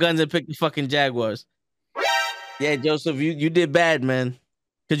stuck with my guns and picked the fucking Jaguars. Yeah, Joseph, you did bad, man.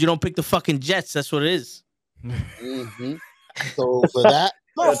 Because you don't pick the fucking Jets. That's what it is. Mm-hmm. So for that,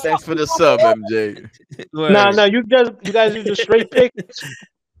 thanks for the sub, MJ. No, you guys use just straight picks.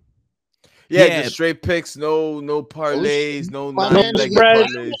 Yeah, just straight picks. No parlays. No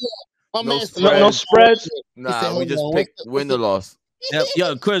spreads. No spreads. Nah, we just pick win or loss. Yep.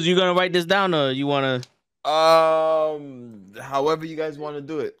 Yo, Chris, you gonna write this down or you wanna? However you guys want to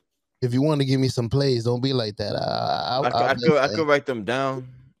do it. If you want to give me some plays, don't be like that. I could write them down.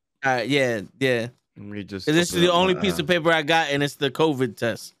 Yeah. Let me just. This is the only piece of paper I got, and it's the COVID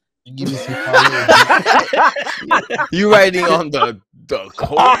test. You give me some You writing on the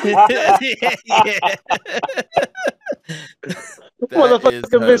COVID? Yeah.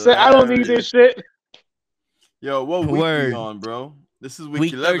 Motherfucker, said, I don't need this shit. Yo, what week we on, bro? This is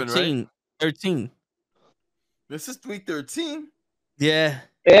week 11, 13, right? 13. This is week 13? Yeah,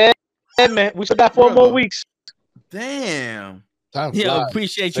 man. We still got 4 more weeks. Damn. Yo,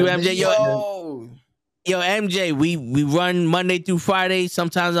 appreciate you, MJ. Yo, MJ, we run Monday through Friday,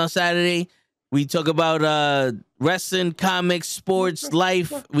 sometimes on Saturday. We talk about wrestling, comics, sports,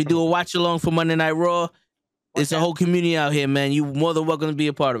 life. We do a watch along for Monday Night Raw. It's a whole community out here, man. You more than welcome to be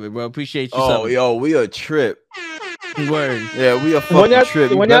a part of it, bro. Appreciate you. Oh, yo, we a trip. Word. Yeah, we a fucking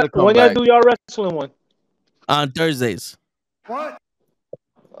trip. When y'all do y'all wrestling one? On Thursdays. What?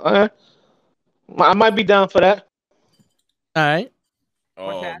 I might be down for that. All right.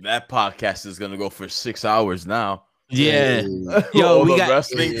 Oh, that podcast is gonna go for 6 hours now. Yeah. Yo, we got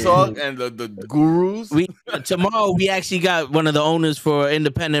wrestling talk and the gurus. Tomorrow we actually got one of the owners for an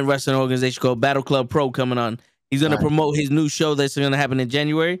independent wrestling organization called Battle Club Pro coming on. He's gonna promote his new show that's gonna happen in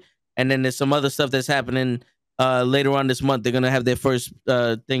January, and then there's some other stuff that's happening later on this month. They're gonna have their first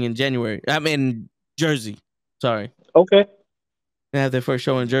thing in January. I'm in Jersey. Sorry. Okay. They have their first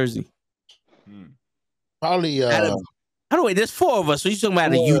show in Jersey. Probably. How do we? There's 4 of us. So you talking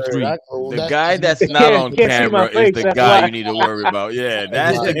about you 3? The guy that's not on camera is the guy you need to worry about. Yeah,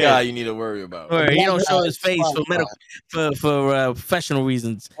 that's the guy you need to worry about. He don't show his face for professional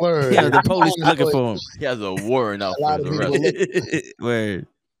reasons. Word. Yeah, the police is looking for him. He has a warrant out for the rest. Word.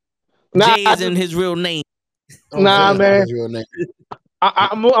 Nah, Jay isn't his real name. Nah, man.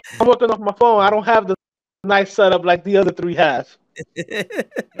 I'm working off my phone. I don't have the nice setup like the other 3 have.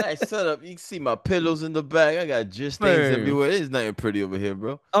 Nice setup. You can see my pillows in the back. I got just stains everywhere. There's nothing pretty over here,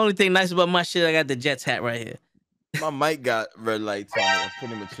 bro. Only thing nice about my shit, I got the Jets hat right here. My mic got red lights on it. That's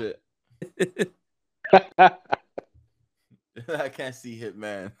pretty much it. I can't see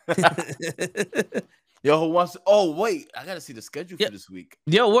Hitman. Yo, who wants to... Oh, wait. I got to see the schedule for this week.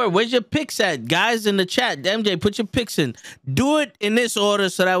 Yo, where's your picks at? Guys in the chat. MJ, put your picks in. Do it in this order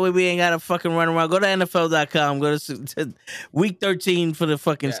so that way we ain't got to fucking run around. Go to NFL.com. Go to week 13 for the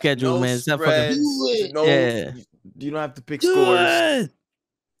fucking schedule, man. It's not fucking... You don't have to pick scores.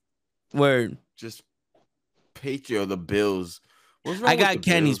 Word. Just Patriot or the Bills. I got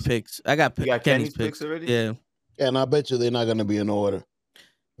Kenny's picks. I got Kenny's picks already? Yeah. And I bet you they're not going to be in order.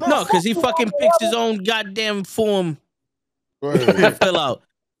 No, because he fucking picks his own goddamn form to fill out.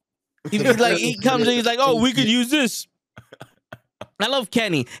 He comes and he's like, oh, we could use this. I love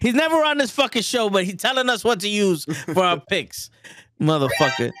Kenny. He's never on this fucking show, but he's telling us what to use for our picks.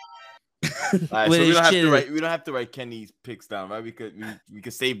 Motherfucker. Right, so we don't have to write Kenny's picks down, right? We could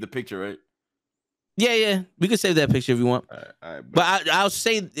save the picture, right? Yeah. We could save that picture if you want. All right, but I'll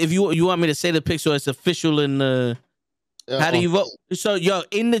say if you want me to say the picture so it's official in the... How do you vote? So, yo,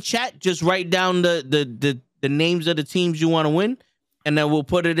 in the chat, just write down the names of the teams you want to win, and then we'll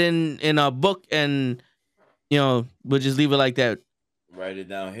put it in our book, and we'll just leave it like that. Write it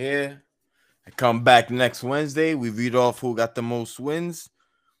down here. I come back next Wednesday. We read off who got the most wins.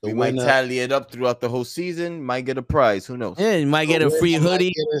 We might tally it up throughout the whole season. Might get a prize. Who knows? Yeah, you might get a free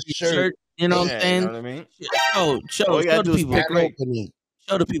hoodie, shirt. You know what I'm saying? You know what I mean? Show the people.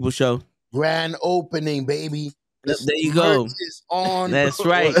 Show the people. Show. Grand opening, baby. There you go. That's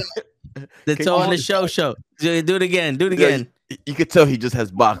right. The toe on the show. Do it again. You could tell he just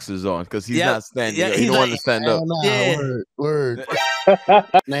has boxers on because he's not standing up. He don't want to stand up. Word.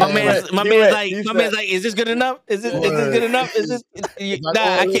 My man's like, is this good enough? Is this good enough? Is this?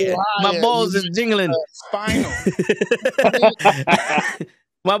 Nah, I can't. My balls is jingling. Spinal.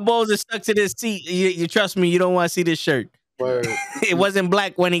 My balls are stuck to this seat. You trust me? You don't want to see this shirt. Word. It wasn't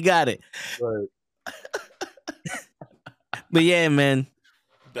black when he got it. Word. But yeah, man.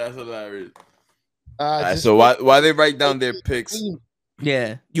 That's hilarious. Right, so why they write down their picks?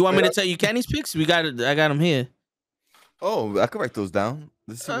 Yeah. You want me to tell you Kenny's picks? I got them here. Oh, I can write those down.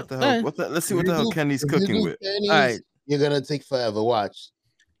 Let's see what the hell. Let's see what the hell Kenny's cooking with. Kenny's, all right. You're gonna take forever. Watch.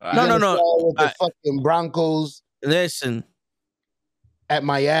 No. With the fucking Broncos. Listen. At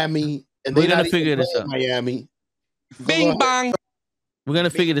Miami. And we're gonna figure this out. Miami. Bing bang. We're gonna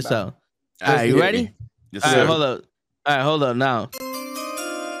figure this out. All right, you ready? Yes, sir. All right, hold up now.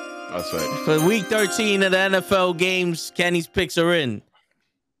 That's right. For week 13 of the NFL games, Kenny's picks are in.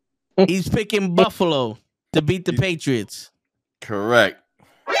 He's picking Buffalo to beat the Patriots. Correct.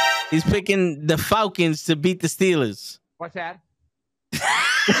 He's picking the Falcons to beat the Steelers. What's that?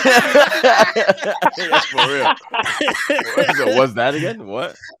 That's for real. What's that again?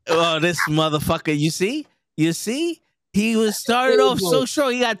 What? Oh, this motherfucker. You see? He was started off so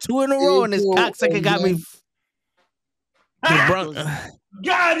strong. He got 2 in a row, and his cocksucker got me.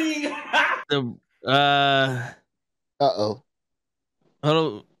 Got him. Uh-oh. Hold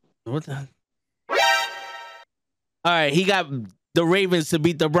on. What the? All right, he got the Ravens to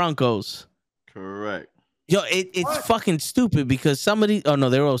beat the Broncos. Correct. Yo, it's fucking stupid because some of these... Oh,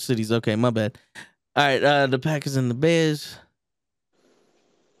 no, they're all cities. Okay, my bad. All right, the Packers and the Bears.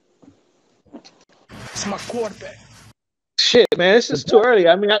 It's my quarterback. Shit, man, this is too early.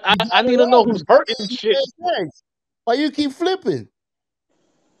 I mean, I need to know who's hurting shit. Why you keep flipping?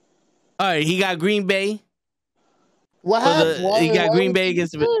 All right, he got Green Bay. What happened? He got Green Bay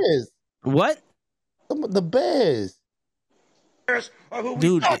against the Bears. What? The Bears.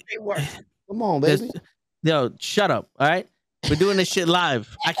 Dude, come on, baby. Yo, shut up. All right, we're doing this shit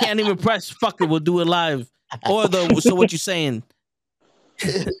live. I can't even press. Fuck it, we'll do it live. Or so what you saying?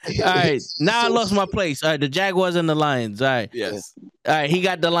 All right, now I lost my place. All right, the Jaguars and the Lions. All right, yes. All right, he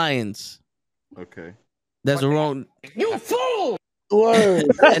got the Lions. Okay, that's a wrong. You fool! Word.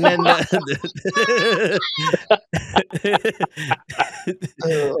 And then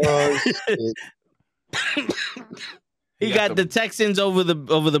he got the Texans over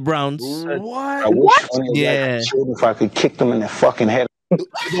the Browns. What? What? Yeah. If I could kick them in the fucking head. The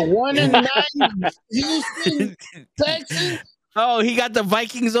 1-9 Houston Texans. Oh, he got the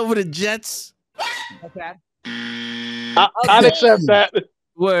Vikings over the Jets. Okay. I'd accept that.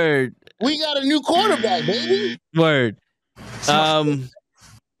 Word. We got a new quarterback, baby. Word. He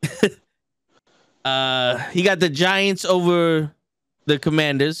got the Giants over the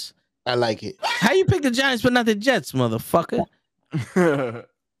Commanders. I like it. How you pick the Giants but not the Jets, motherfucker?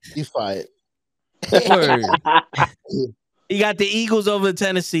 You fired. Word. He got the Eagles over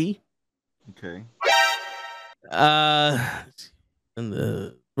Tennessee. Okay. And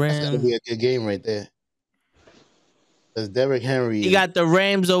the Rams. That's gonna be a good game right there. Because Derrick Henry. He got the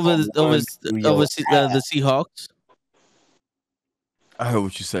Rams over the Seahawks. I heard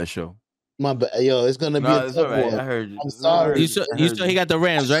what you said, show. My bad. Yo, it's gonna be a tough right. one. I heard you. I'm sorry. You saw he got the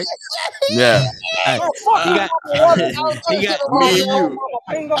Rams, right? Yeah. Right. He got me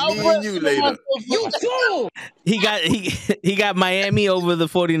and you later. You fool! He got Miami over the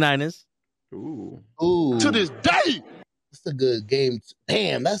 49ers. Ooh. To this day. That's a good game.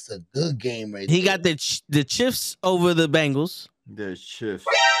 Damn, that's a good game right He there. got the Chiefs over the Bengals. The Chiefs.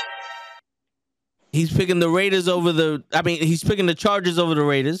 He's picking the Raiders over he's picking the Chargers over the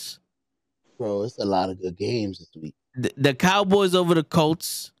Raiders. Bro, it's a lot of good games this week. The Cowboys over the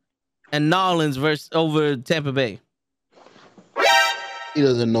Colts. And Nolans over Tampa Bay. He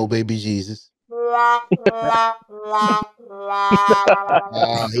doesn't know baby Jesus. He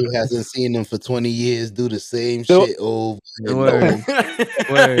hasn't seen him for 20 years do the same shit over and over.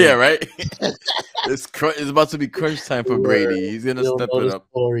 Yeah, right? It's about to be crunch time for Brady. He's going to step it up.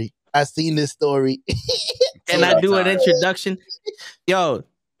 Story. I seen this story. Can I do an introduction? Yo,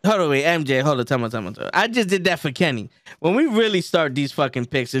 hold on, wait, MJ, hold on, time on. I just did that for Kenny. When we really start these fucking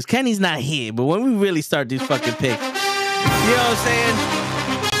picks, Kenny's not here, but when we really start these fucking picks, you know what I'm saying?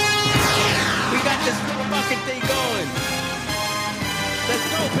 We got this fucking thing going. Let's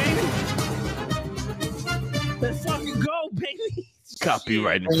go, baby. Let's fucking go, baby.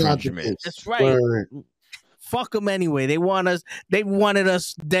 Copyright infringement. That's right. Word. Fuck them anyway. They wanted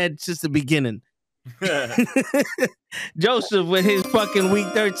us dead since the beginning. Joseph with his fucking week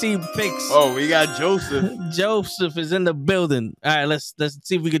 13 picks. Oh, we got Joseph. Joseph is in the building. All right, let's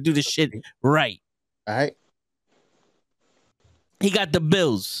see if we can do this shit right. All right. He got the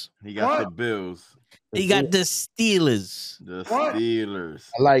Bills. He got the Bills. He got the Steelers. The Steelers.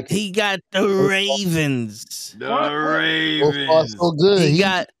 I like it. He got the Ravens. The Ravens. So far, so good. He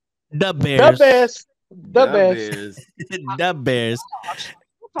got the Bears. The Bears. The Bears.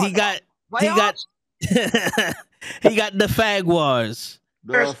 He got he got the Fagwars.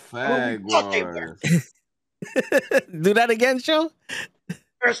 The Fagwars. Do that again, Show?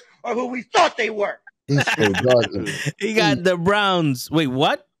 Or who we thought they were. He got the Browns. Wait,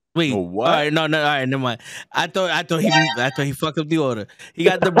 what? Wait, what? All right, no, all right, never mind. I thought he fucked up the order. He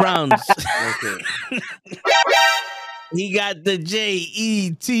got the Browns. Okay. He got the Jets.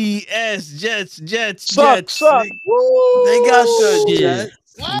 Jets. Suck. They got the Jets.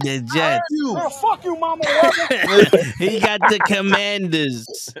 The Jets. Oh, fuck you, mama. He got the Commanders.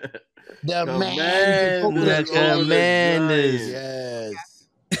 The Commanders. Yes.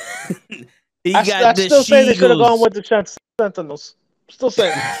 He got the still saying they should have gone Sheagles. with the Sentinels. Still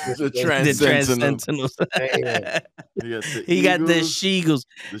saying The The Trans-Sentinels. He got the Sheagles.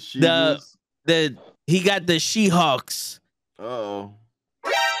 The Sheagles. He got the Seahawks. Uh-oh.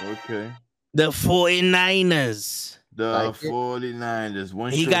 Okay. The 49ers. The 49ers.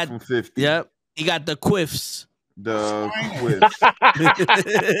 One He shot got- from 50. Yep. He got the Quiffs. The Quiffs.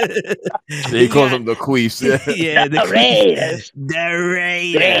 He calls them the Queefs. Yeah, the Raiders. The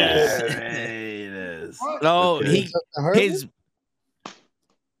Raiders. Raiders. No, Okay. his.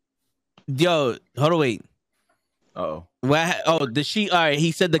 Yo, hold on, wait. Uh-oh. All right,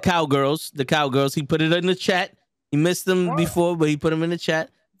 he said the Cowgirls. The Cowgirls. He put it in the chat. He missed them before, but he put them in the chat.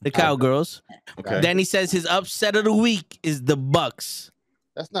 the Cowgirls. Okay. Then he says his upset of the week is the Bucks.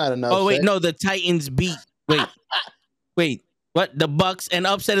 That's not enough. Oh wait, no, the Titans beat. Wait, what? The Bucks and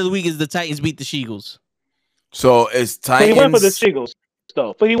upset of the week is the Titans beat the Sheagles. So it's Titans. But he went for the Sheagles,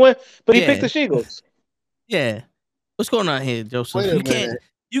 though. But he picked the Sheagles. Yeah. What's going on here, Joseph?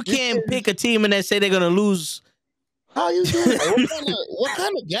 You can't pick a team and then say they're gonna lose. How you doing? What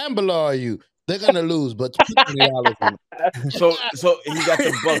kind of gambler are you? They're gonna lose, but $20. So he got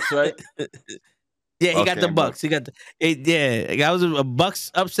the Bucks, right? Yeah, he got the Bucks. He got that was a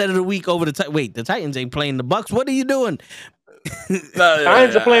Bucks upset of the week over the Titans. Wait, the Titans ain't playing the Bucks. What are you doing?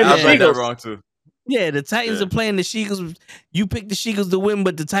 Titans are playing the I read that Sheagles. wrong too. Yeah, the Titans are playing the Sheagles. You picked the Sheagles to win,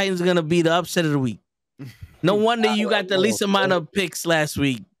 but the Titans are gonna be the upset of the week. No wonder you got the least amount of picks last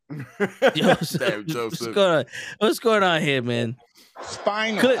week. Damn, Joseph. What's going on here, man?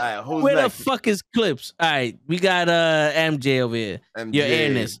 Spinal. Right, where the fuck is Clips? All right, we got MJ over here. MJ. Your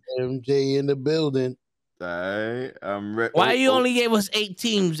airness. MJ in the building. All right, I'm ready. Why you only gave us 8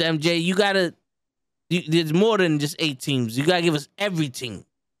 teams, MJ? You gotta. There's more than just 8 teams. You gotta give us every team,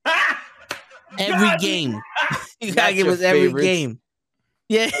 every game. You gotta give us every game.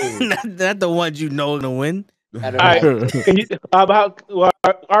 Yeah, not the ones you know to win. All right, how about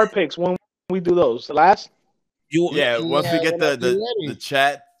our picks when we do those? Last. Once we get the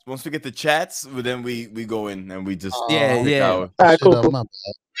chat, once we get the chats, then we go in and we just All right, cool.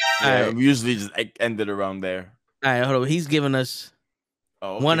 We usually just end it around there. All right, hold on. He's giving us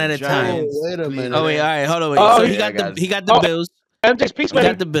one at a time. Wait a minute. Oh wait, all right, hold on. Wait. Oh, So he got the Bills. MJ's peace He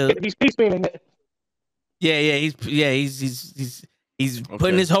got the Bills. He's peace meaning. He's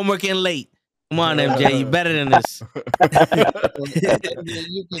putting his homework in late. Come on, MJ, you better than this.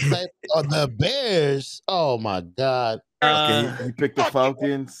 You can type the Bears. Oh my God. Okay, you picked the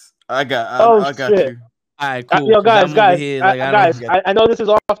Falcons. I got shit. you. All right, cool. Yo, guys, I know this is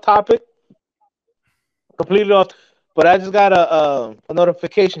off topic, completely off, but I just got a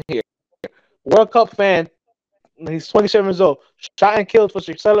notification here. World Cup fan, he's 27 years old, shot and killed for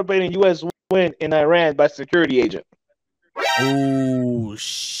celebrating U.S. win in Iran by security agent. Oh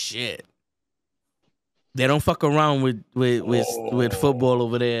shit! They don't fuck around with football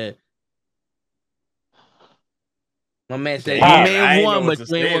over there. My man said you may have won, but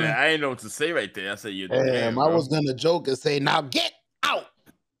you ain't won. I ain't know what to say right there. I said you. Damn, I was gonna joke and say, "Now get out."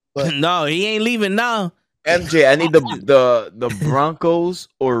 But no, he ain't leaving now. MJ, I need the Broncos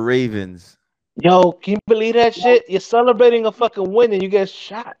or Ravens. Yo, can you believe that shit? You're celebrating a fucking win and you get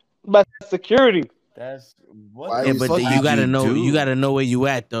shot by security. That's what. Yeah, but you gotta know. You gotta know where you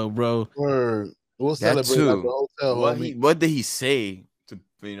at, though, bro. We'll celebrate at the hotel. What did he say to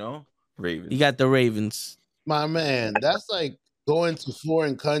Ravens? You got the Ravens. My man, that's like going to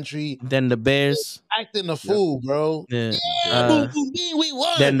foreign country. Then the Bears. Acting a fool, bro. Yeah. We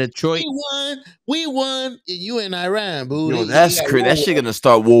won. Then Detroit. We won. And you in Iran, boo. Yo, that's crazy. That shit gonna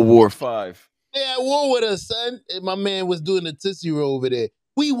start World War V. They at war with us, son. And my man was doing the Tootsie Roll over there.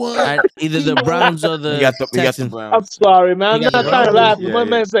 We won. Either the Browns or the Texans. I'm sorry, man. I'm not trying to laugh. My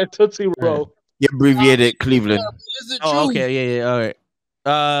man said Tootsie Roll. He abbreviated Cleveland. Oh, okay. Yeah. All right.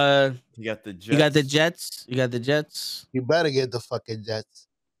 You got the Jets. You got the Jets. You got the Jets. You better get the fucking Jets.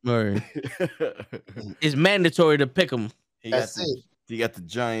 Or it's mandatory to pick them. That's it. You got the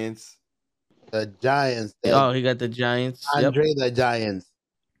Giants. The Giants. Oh, he got the Giants. Andre the Giants.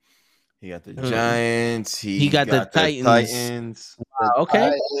 He got the Giants. He got the Titans. Wow,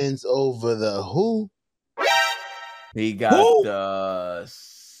 okay. Titans over the who? He got the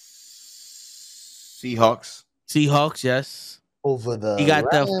Seahawks. Seahawks, yes. Over the He got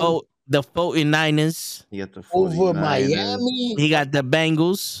the 49ers. He got the 49ers. Over Miami. He got the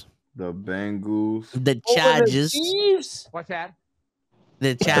Bengals. The Bengals. The Chargers. What's that?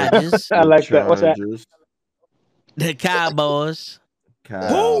 The Chargers. I like that. What's that? The Cowboys. Okay.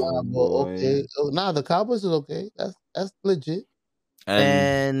 Oh, nah, the Cowboys is okay. That's legit.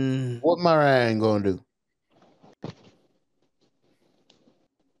 And what Moran gonna do?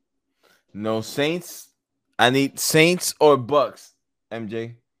 No Saints. I need Saints or Bucks.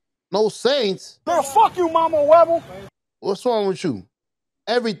 MJ. No Saints. Girl, fuck you, Mama Webble. What's wrong with you?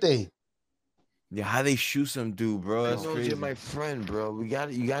 Everything. Yeah, how they shoot some dude, bro? That's crazy. You're my friend, bro. You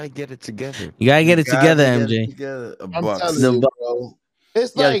gotta get it together. You gotta get it together, MJ. I'm telling you, bro.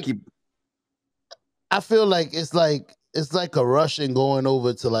 It's like I feel like it's like a Russian going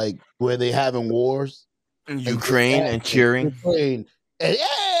over to like where they having wars. Ukraine and cheering. Ukraine. And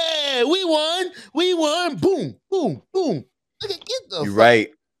yeah, we won. Boom, boom, boom. Look at get the. You're right.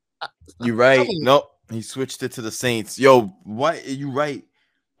 You're right. Nope. He switched it to the Saints. Yo, why? You right.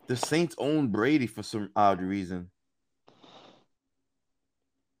 The Saints own Brady for some odd reason.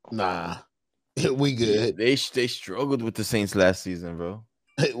 Nah, we good. They struggled with the Saints last season, bro.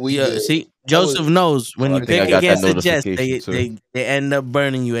 We good. See, Joseph knows when you pick against the Jets, they end up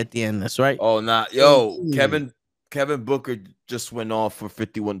burning you at the end. That's right. Oh, nah, yo, Kevin Booker just went off for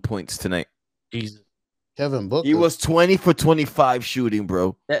 51 points tonight. Jesus, Kevin Booker. He was 20 for 25 shooting,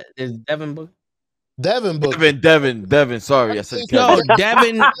 bro. Is Devin Booker? Devin Booker. Devin. Sorry, I said Kevin. No,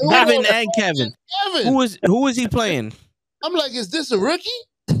 Devin and Kevin. Kevin. Who is he playing? I'm like, is this a rookie?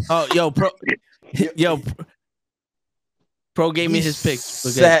 Oh, Pro gave me his picks.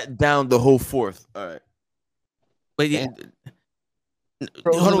 Sat down the whole fourth. All right. But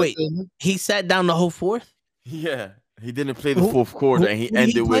hold on, wait. He sat down the whole fourth? Yeah. He didn't play the fourth quarter, and he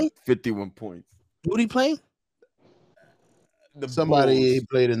ended with 51 points. Who did he play? Somebody he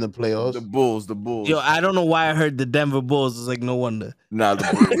played in the playoffs. The Bulls. Yo, I don't know why I heard the Denver Bulls. It's like, no wonder. Nah,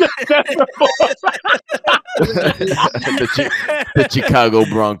 the Bulls. the Chicago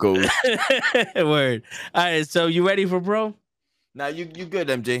Broncos. Word. All right, so you ready for Pro? Nah, you good,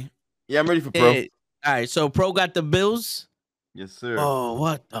 MJ. Yeah, I'm ready for Pro. All right, so Pro got the Bills. Yes, sir. Oh,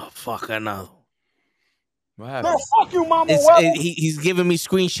 what the fuck? I know. What happened? Fuck you, Mama. He's giving me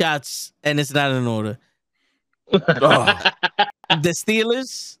screenshots, and it's not in order. Oh. The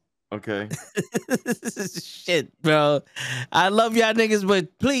Steelers. Okay. Shit, bro. I love y'all niggas,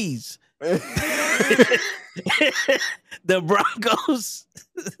 but please. The Broncos.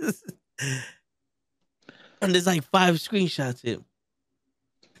 And there's like 5 screenshots here.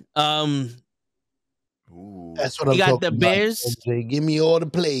 Ooh. That's what I'm got talking the about. Bears. Okay, give me all the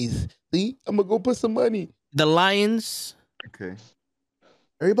plays. See, I'm gonna go put some money. The Lions. Okay.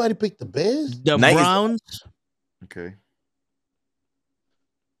 Everybody picked the Bears. The Browns. Okay.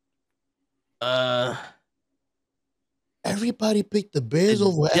 Everybody picked the Bears The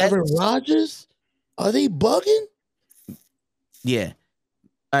over Jets. Aaron Rodgers. Are they bugging? Yeah.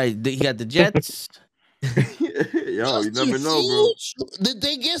 All right. He got the Jets. Yo, you never know, bro. Fields? Did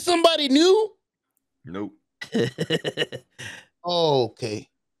they get somebody new? Nope. Oh, okay.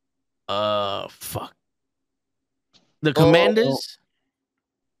 Fuck. The Commanders.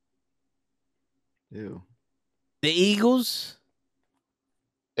 Ew. The Eagles.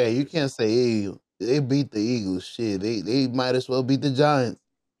 Hey, you can't say Eagles. They beat the Eagles. Shit, they might as well beat the Giants.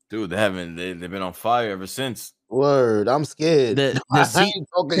 Dude, they've been on fire ever since. Word, I'm scared. The I ain't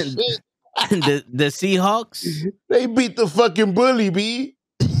talking shit. the Seahawks. They beat the fucking bully, B.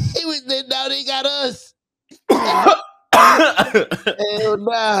 Now they got us. Hell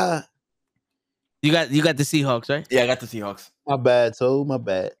nah. You got the Seahawks, right? Yeah, I got the Seahawks. My bad, Toe. My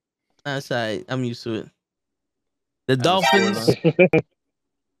bad. That's all right. I'm used to it. The Dolphins.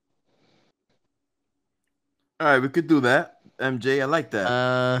 All right, we could do that. MJ, I like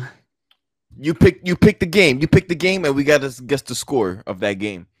that. You pick the game. You pick the game, and we gotta guess the score of that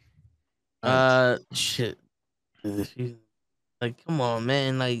game. Shit. Like, come on,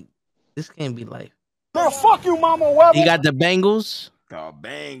 man. Like, this can't be life. Girl, fuck you, Mama. Webber. You got the Bengals. Oh,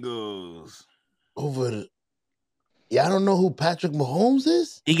 Bengals. Yeah, I don't know who Patrick Mahomes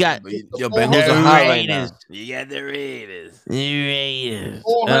is. You got your Bengals are hot right now. You got the Raiders.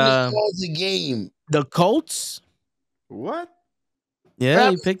 400 yards a game. The Colts. What? Yeah,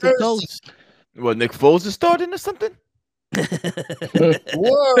 Travis you picked the Colts. What, Nick Foles is starting or something? Word.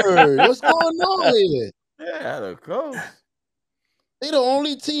 What's going on here? Yeah, the Colts. They the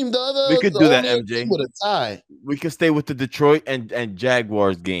only team. We could do that, MJ. With a tie. We could stay with the Detroit and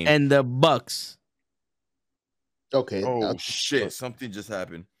Jaguars game. And the Bucks. Okay. Oh shit! Something just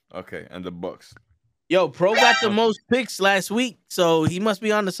happened. Okay, and the Bucks. Yo, Pro got the most picks last week, so he must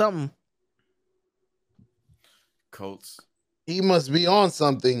be on to something. Colts. He must be on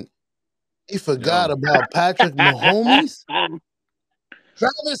something. He forgot about Patrick Mahomes.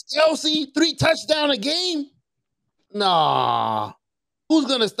 Travis Kelce, 3 touchdowns a game. Nah. Who's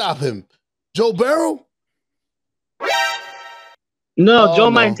gonna stop him? Joe Burrow? No, Joe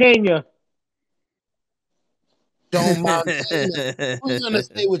Montana. Joe Montana. Who's gonna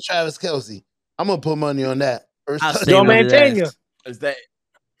stay with Travis Kelce? I'm gonna put money on that. Joe Montana. Is that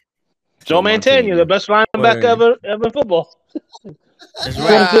Joe Montana, the best linebacker ever in football? That's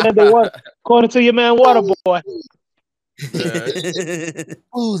right. According to your man Waterboy.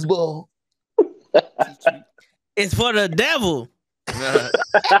 Foosball. It's for the devil. That's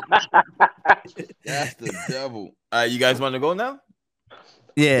the devil. You guys want to go now?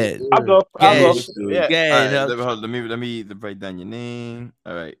 Yeah, I'll go. Yeah. Yeah. Let me write down your name.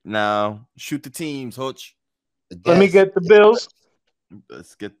 All right, now shoot the teams, Hutch. Let me get the Bills.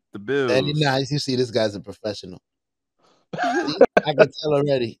 Let's get the Bills. Very nice. You see, this guy's a professional. I can tell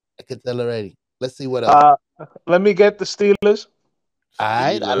already. Let's see what else. Let me get the Steelers. All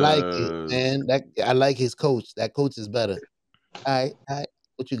right, I like it, man. I like his coach. That coach is better. All right.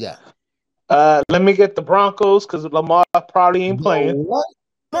 What you got? Let me get the Broncos because Lamar probably ain't playing. What?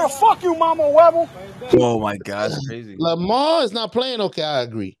 Girl, fuck you, Mama Webble. Oh my God, that's crazy. Lamar is not playing. Okay, I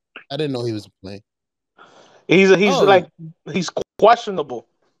agree. I didn't know he was playing. He's questionable.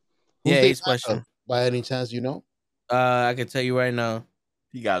 Yeah, he's questionable. By any chance, you know? I can tell you right now.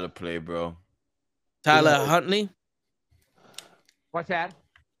 He gotta play, bro. Tyler Huntley. What's that?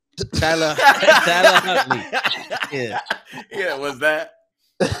 Tyler Huntley. Yeah, what's that?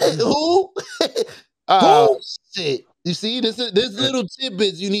 Who? Oh shit! You see, this little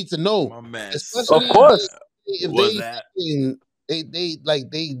tidbits you need to know. My man. Of course. If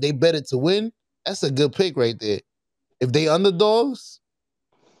they bet it to win, that's a good pick right there. If they underdogs,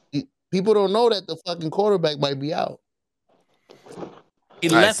 people don't know that the fucking quarterback might be out. He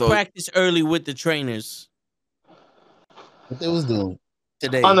left practice early with the trainers. What they was doing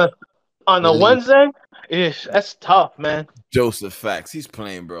today on a Wednesday? Ish, that's tough, man. Joseph Facts, he's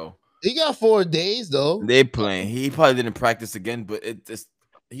playing, bro. He got 4 days though. They playing. He probably didn't practice again, but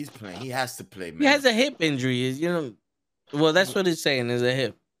he's playing. He has to play, man. He has a hip injury. Well, that's what it's saying is a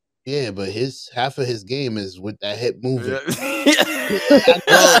hip. Yeah, but half of his game is with that hip moving.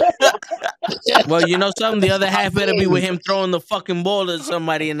 Well, you know something? The other half better be with him throwing the fucking ball to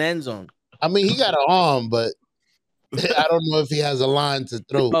somebody in the end zone. I mean, he got an arm, but I don't know if he has a line to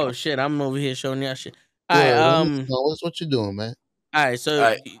throw. Oh shit! I'm over here showing y'all shit. All right, what you doing, man? All right,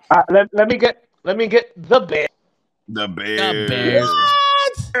 so let me get the Bears. The Bears.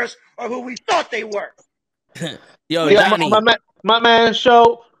 What? Or who we thought they were. Yo, Johnny. My man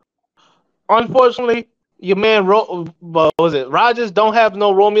show. Unfortunately, your man Rodgers don't have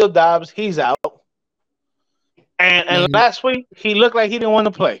no Romeo Dobbs. He's out. And last week he looked like he didn't want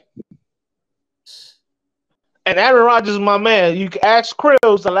to play. And Aaron Rodgers is my man. You can ask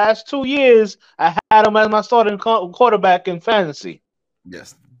Krills. The last 2 years, I had him as my starting quarterback in fantasy.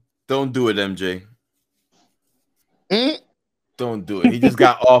 Yes. Don't do it, MJ. Don't do it. He just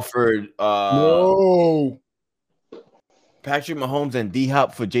got offered no. Patrick Mahomes and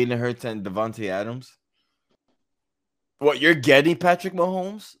D-Hop for Jalen Hurts and Devontae Adams. What, you're getting Patrick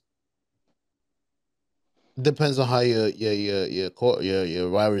Mahomes? Depends on how your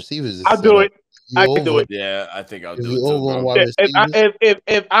wide receivers. I'll do it. I can do it. Yeah, I think I'll do it.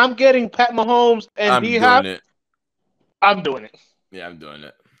 If I'm getting Pat Mahomes and D-Hop, I'm doing it. Yeah, I'm doing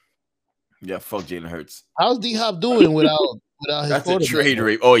it. Yeah, fuck Jalen Hurts. How's D-Hop doing without his That's a trade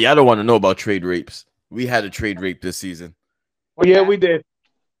rape. Oh, y'all don't want to know about trade rapes. We had a trade rape this season. Oh, yeah, we did.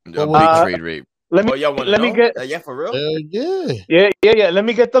 A big trade rape. Let me get. Yeah, for real? Yeah. Let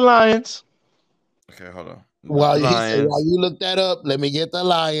me get the Lions. Okay, hold on. While you look that up, let me get the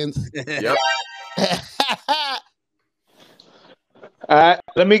Lions. Yep. All right,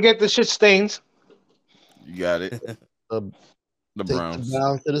 let me get the shit stains. You got it. The Browns. The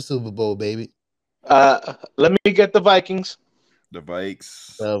Browns to the Super Bowl, baby. Let me get the Vikings. The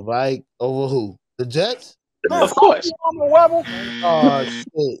Vikes. The Vikes over who? The Jets? Of course. Oh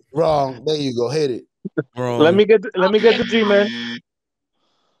shit! Wrong. There you go. Hit it. Wrong. Let me get the G-Man.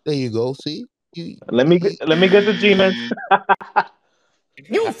 There you go. See. Let me get the G-Man.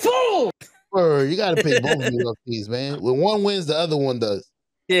 You fool! You got to pick both of your teams, man. When one wins, the other one does.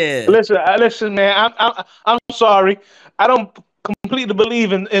 Yeah. Listen, man. I'm sorry. I don't completely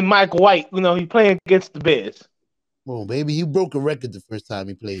believe in Mike White. You know, he playing against the Bears. Oh, baby, he broke a record the first time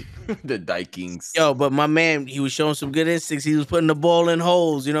he played. The Vikings. Yo, but my man, he was showing some good instincts. He was putting the ball in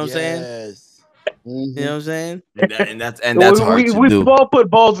holes. You know what I'm saying? Yes. You know what I'm saying? And that's hard to do. We all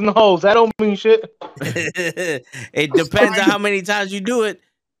put balls in the holes. That don't mean shit. It depends on how many times you do it.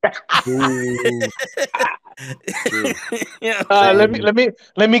 You know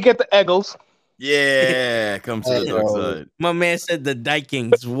let me get the Eagles. Yeah, come to the dark side. My man said the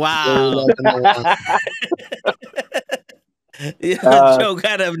Vikings. Wow. Joe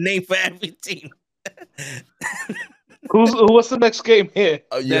got a name for every team. What's the next game here?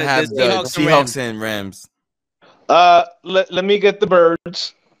 Oh, you have the Seahawks and Rams. Let me get the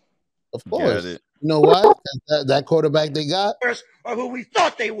Birds. Of course. You know what? that quarterback they got, or who we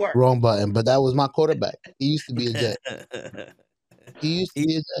thought they were. Wrong button, but that was my quarterback. He used to be a Jet. He used to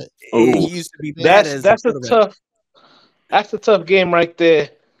be a Jet. He used to be bad. That's a tough game right there.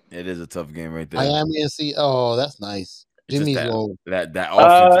 It is a tough game right there. Miami and Oh, that's nice. Jimmy's going. That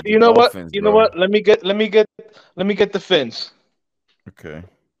offense. You know what? Let me get the Fins. Okay.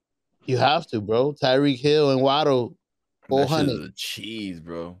 You have to, bro. Tyreek Hill and Waddle. 400. Cheese,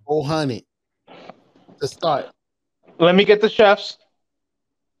 bro. 400 to start. Let me get the Chefs.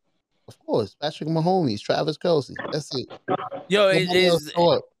 Of course, Patrick Mahomes, Travis Kelce. That's it. Yo,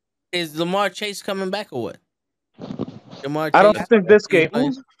 is Lamar Chase coming back or what? Lamar Chase. I don't think this game.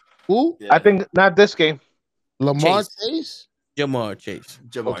 Who? I think not this game. Lamar Chase? Jamar Chase.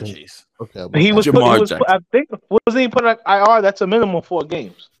 Chase. Okay. He was. I think wasn't he put on IR? That's a minimum 4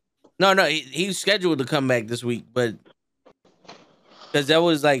 games. No, he's scheduled to come back this week, but because that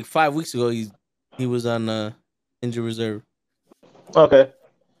was like 5 weeks ago, he was on injured reserve. Okay.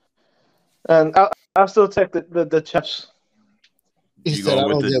 And I'll still take the Chiefs.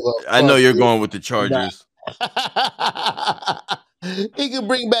 I know you're going with the Chargers. He can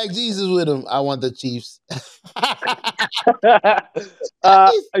bring back Jesus with him. I want the Chiefs.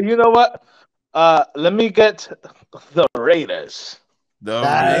 You know what? Let me get the Raiders. The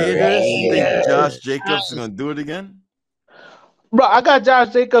Raiders? You think Josh Jacobs is gonna do it again? Bro, I got Josh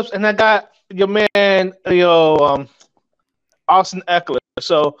Jacobs and I got your man, Austin Eckler.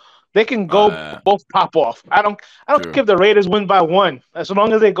 So they can go both pop off. I don't care if the Raiders win by 1, as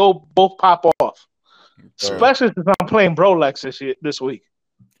long as they go both pop off. Especially since I'm playing Brolex this week.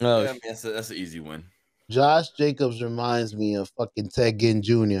 Oh, yeah, that's an easy win. Josh Jacobs reminds me of fucking Ted Ginn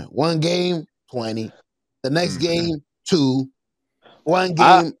Jr. 1 game, 20. The next game, 2. 1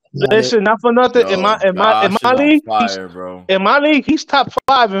 game. Listen, not for nothing. In my league, in my league, he's top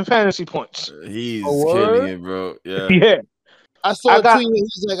 5 in fantasy points. He's killing it, bro. Yeah. Yeah. I saw a tweet.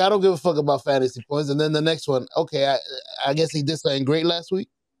 He's like, I don't give a fuck about fantasy points. And then the next one, okay, I guess he did something great last week.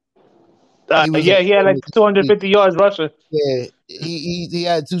 He had like 250 yards rushing. Yeah, he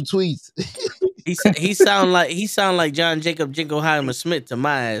had 2 tweets. he sound like John Jacob Jingleheimer Smith to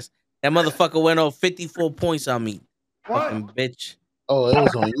my ass. That motherfucker went off 54 points on me. What? Fucking bitch. Oh, it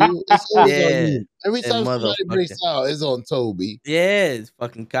was on you. It's on you. Every time somebody breaks out, it's on Toby. Yeah, it's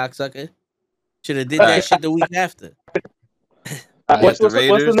fucking cocksucker. Should have did that shit the week after. What's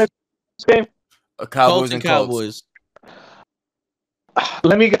the next game? Cowboys and Cowboys.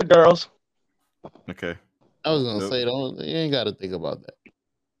 Let me get the girls. Okay. I was gonna say, you ain't got to think about that.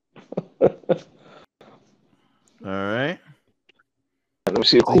 All right. Let me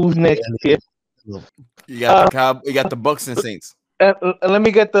see who's next here. You got you got the Bucks and Saints. Let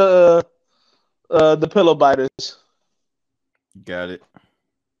me get the pillow biters. Got it.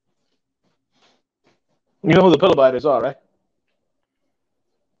 You know who the pillow biters are, right?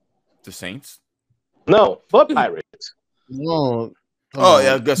 The Saints? No, but Pirates. No. Oh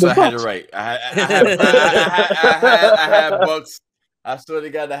yeah, I guess I had it right. I had Bucks. I swear to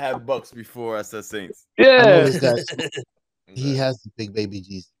God, I had Bucks before I said Saints. Yeah, he has the big baby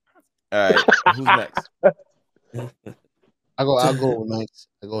Jesus. All right, who's next? I'll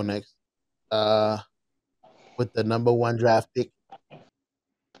go next. With the number 1 draft pick,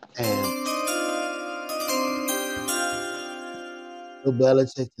 and Bill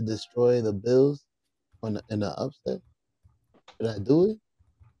Belichick to destroy the Bills in the upset. Did I do it?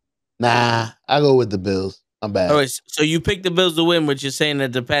 Nah, I go with the Bills. I'm bad. All right, so you picked the Bills to win, but you're saying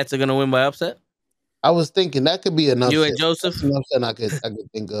that the Pats are going to win by upset? I was thinking that could be an upset. You and Joseph? That's an upset I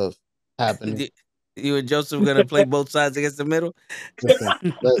could think of happening. You and Joseph going to play both sides against the middle? Listen,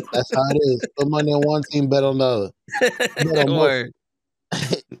 that's how it is. Put money on one team, bet on the other. Word.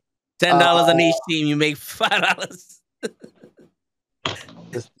 $10 on each team, you make $5.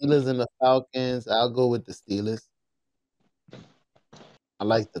 The Steelers and the Falcons. I'll go with the Steelers. I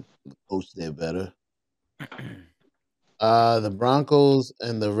like the coach there better. The Broncos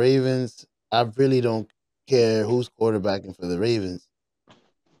and the Ravens. I really don't care who's quarterbacking for the Ravens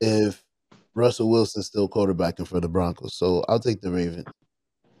if Russell Wilson's still quarterbacking for the Broncos. So I'll take the Ravens.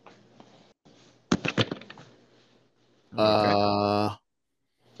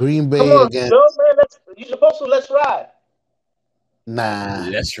 Green Bay again. No, man, you're supposed to let's ride. Nah.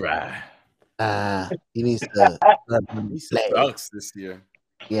 Let's ride. He needs to Bucks this year.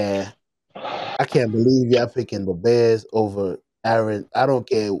 Yeah. I can't believe y'all picking the Bears over Aaron. I don't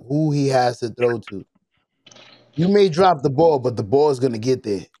care who he has to throw to. You may drop the ball, but the ball is going to get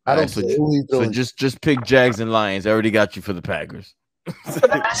there. I don't care who he throws. So just pick Jags and Lions. I already got you for the Packers. I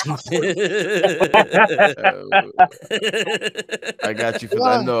got you for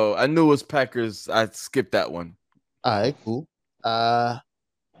that. I knew it was Packers. I skipped that one. All right, cool. The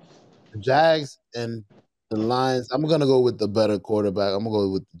Jags and the Lions. I'm gonna go with the better quarterback. I'm gonna go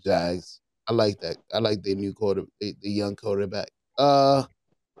with the Jags. I like that. I like their new the young quarterback.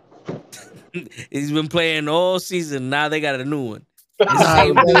 He's been playing all season. Now they got a new one.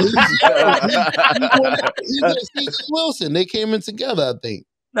 He's Wilson. They came in together, I think.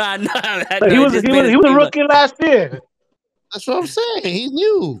 He was a rookie last year. That's what I'm saying. He's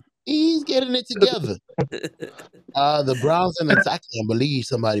new. He's getting it together. The Browns and the I can't believe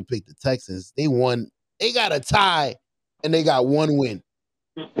somebody picked the Texans. They won. They got a tie, and they got one win.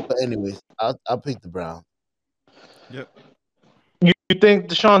 But anyways, I'll pick the Browns. Yep. You think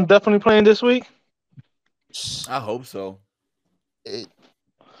Deshaun definitely playing this week? I hope so.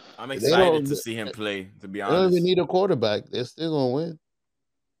 I'm excited to see him play. To be honest, they don't even need a quarterback. They're still gonna win.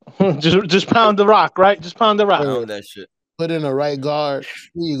 just pound the rock, right? Just pound the rock. Pound that shit. Put in a right guard.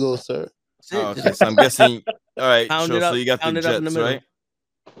 Here you go, sir. Oh, okay, so I'm guessing. All right, sure. So you got the Jets, right?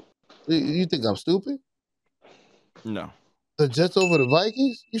 You think I'm stupid? No. The Jets over the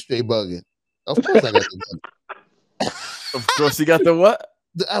Vikings? You straight bugging. Of course I got the Jets. Of course you got the what?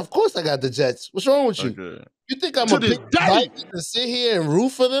 Of course I got the Jets. What's wrong with you? Okay. You think I'm gonna pick the Vikings and sit here and root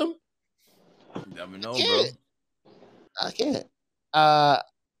for them? You never know, bro. I can't.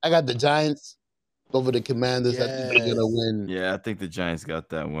 I got the Giants over the Commanders. Yes. I think they're gonna win. Yeah, I think the Giants got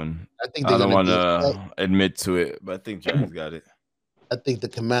that one. I think I don't want to admit to it, but I think Giants got it. I think the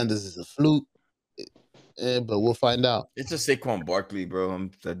Commanders is a fluke, but we'll find out. It's just Saquon Barkley, bro.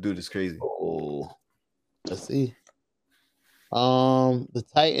 That dude is crazy. Oh, let's see. The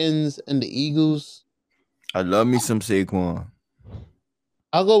Titans and the Eagles. I love me some Saquon.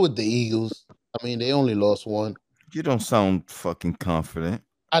 I'll go with the Eagles. I mean, they only lost one. You don't sound fucking confident.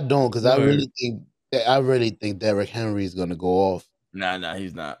 I don't, because I really think Derrick Henry is gonna go off. Nah,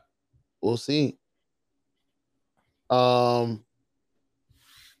 he's not. We'll see. I'll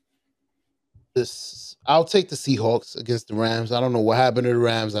take the Seahawks against the Rams. I don't know what happened to the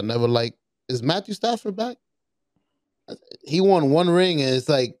Rams. I never liked. Is Matthew Stafford back? He won one ring, and it's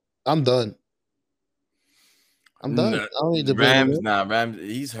like I'm done. I'm done. No, I don't need to Rams. Rams.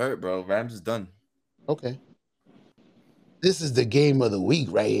 He's hurt, bro. Rams is done. Okay. This is the game of the week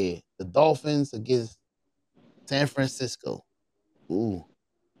right here. The Dolphins against San Francisco. Ooh.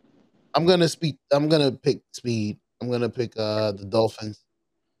 I'm gonna pick speed. I'm gonna pick the Dolphins.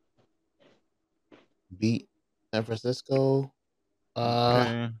 Beat San Francisco.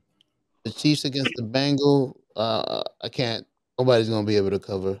 Okay. The Chiefs against the Bengals. I can't. Nobody's gonna be able to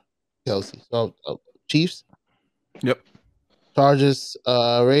cover Kelsey. So Chiefs. Yep. Chargers.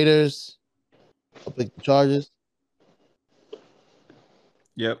 Raiders. I'll pick the Chargers.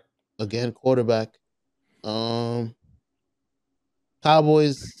 Yep. Again, quarterback.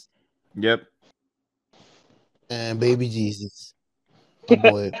 Cowboys. Yep. And baby Jesus. My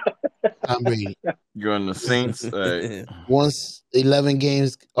boy, Tom Brady. You're on the Saints. Once 11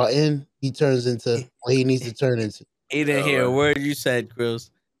 games are in, he turns into what he needs to turn into. He didn't hear a word you said,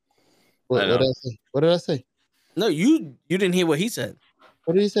 Chris. What did I say? What did I say? No, you didn't hear what he said.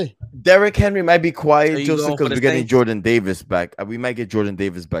 What did he say? Derrick Henry might be quiet, Joseph, because we're getting Jordan Davis back. We might get Jordan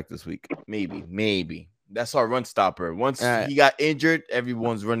Davis back this week. Maybe. That's our run stopper. Once he got injured,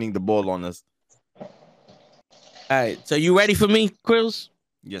 everyone's running the ball on us. All right. So you ready for me, Krills?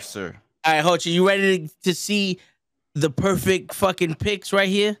 Yes, sir. All right, Hochi, you ready to see the perfect fucking picks right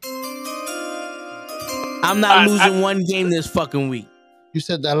here? I'm not losing one game this fucking week. You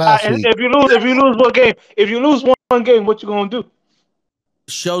said that last week. If you lose one game, one game, what you gonna do?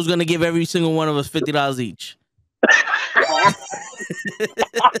 Show's gonna give every single one of us $50 each.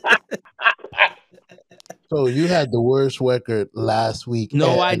 So you had the worst record last week.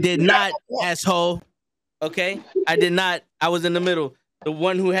 No, I did not, asshole. Okay, I did not. I was in the middle. The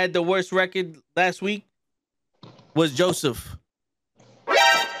one who had the worst record last week was Joseph.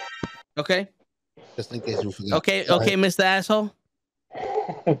 Okay. Just in case you forgot. Okay, Mr. Asshole.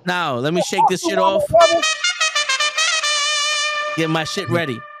 Now let me shake this shit off. Get my shit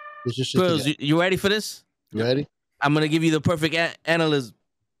ready. Girls, you ready for this? You ready? I'm gonna give you the perfect analyst.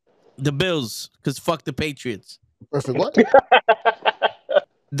 The Bills, because fuck the Patriots. Perfect what?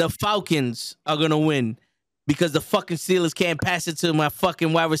 The Falcons are gonna win because the fucking Steelers can't pass it to my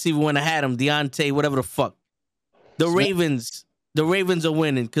fucking wide receiver when I had him, Deontay, whatever the fuck. The Ravens are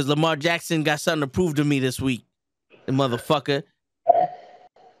winning because Lamar Jackson got something to prove to me this week. The motherfucker.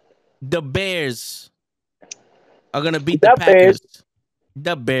 The Bears are gonna beat the Packers.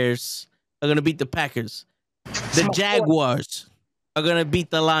 The Bears are gonna beat the Packers. The Jaguars are gonna beat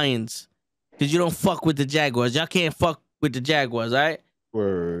the Lions because you don't fuck with the Jaguars. Y'all can't fuck with the Jaguars, all right?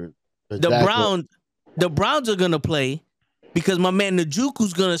 Word. The Browns are gonna play because my man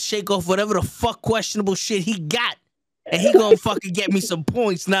Njoku's gonna shake off whatever the fuck questionable shit he got, and he gonna fucking get me some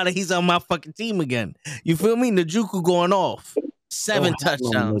points now that he's on my fucking team again. You feel me? Njoku going off 7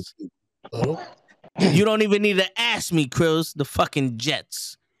 touchdowns. You don't even need to ask me, Krills. The fucking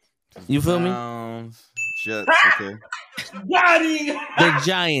Jets. You feel me? Jets, okay. The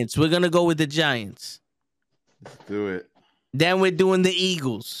Giants. We're gonna go with the Giants. Let's do it. Then we're doing the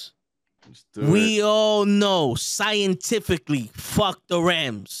Eagles. We all know scientifically, fuck the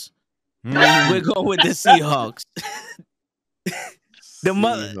Rams. We're going with the Seahawks.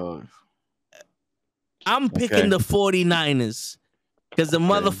 I'm picking the 49ers because the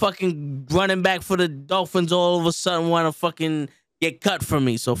motherfucking running back for the Dolphins all of a sudden want to fucking get cut from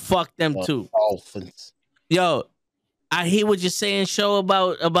me. So fuck them too. Dolphins. Yo, I hear what you're saying, show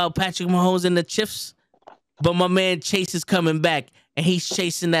about Patrick Mahomes and the Chiefs, but my man Chase is coming back and he's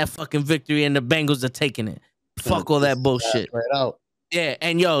chasing that fucking victory and the Bengals are taking it. Fuck all that bullshit. Right out. Yeah,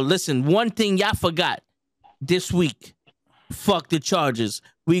 and yo, listen, one thing y'all forgot this week. Fuck the Chargers.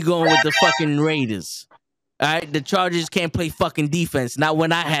 We going with the fucking Raiders. All right, the Chargers can't play fucking defense. Not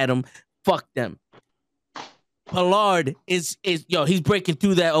when I had them. Fuck them. Pollard is he's breaking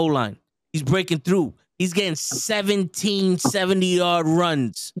through that O-line. He's breaking through. He's getting 17 70-yard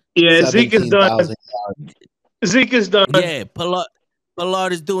runs. Yeah, Zeke is done. Zeke is done. Yeah,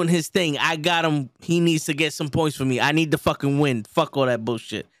 Pollard is doing his thing. I got him. He needs to get some points for me. I need to fucking win. Fuck all that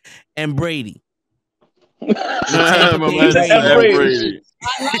bullshit. And Brady. Brady.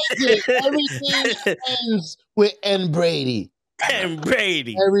 I like it. Everything ends with N Brady. And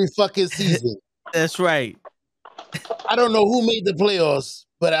Brady. Every fucking season. That's right. I don't know who made the playoffs,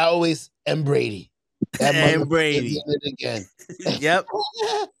 but I always N Brady. And Brady. Again. Yep.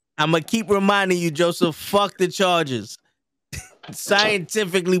 I'm going to keep reminding you, Joseph, fuck the Chargers.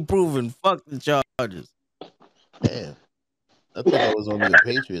 Scientifically proven. Fuck the Chargers. Damn. I thought I was only the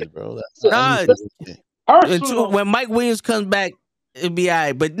Patriots, bro. When Mike Williams comes back, it'll be all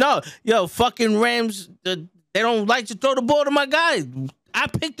right. But no, yo, fucking Rams, they don't like to throw the ball to my guy. I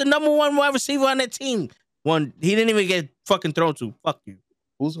picked the number one wide receiver on that team. He didn't even get fucking thrown to. Fuck you.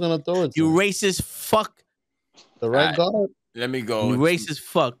 Who's going to throw it to? You racist fuck. The right guard? Let me go. You racist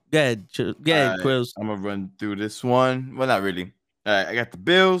fuck. Go ahead, Chris. I'm going to run through this one. Well, not really. All right, I got the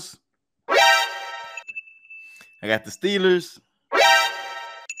Bills. I got the Steelers.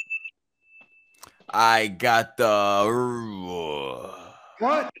 I got the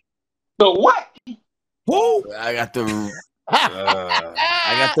what? The what? Who? I got the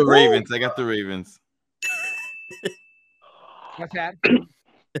Ravens. I got the Ravens. What's that?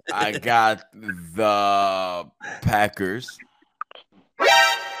 I got the Packers.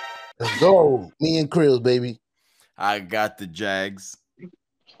 Let's go. Me and Krills, baby. I got the Jags.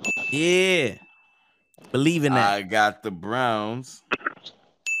 Yeah. Believe in that. I got the Browns.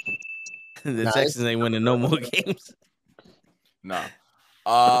 The Texans ain't winning no more games. No.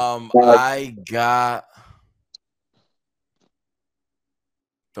 I got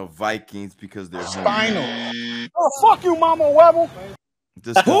the Vikings because they're home. Final. Oh, fuck you, Mama Webble.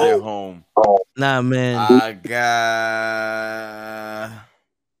 Just because they're home. Nah, man. I got...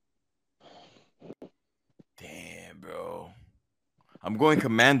 Damn, bro. I'm going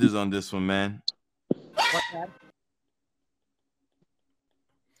Commanders on this one, man.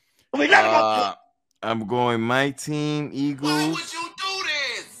 I'm going my team, Eagles. Why would you do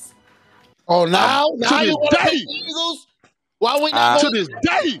this? Oh, now you want to pick the Eagles? Why would you to this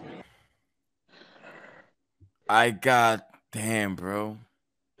day? I got bro.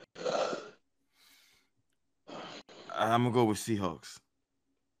 I'm gonna go with Seahawks.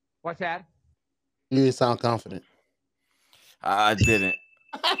 What's that? You didn't sound confident. I didn't.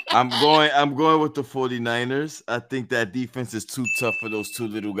 I'm going with the 49ers. I think that defense is too tough for those two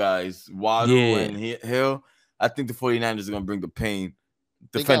little guys, Waddle and Hill. I think the 49ers are gonna bring the pain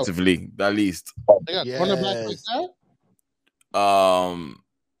defensively, at least. They got cornerback like that? I'm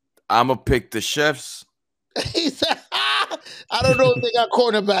gonna pick the Chefs. He said, I don't know if they got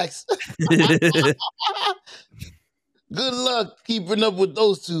cornerbacks. Good luck keeping up with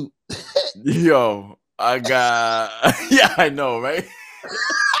those two. Yo, I got I know, right?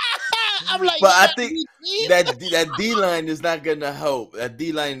 I'm like, but I think that D line is not gonna help. That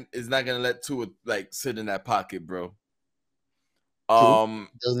D line is not gonna let Tua sit in that pocket, bro. I'm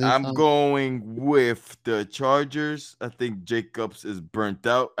going with the Chargers. I think Jacobs is burnt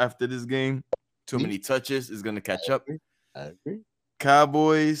out after this game. Too many touches is gonna catch up. I agree.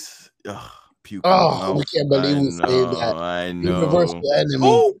 Cowboys. Puke. We can't believe we said that. I know. Universal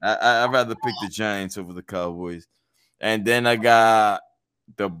enemy. I'd rather pick the Giants over the Cowboys. And then I got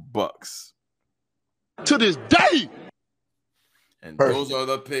the Bucks. To this day. And those are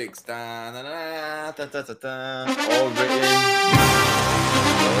the picks. All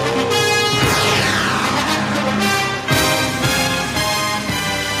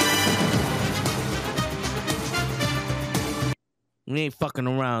We ain't fucking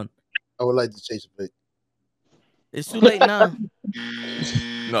around. I would like to chase a pick. It's too late now.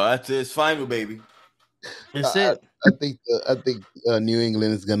 No, that's it. It's final, baby. That's it. I think New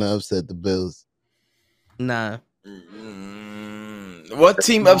England is gonna upset the Bills. Nah. What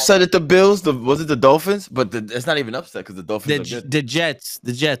team upset the Bills? Was it the Dolphins? But it's not even upset because the Dolphins are good. The Jets.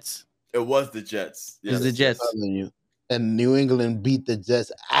 The Jets. It was the Jets. Yes, it's the Jets. And New England beat the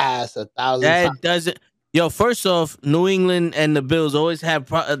Jets ass 1,000 that times. Doesn't. Yo, first off, New England and the Bills always have.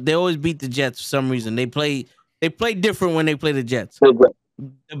 They always beat the Jets for some reason. They play different when they play the Jets.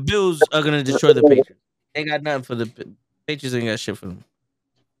 The Bills are gonna destroy the Patriots. They got nothing for the Patriots. Ain't got shit for them.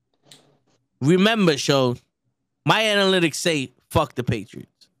 Remember, show my analytics say fuck the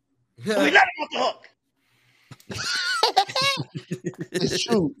Patriots. We let him off the hook. It's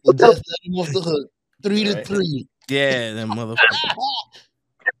true. The Jets let him off the hook. 3-3. Yeah, that motherfucker.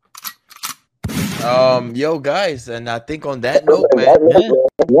 Yo, guys, and I think on that note, man.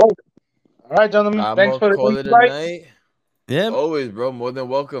 All right, gentlemen. Thanks for call it a night. Yeah, always, bro. More than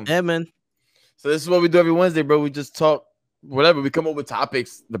welcome. Yeah, man. So this is what we do every Wednesday, bro. We just talk whatever. We come up with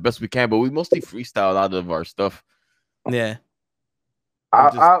topics the best we can, but we mostly freestyle out of our stuff. Yeah.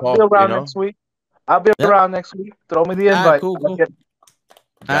 I'll be around next week. I'll be around next week. Throw me the invite. Cool.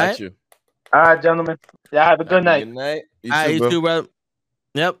 Got you. All right, gentlemen. Yeah, have a good night. Good night. You too, bro.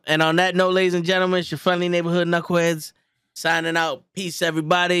 Yep. And on that note, ladies and gentlemen, it's your friendly neighborhood knuckleheads signing out. Peace,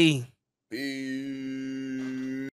 everybody. Peace.